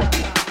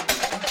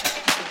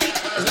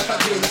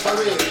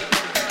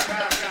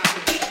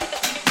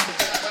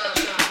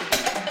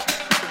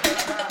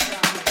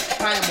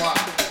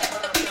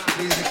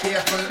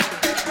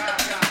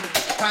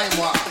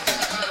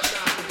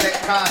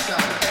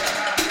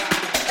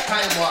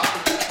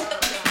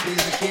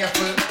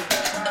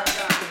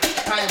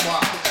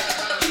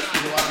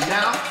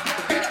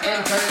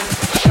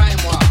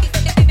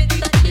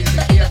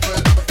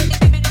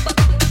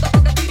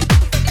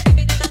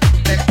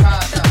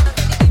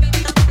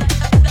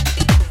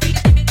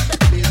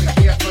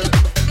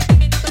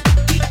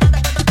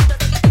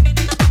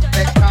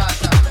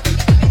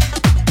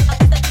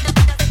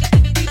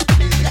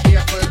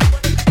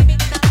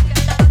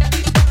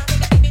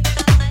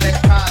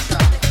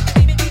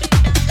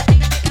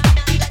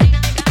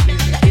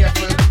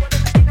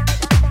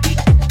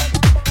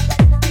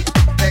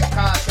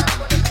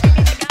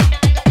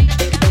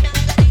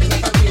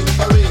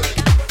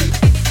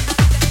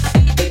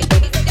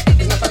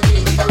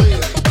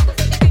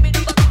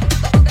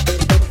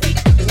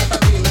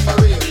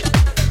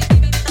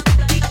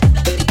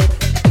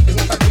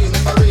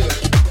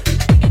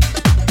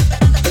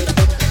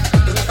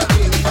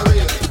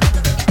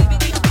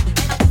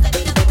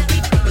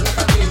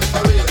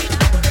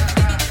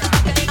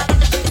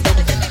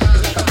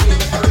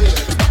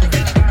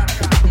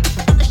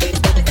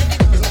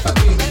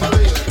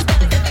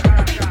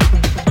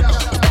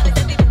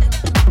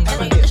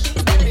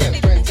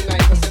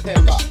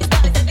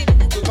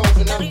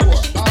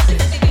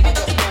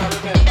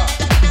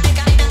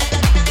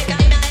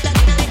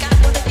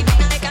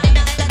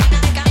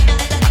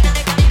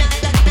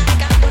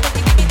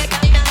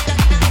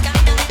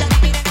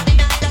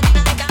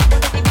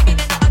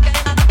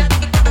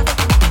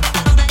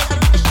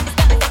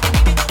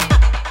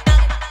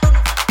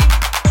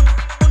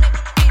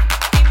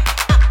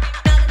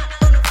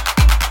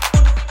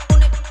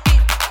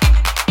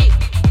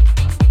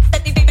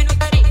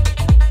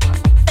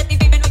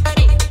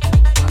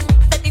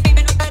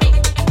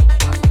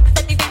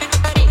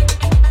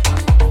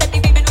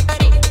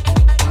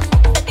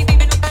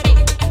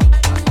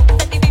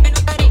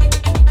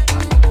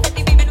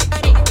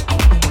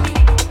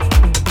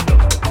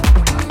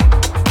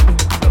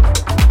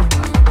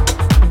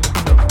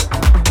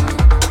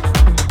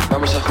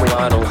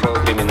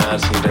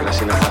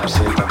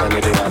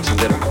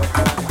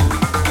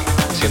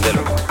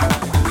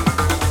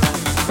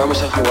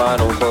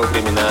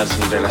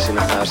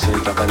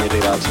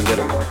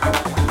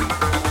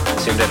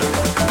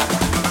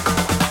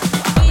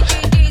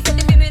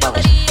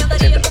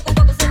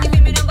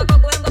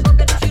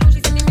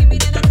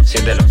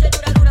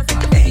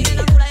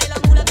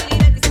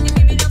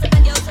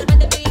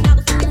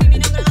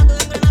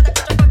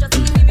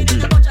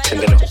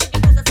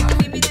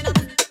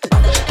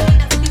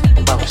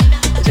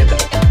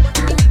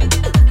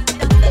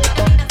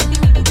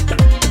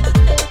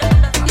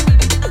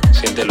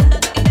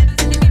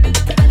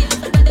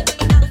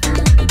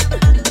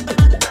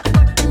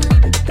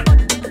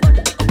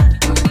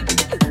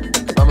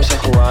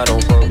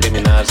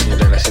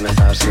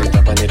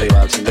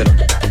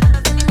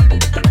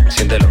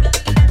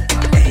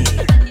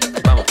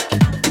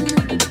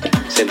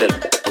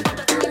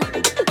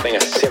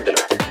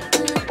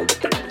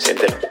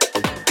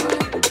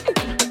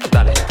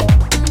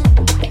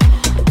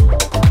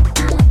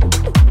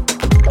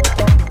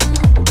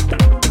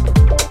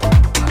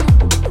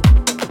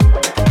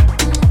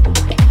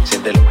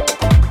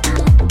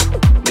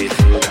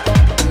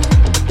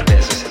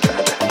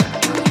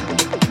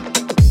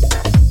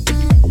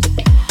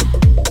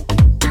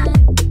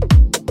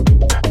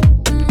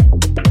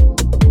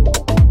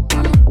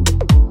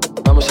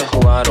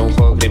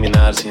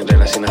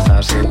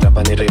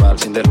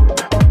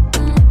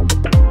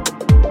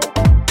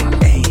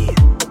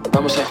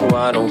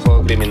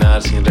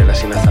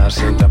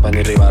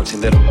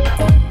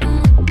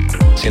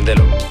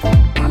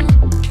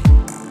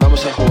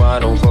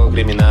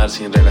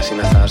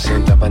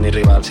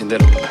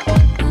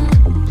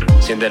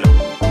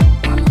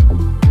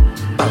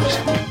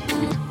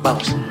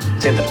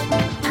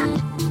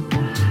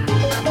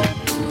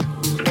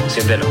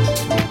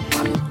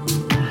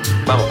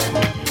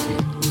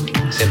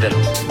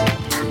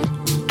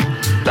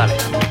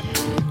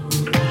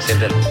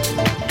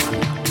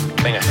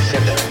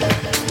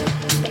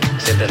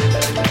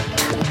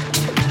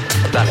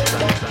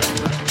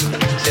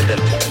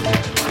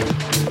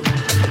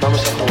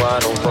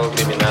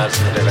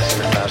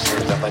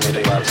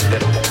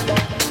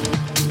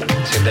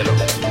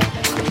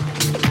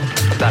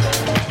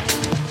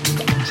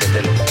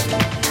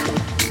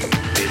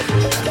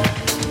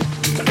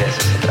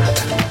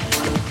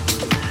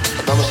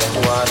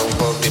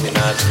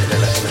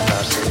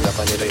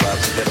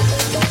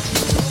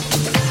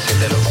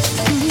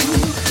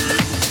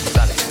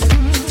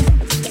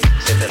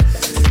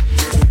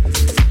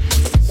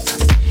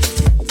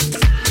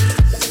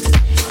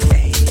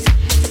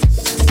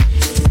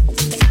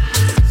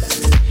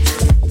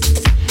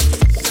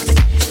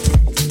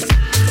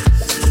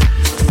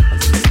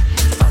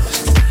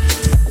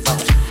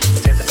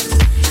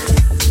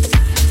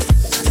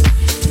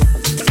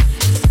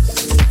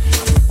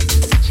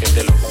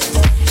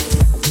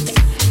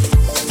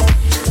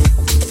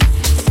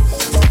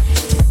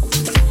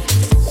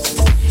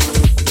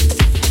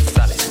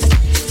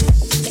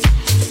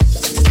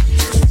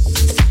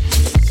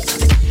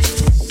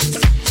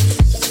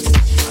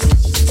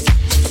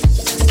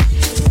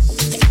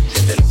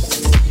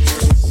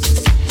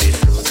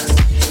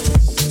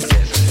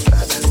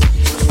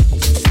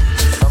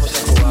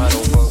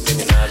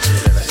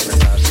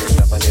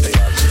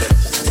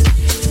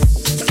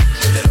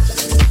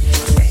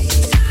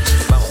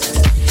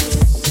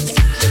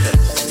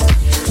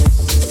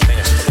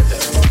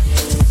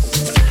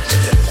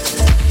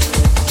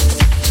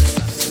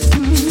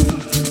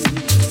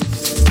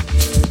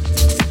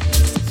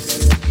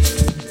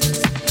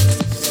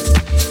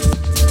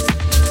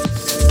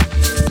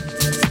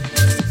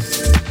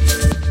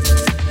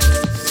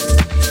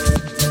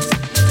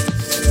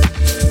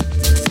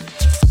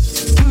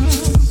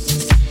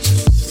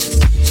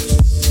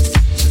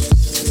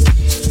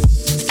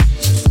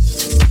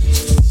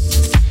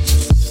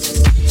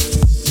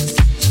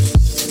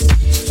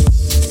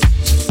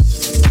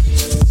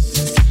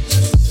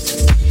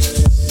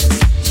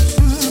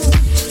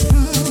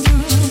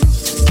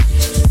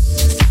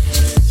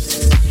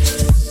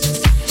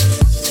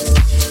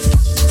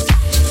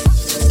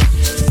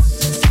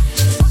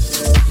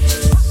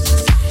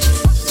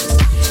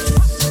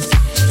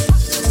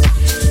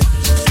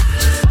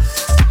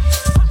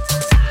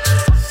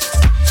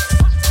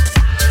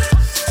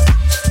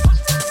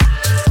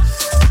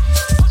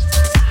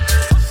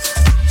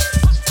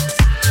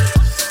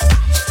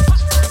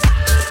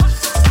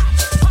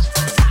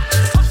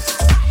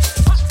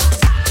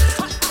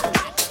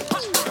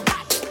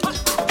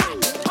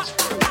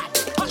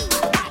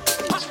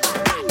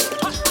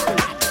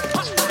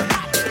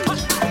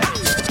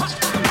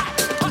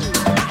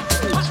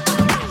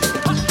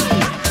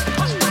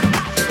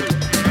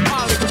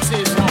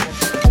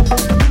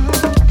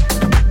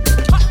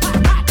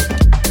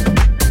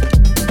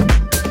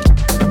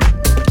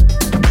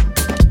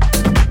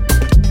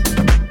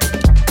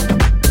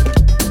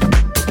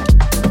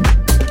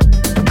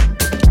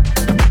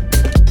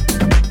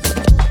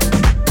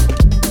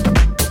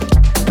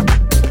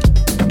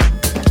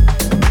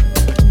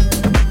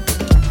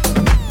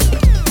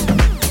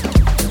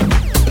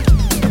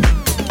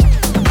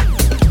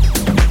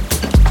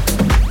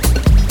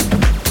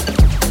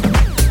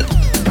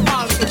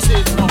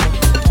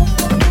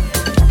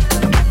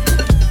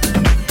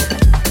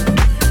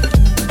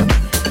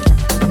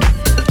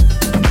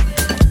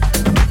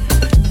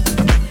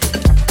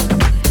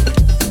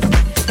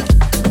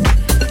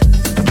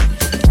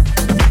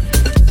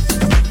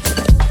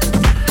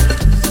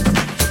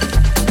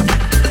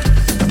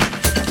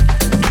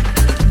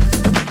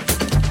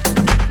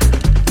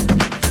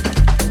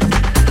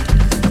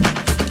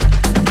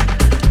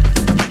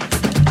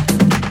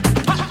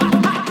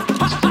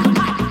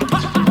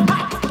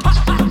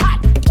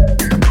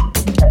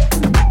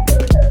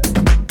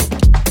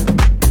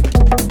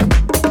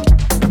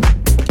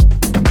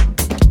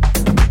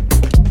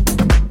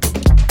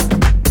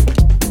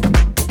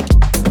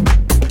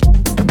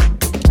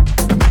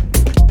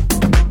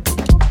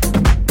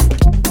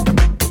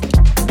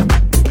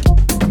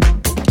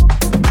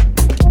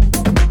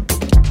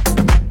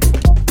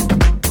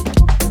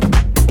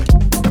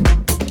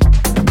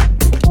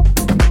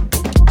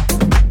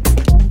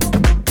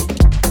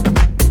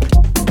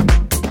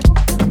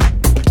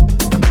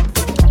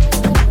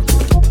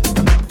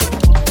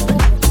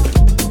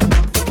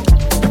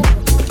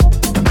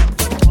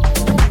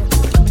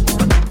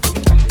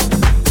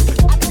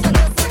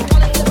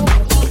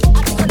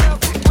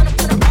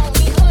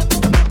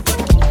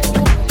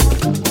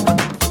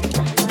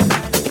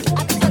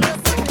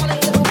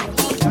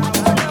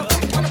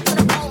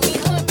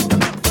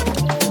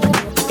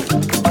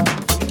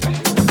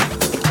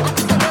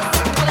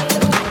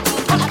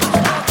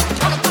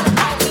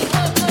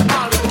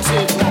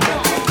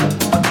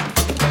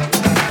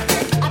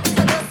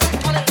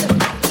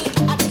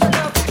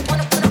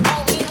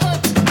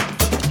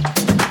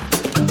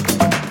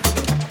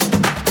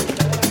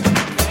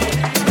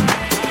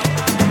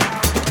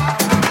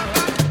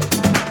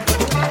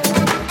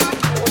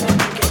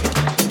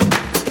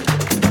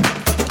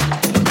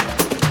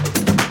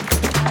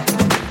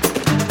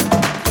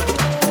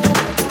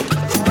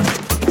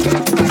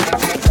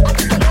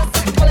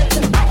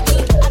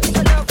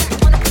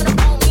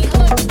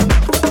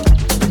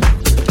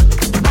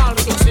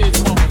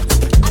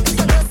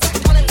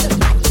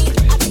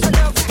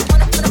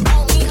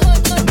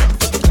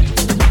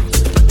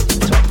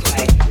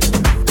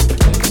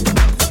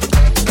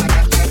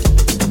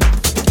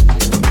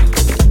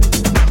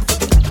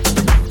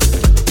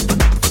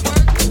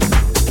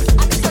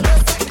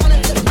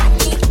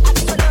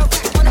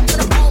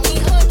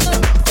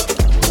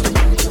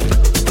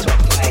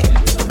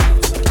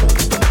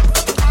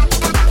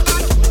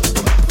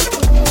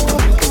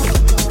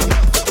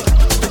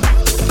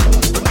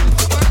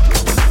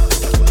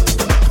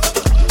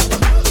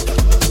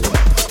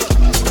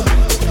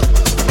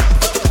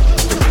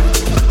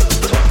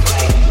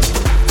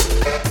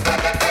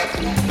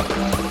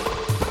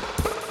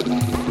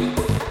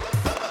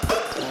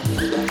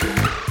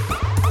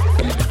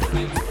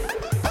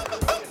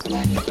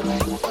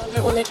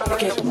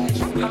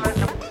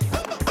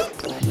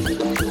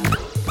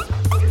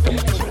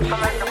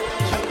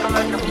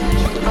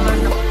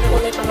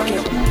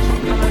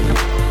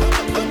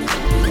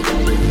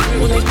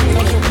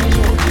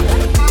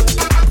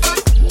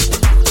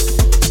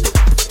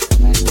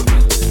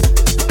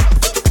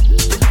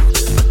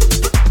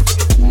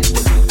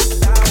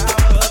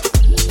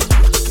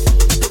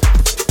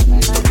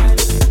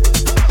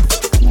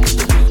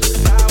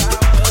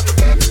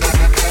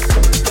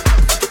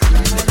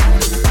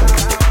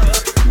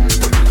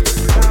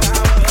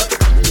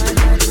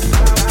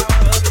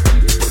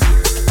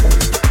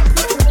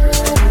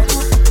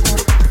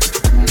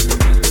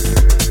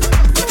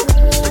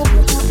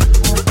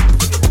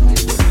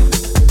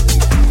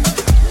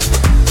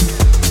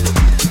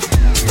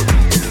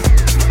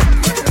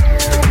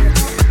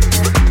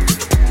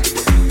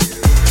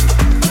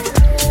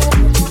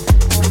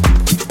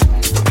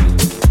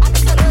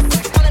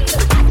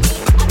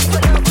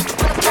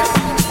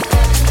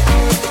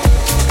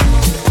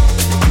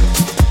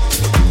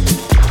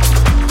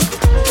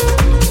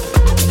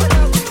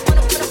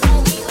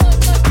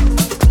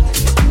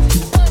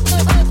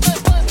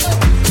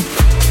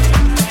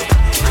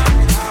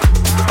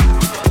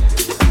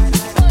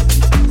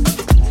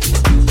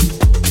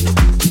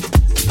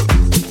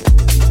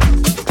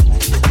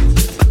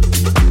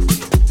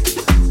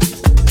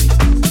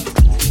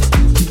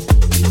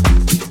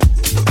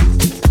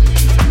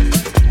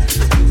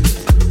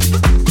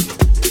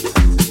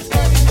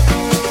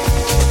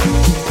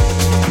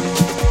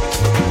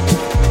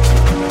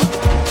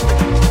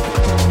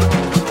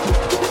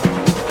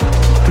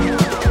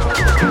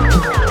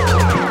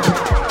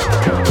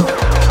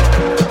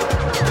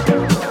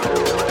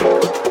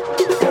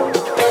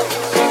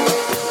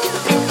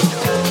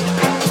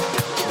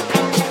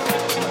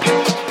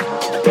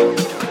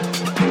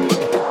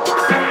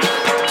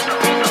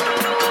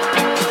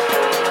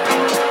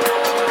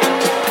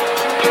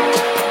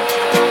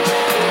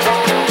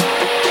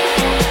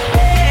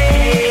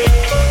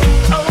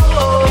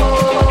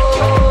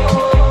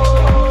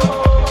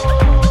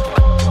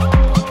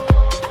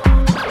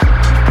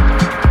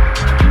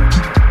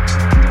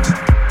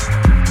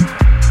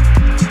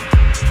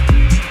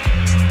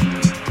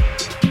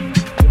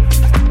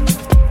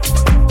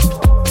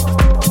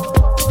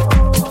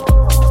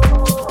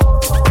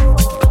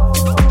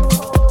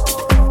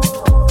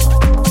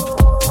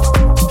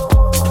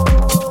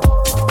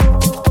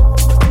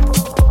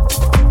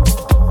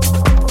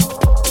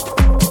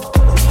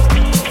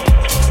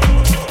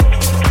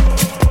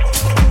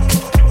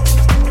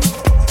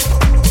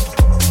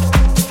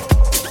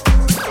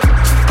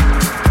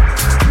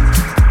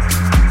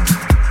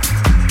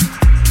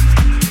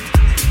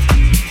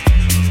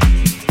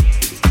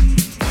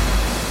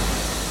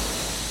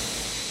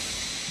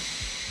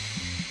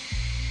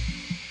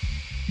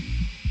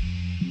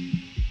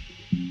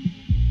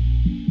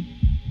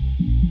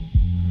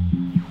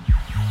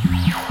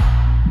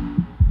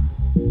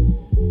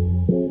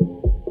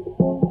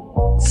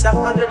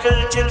 knock on the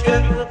little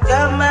children to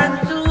come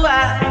and to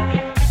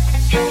I.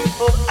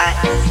 For I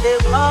is the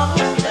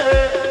master.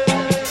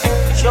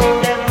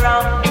 Show them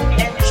wrong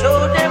and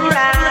show them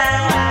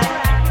right.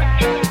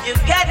 You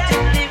got to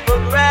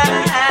live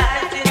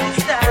right in this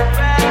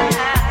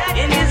time,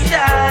 in this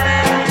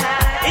time,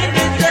 in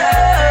this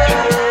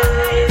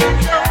love, in this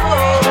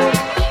love,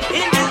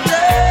 in this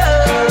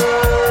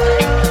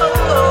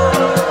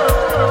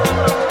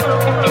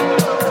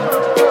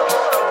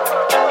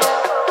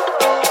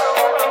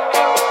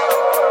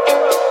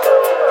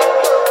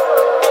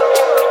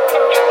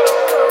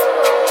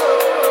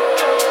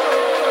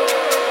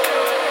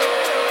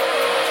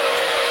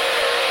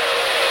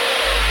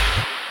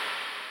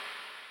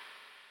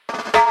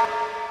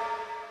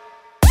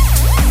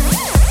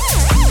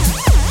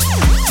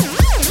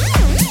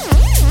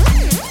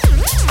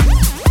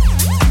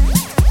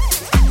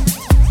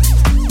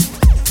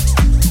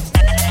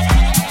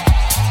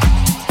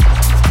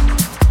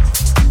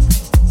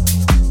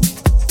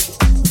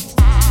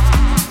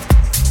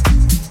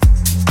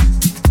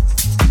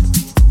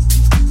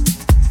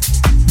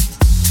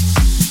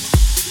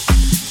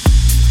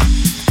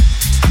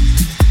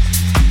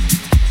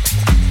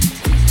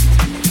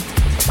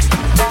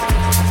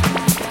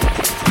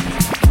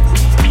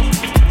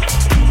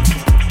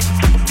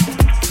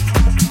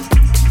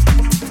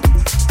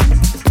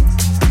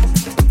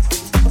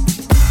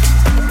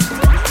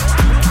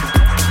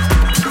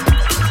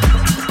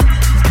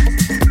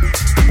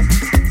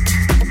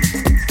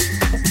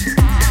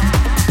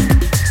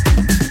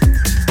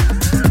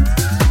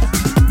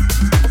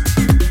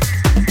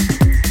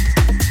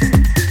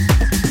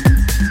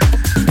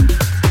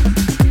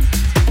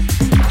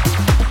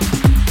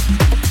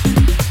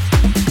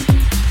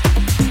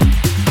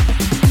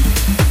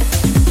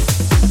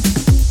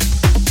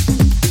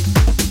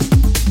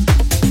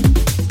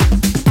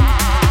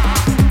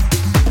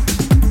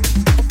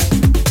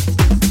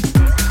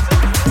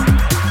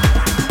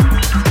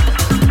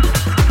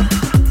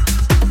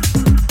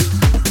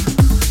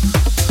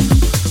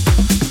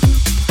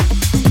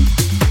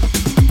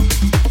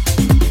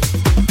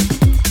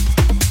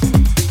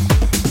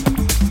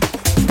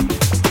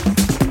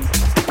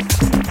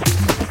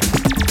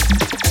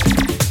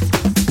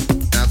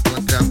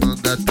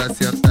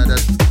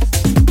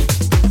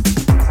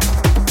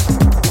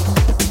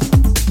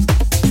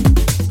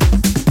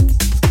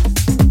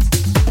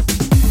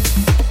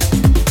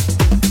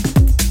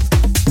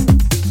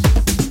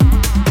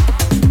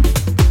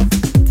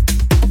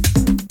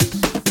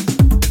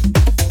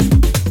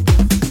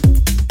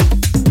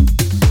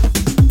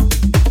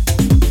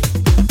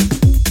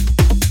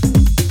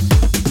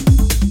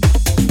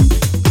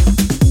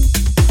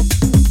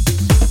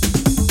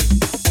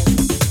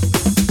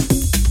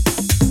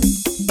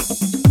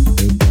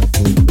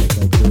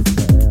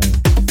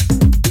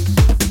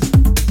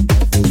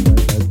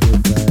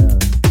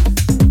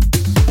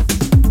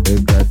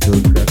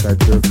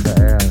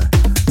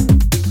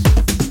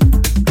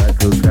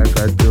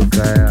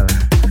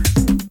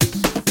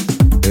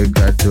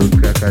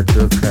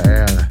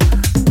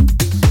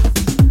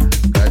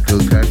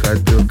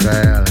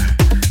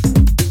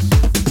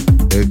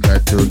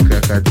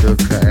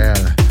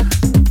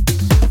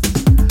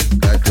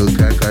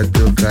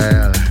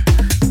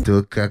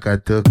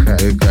Catuca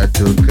ela.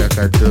 Catuca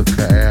ela.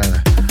 Catuca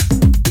ela.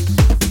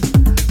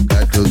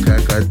 Catuca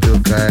ela.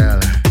 Catuca ela.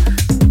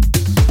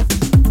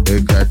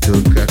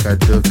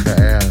 Catuca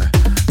ela.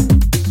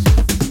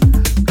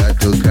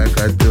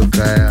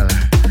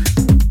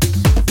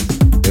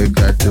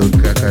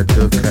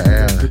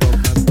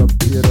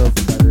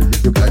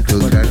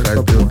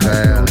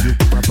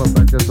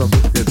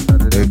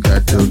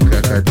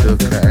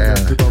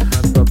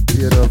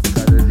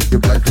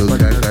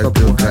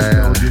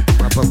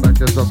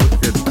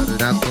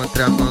 Na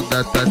contramão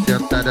da tua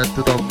sentada,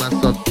 tu toma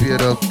só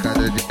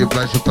pirocada. De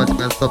baixo pra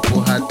cima só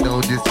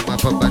porradão, de cima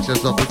pra baixo é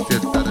só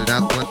bucetada.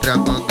 Na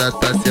contramão da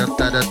tua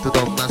sentada, tu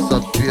toma só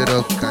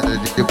pirocada.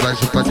 De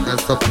baixo pra cima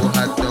só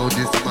porradão, de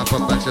cima pra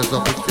baixo é só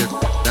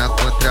bucetada. Na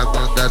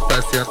contramão da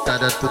tua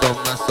sentada, tu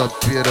toma só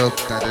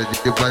pirocada.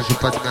 De baixo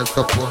pra cima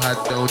só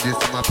porradão, de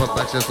cima pra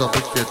baixo é só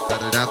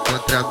bucetada. Na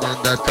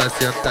contramão da tua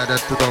sentada,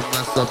 tu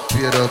toma só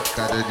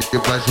pirocada. De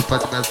baixo pra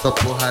cima só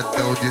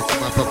porradão, de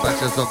cima pra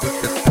baixo é só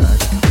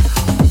bucetada.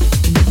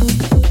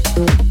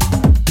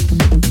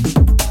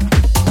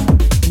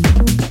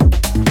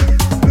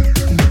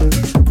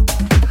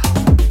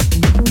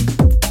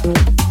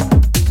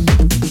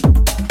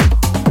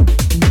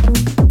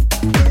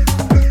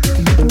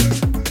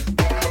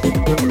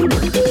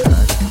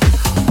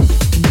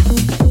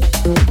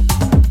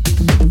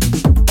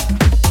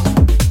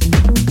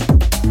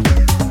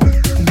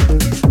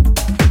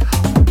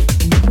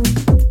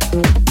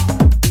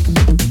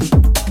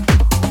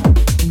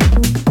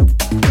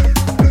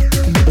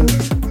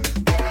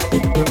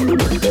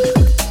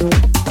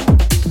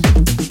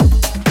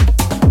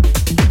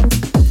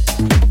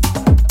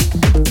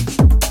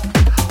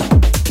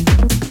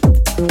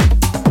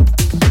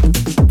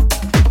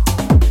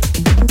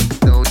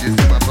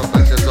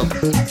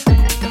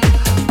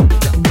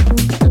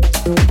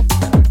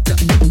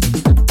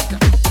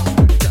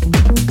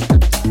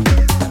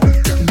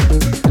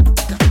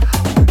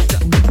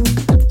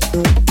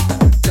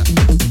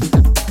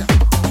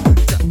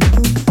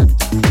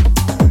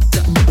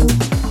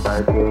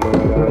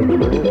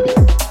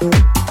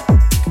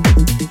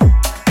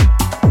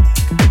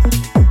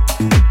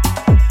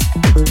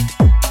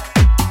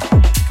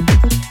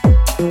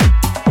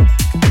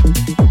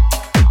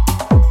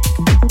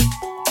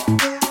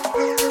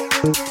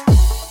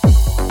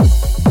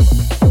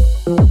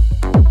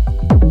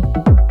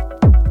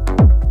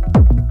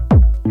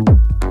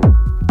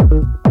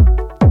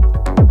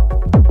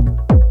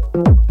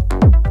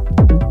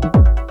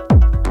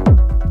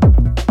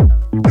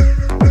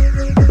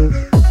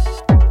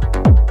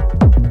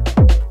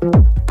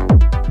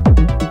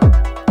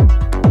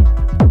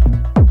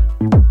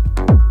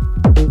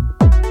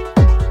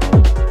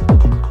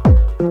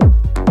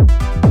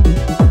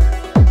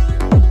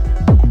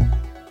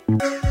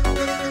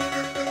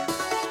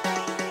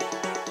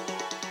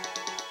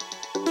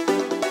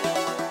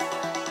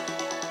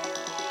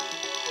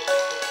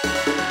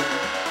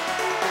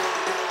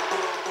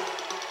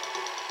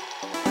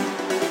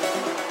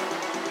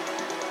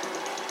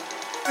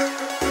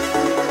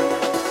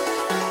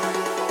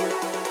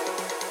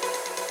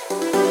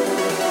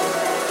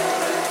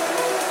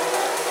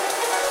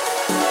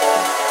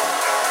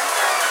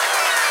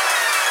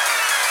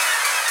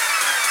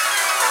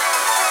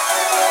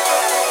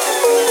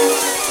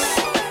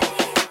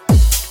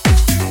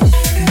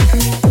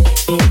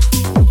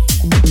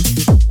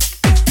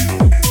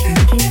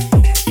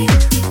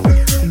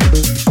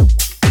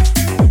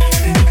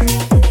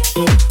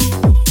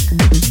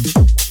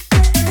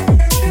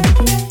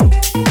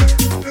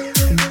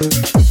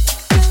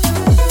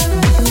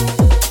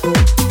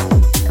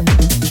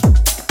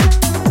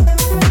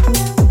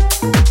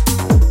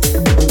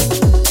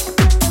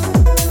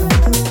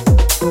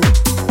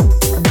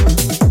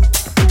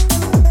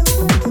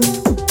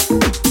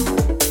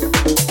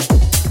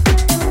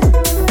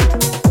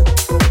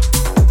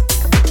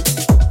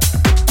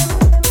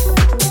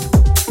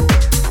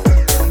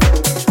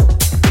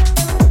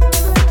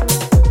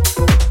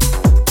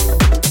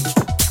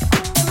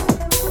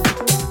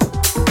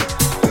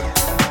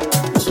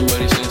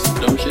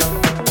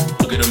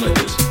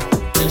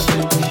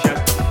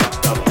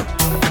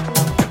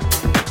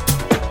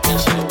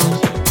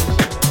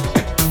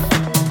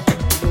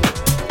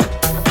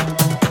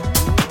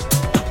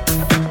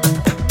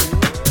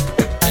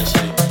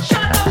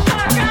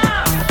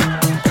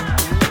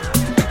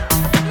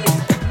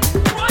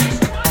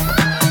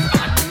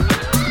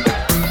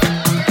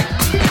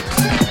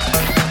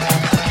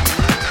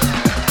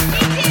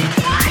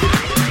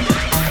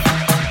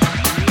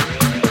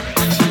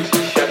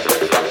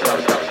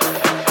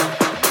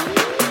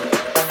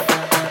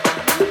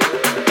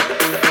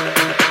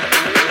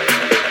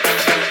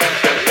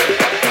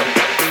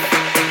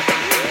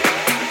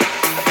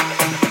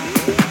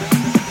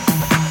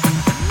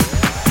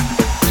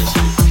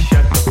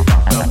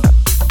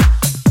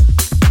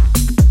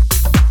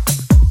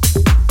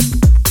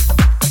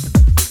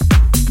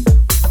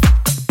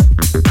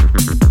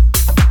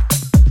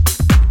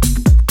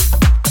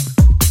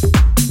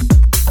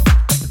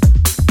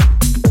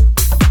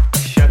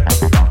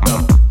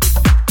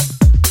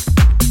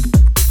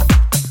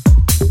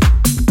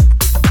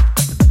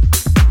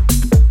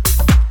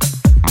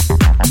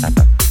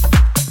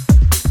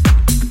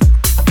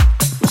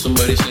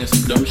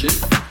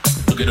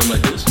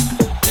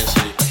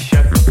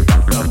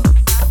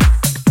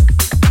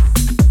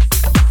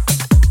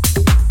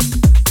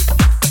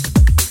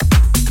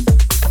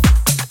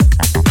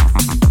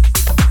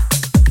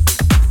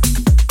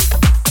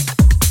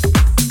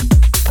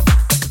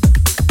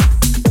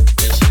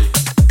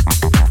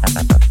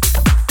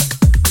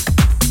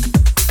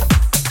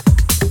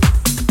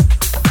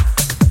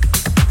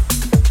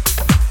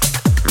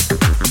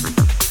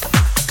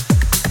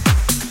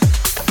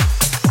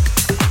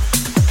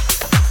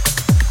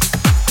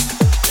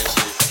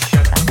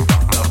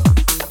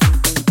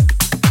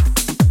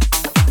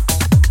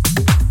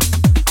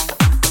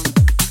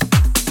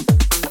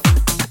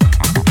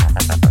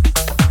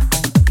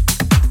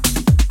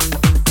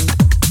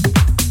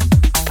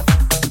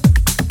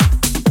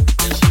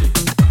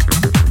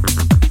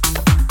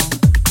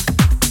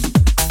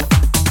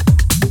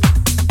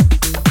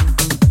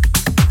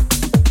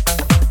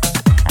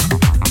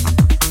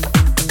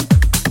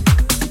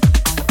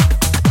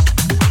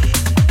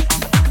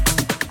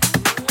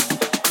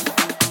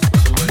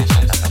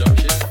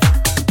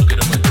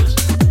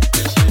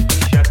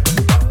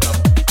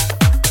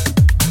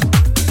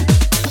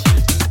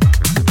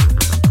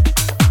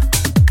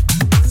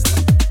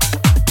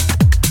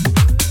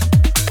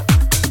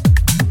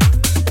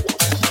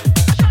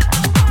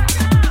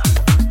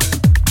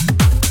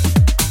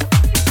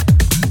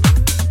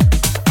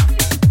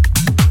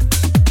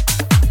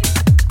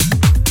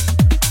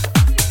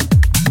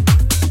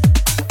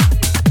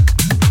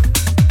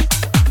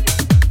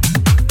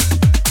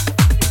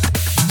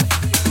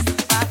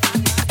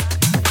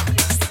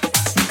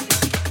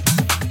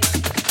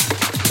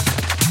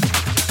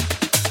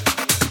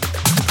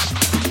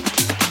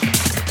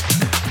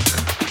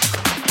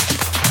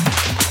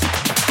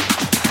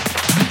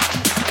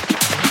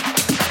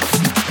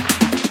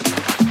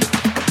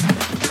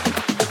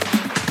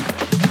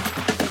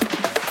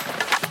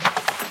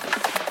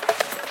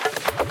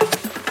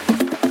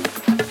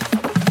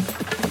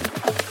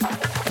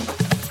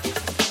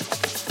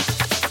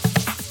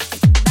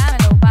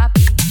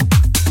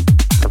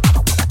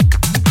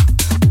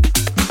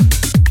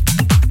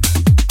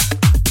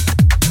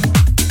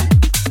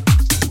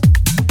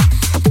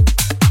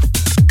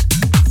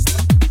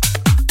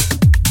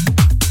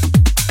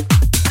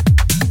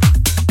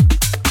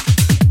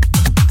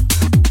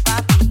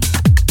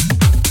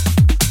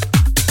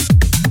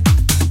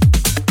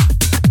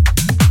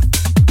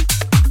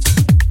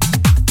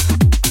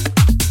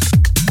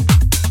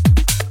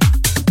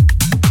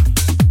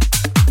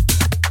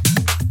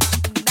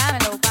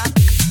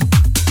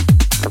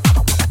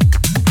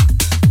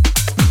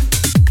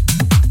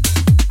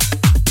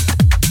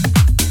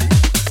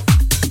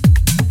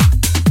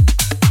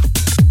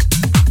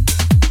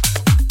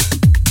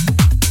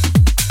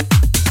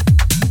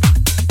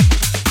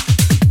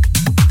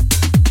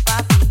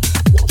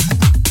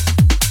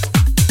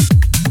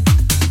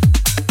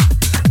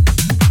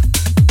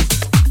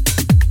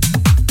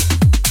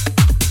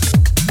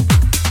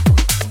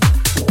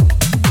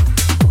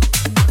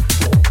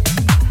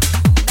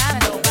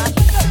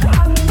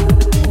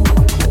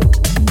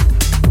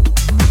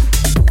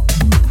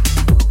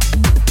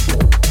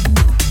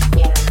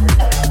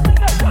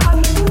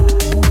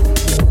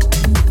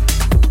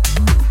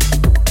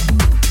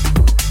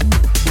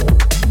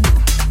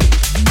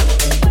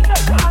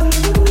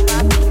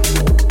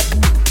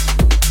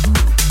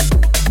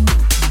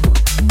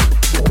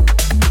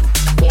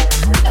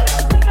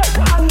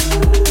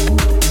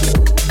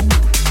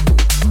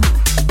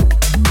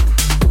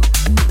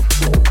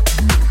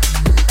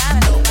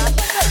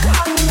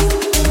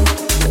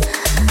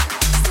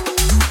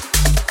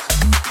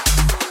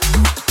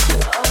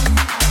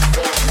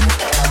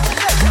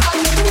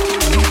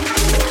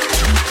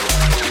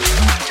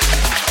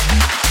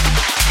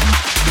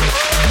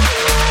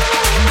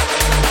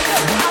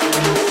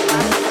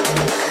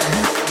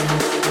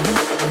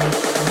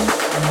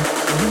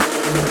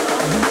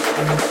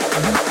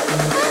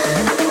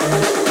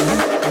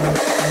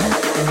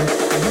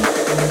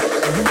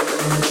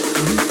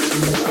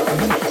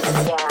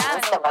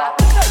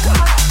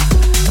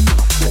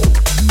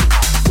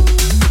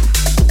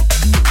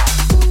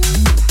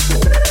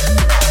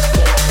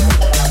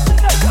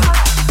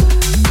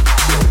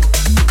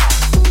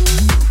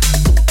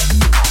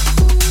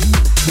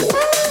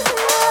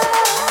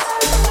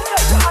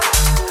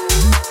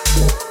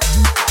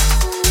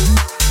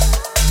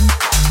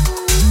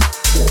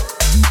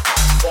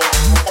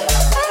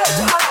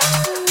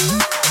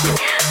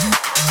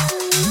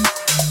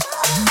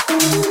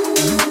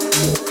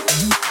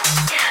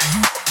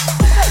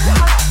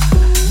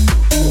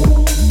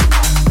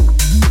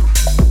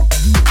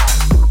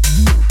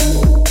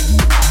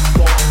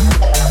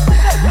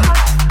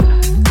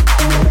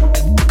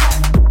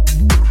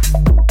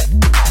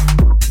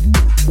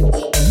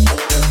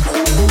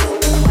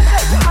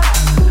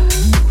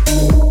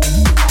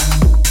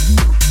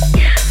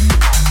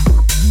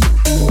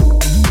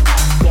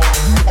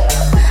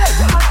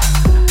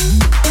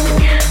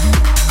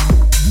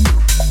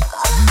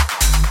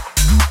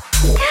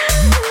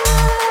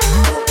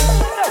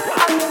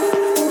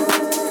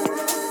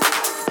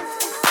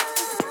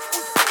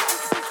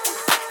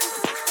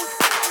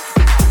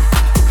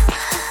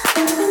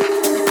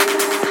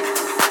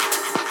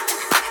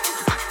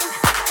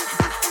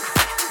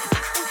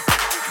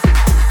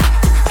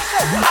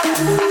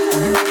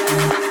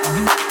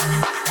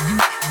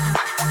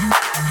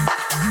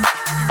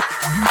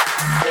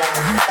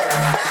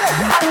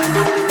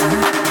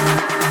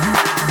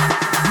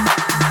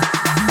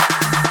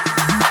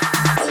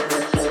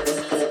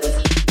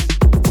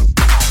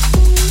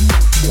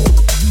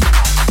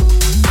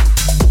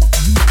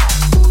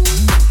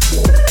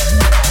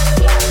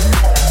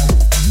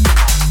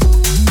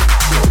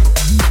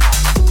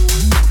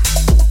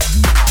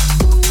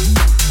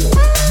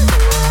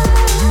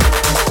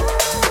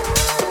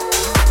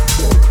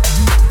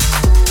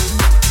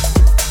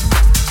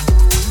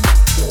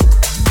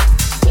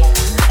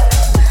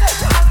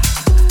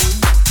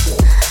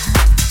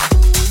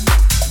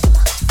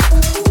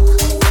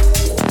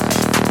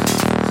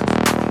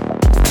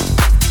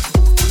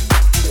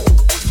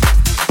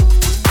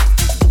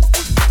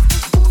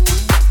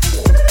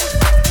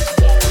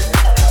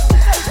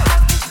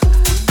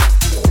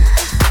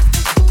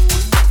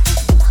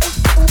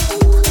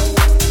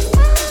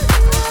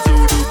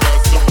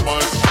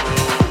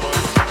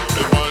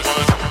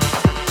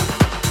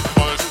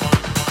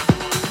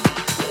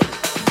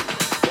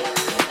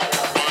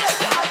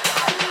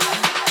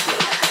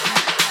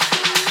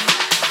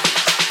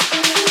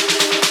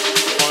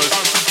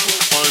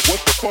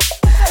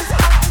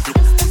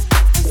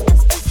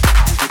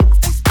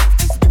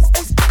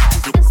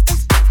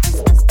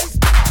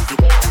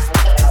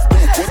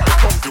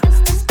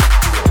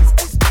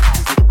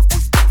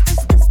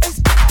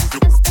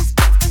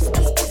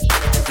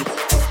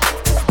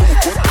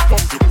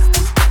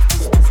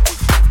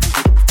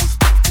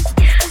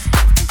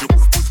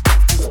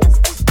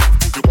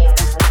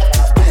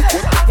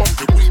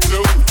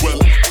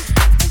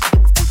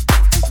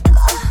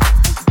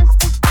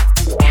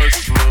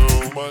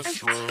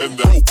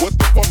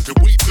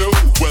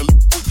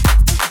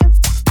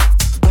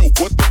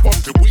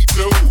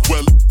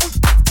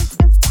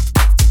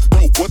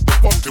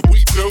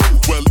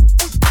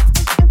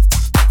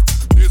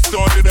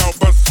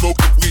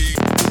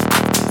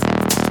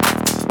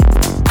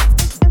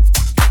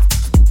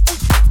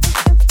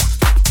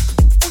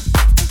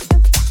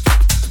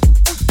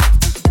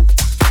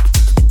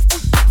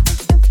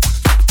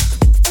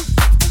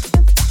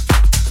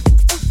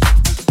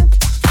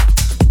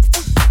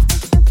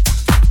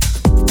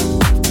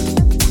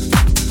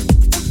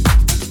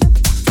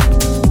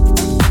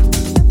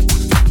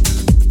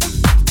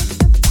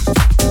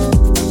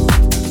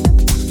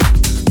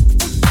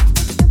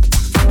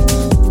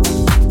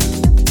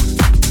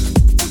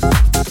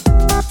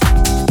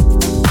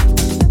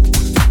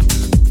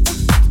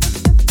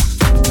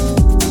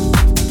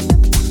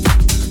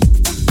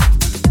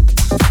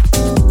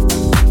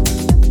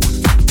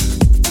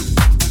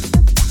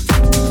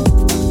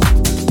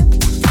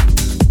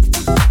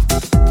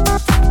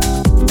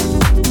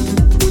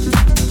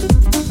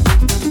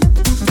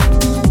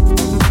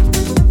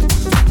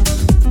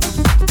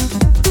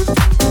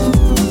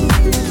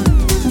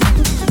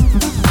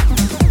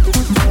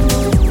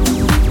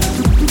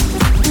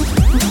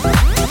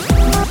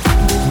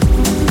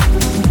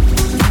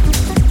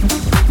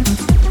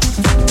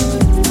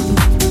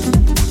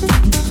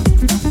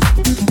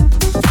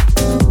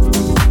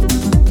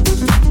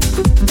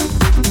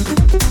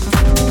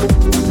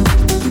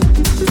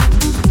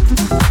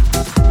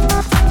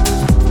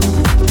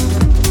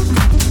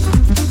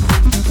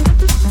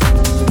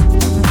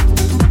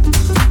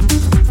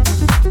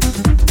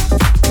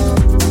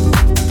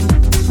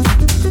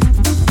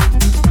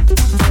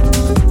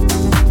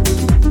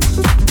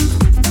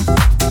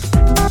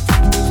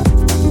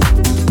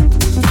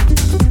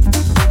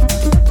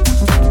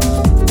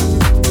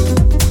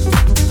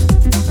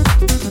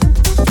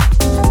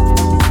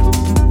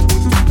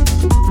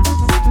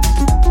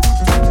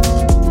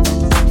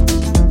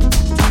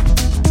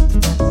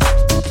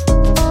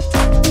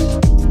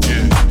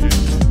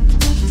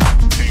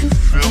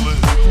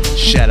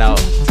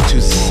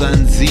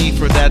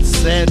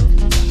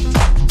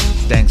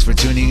 Thanks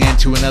for tuning in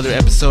to another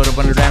episode of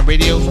Underground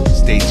Radio.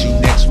 Stay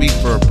tuned next week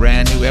for a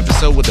brand new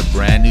episode with a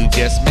brand new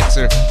guest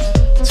mixer.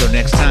 Until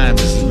next time,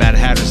 this is Mad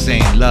Hatter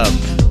saying love,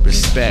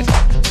 respect,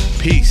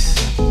 peace.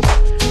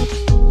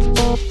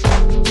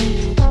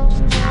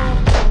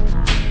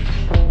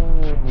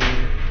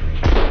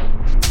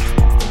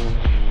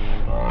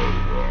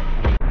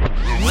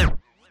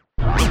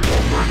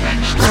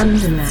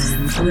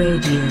 Underland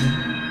Radio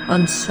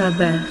on Sub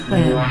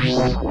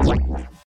FM.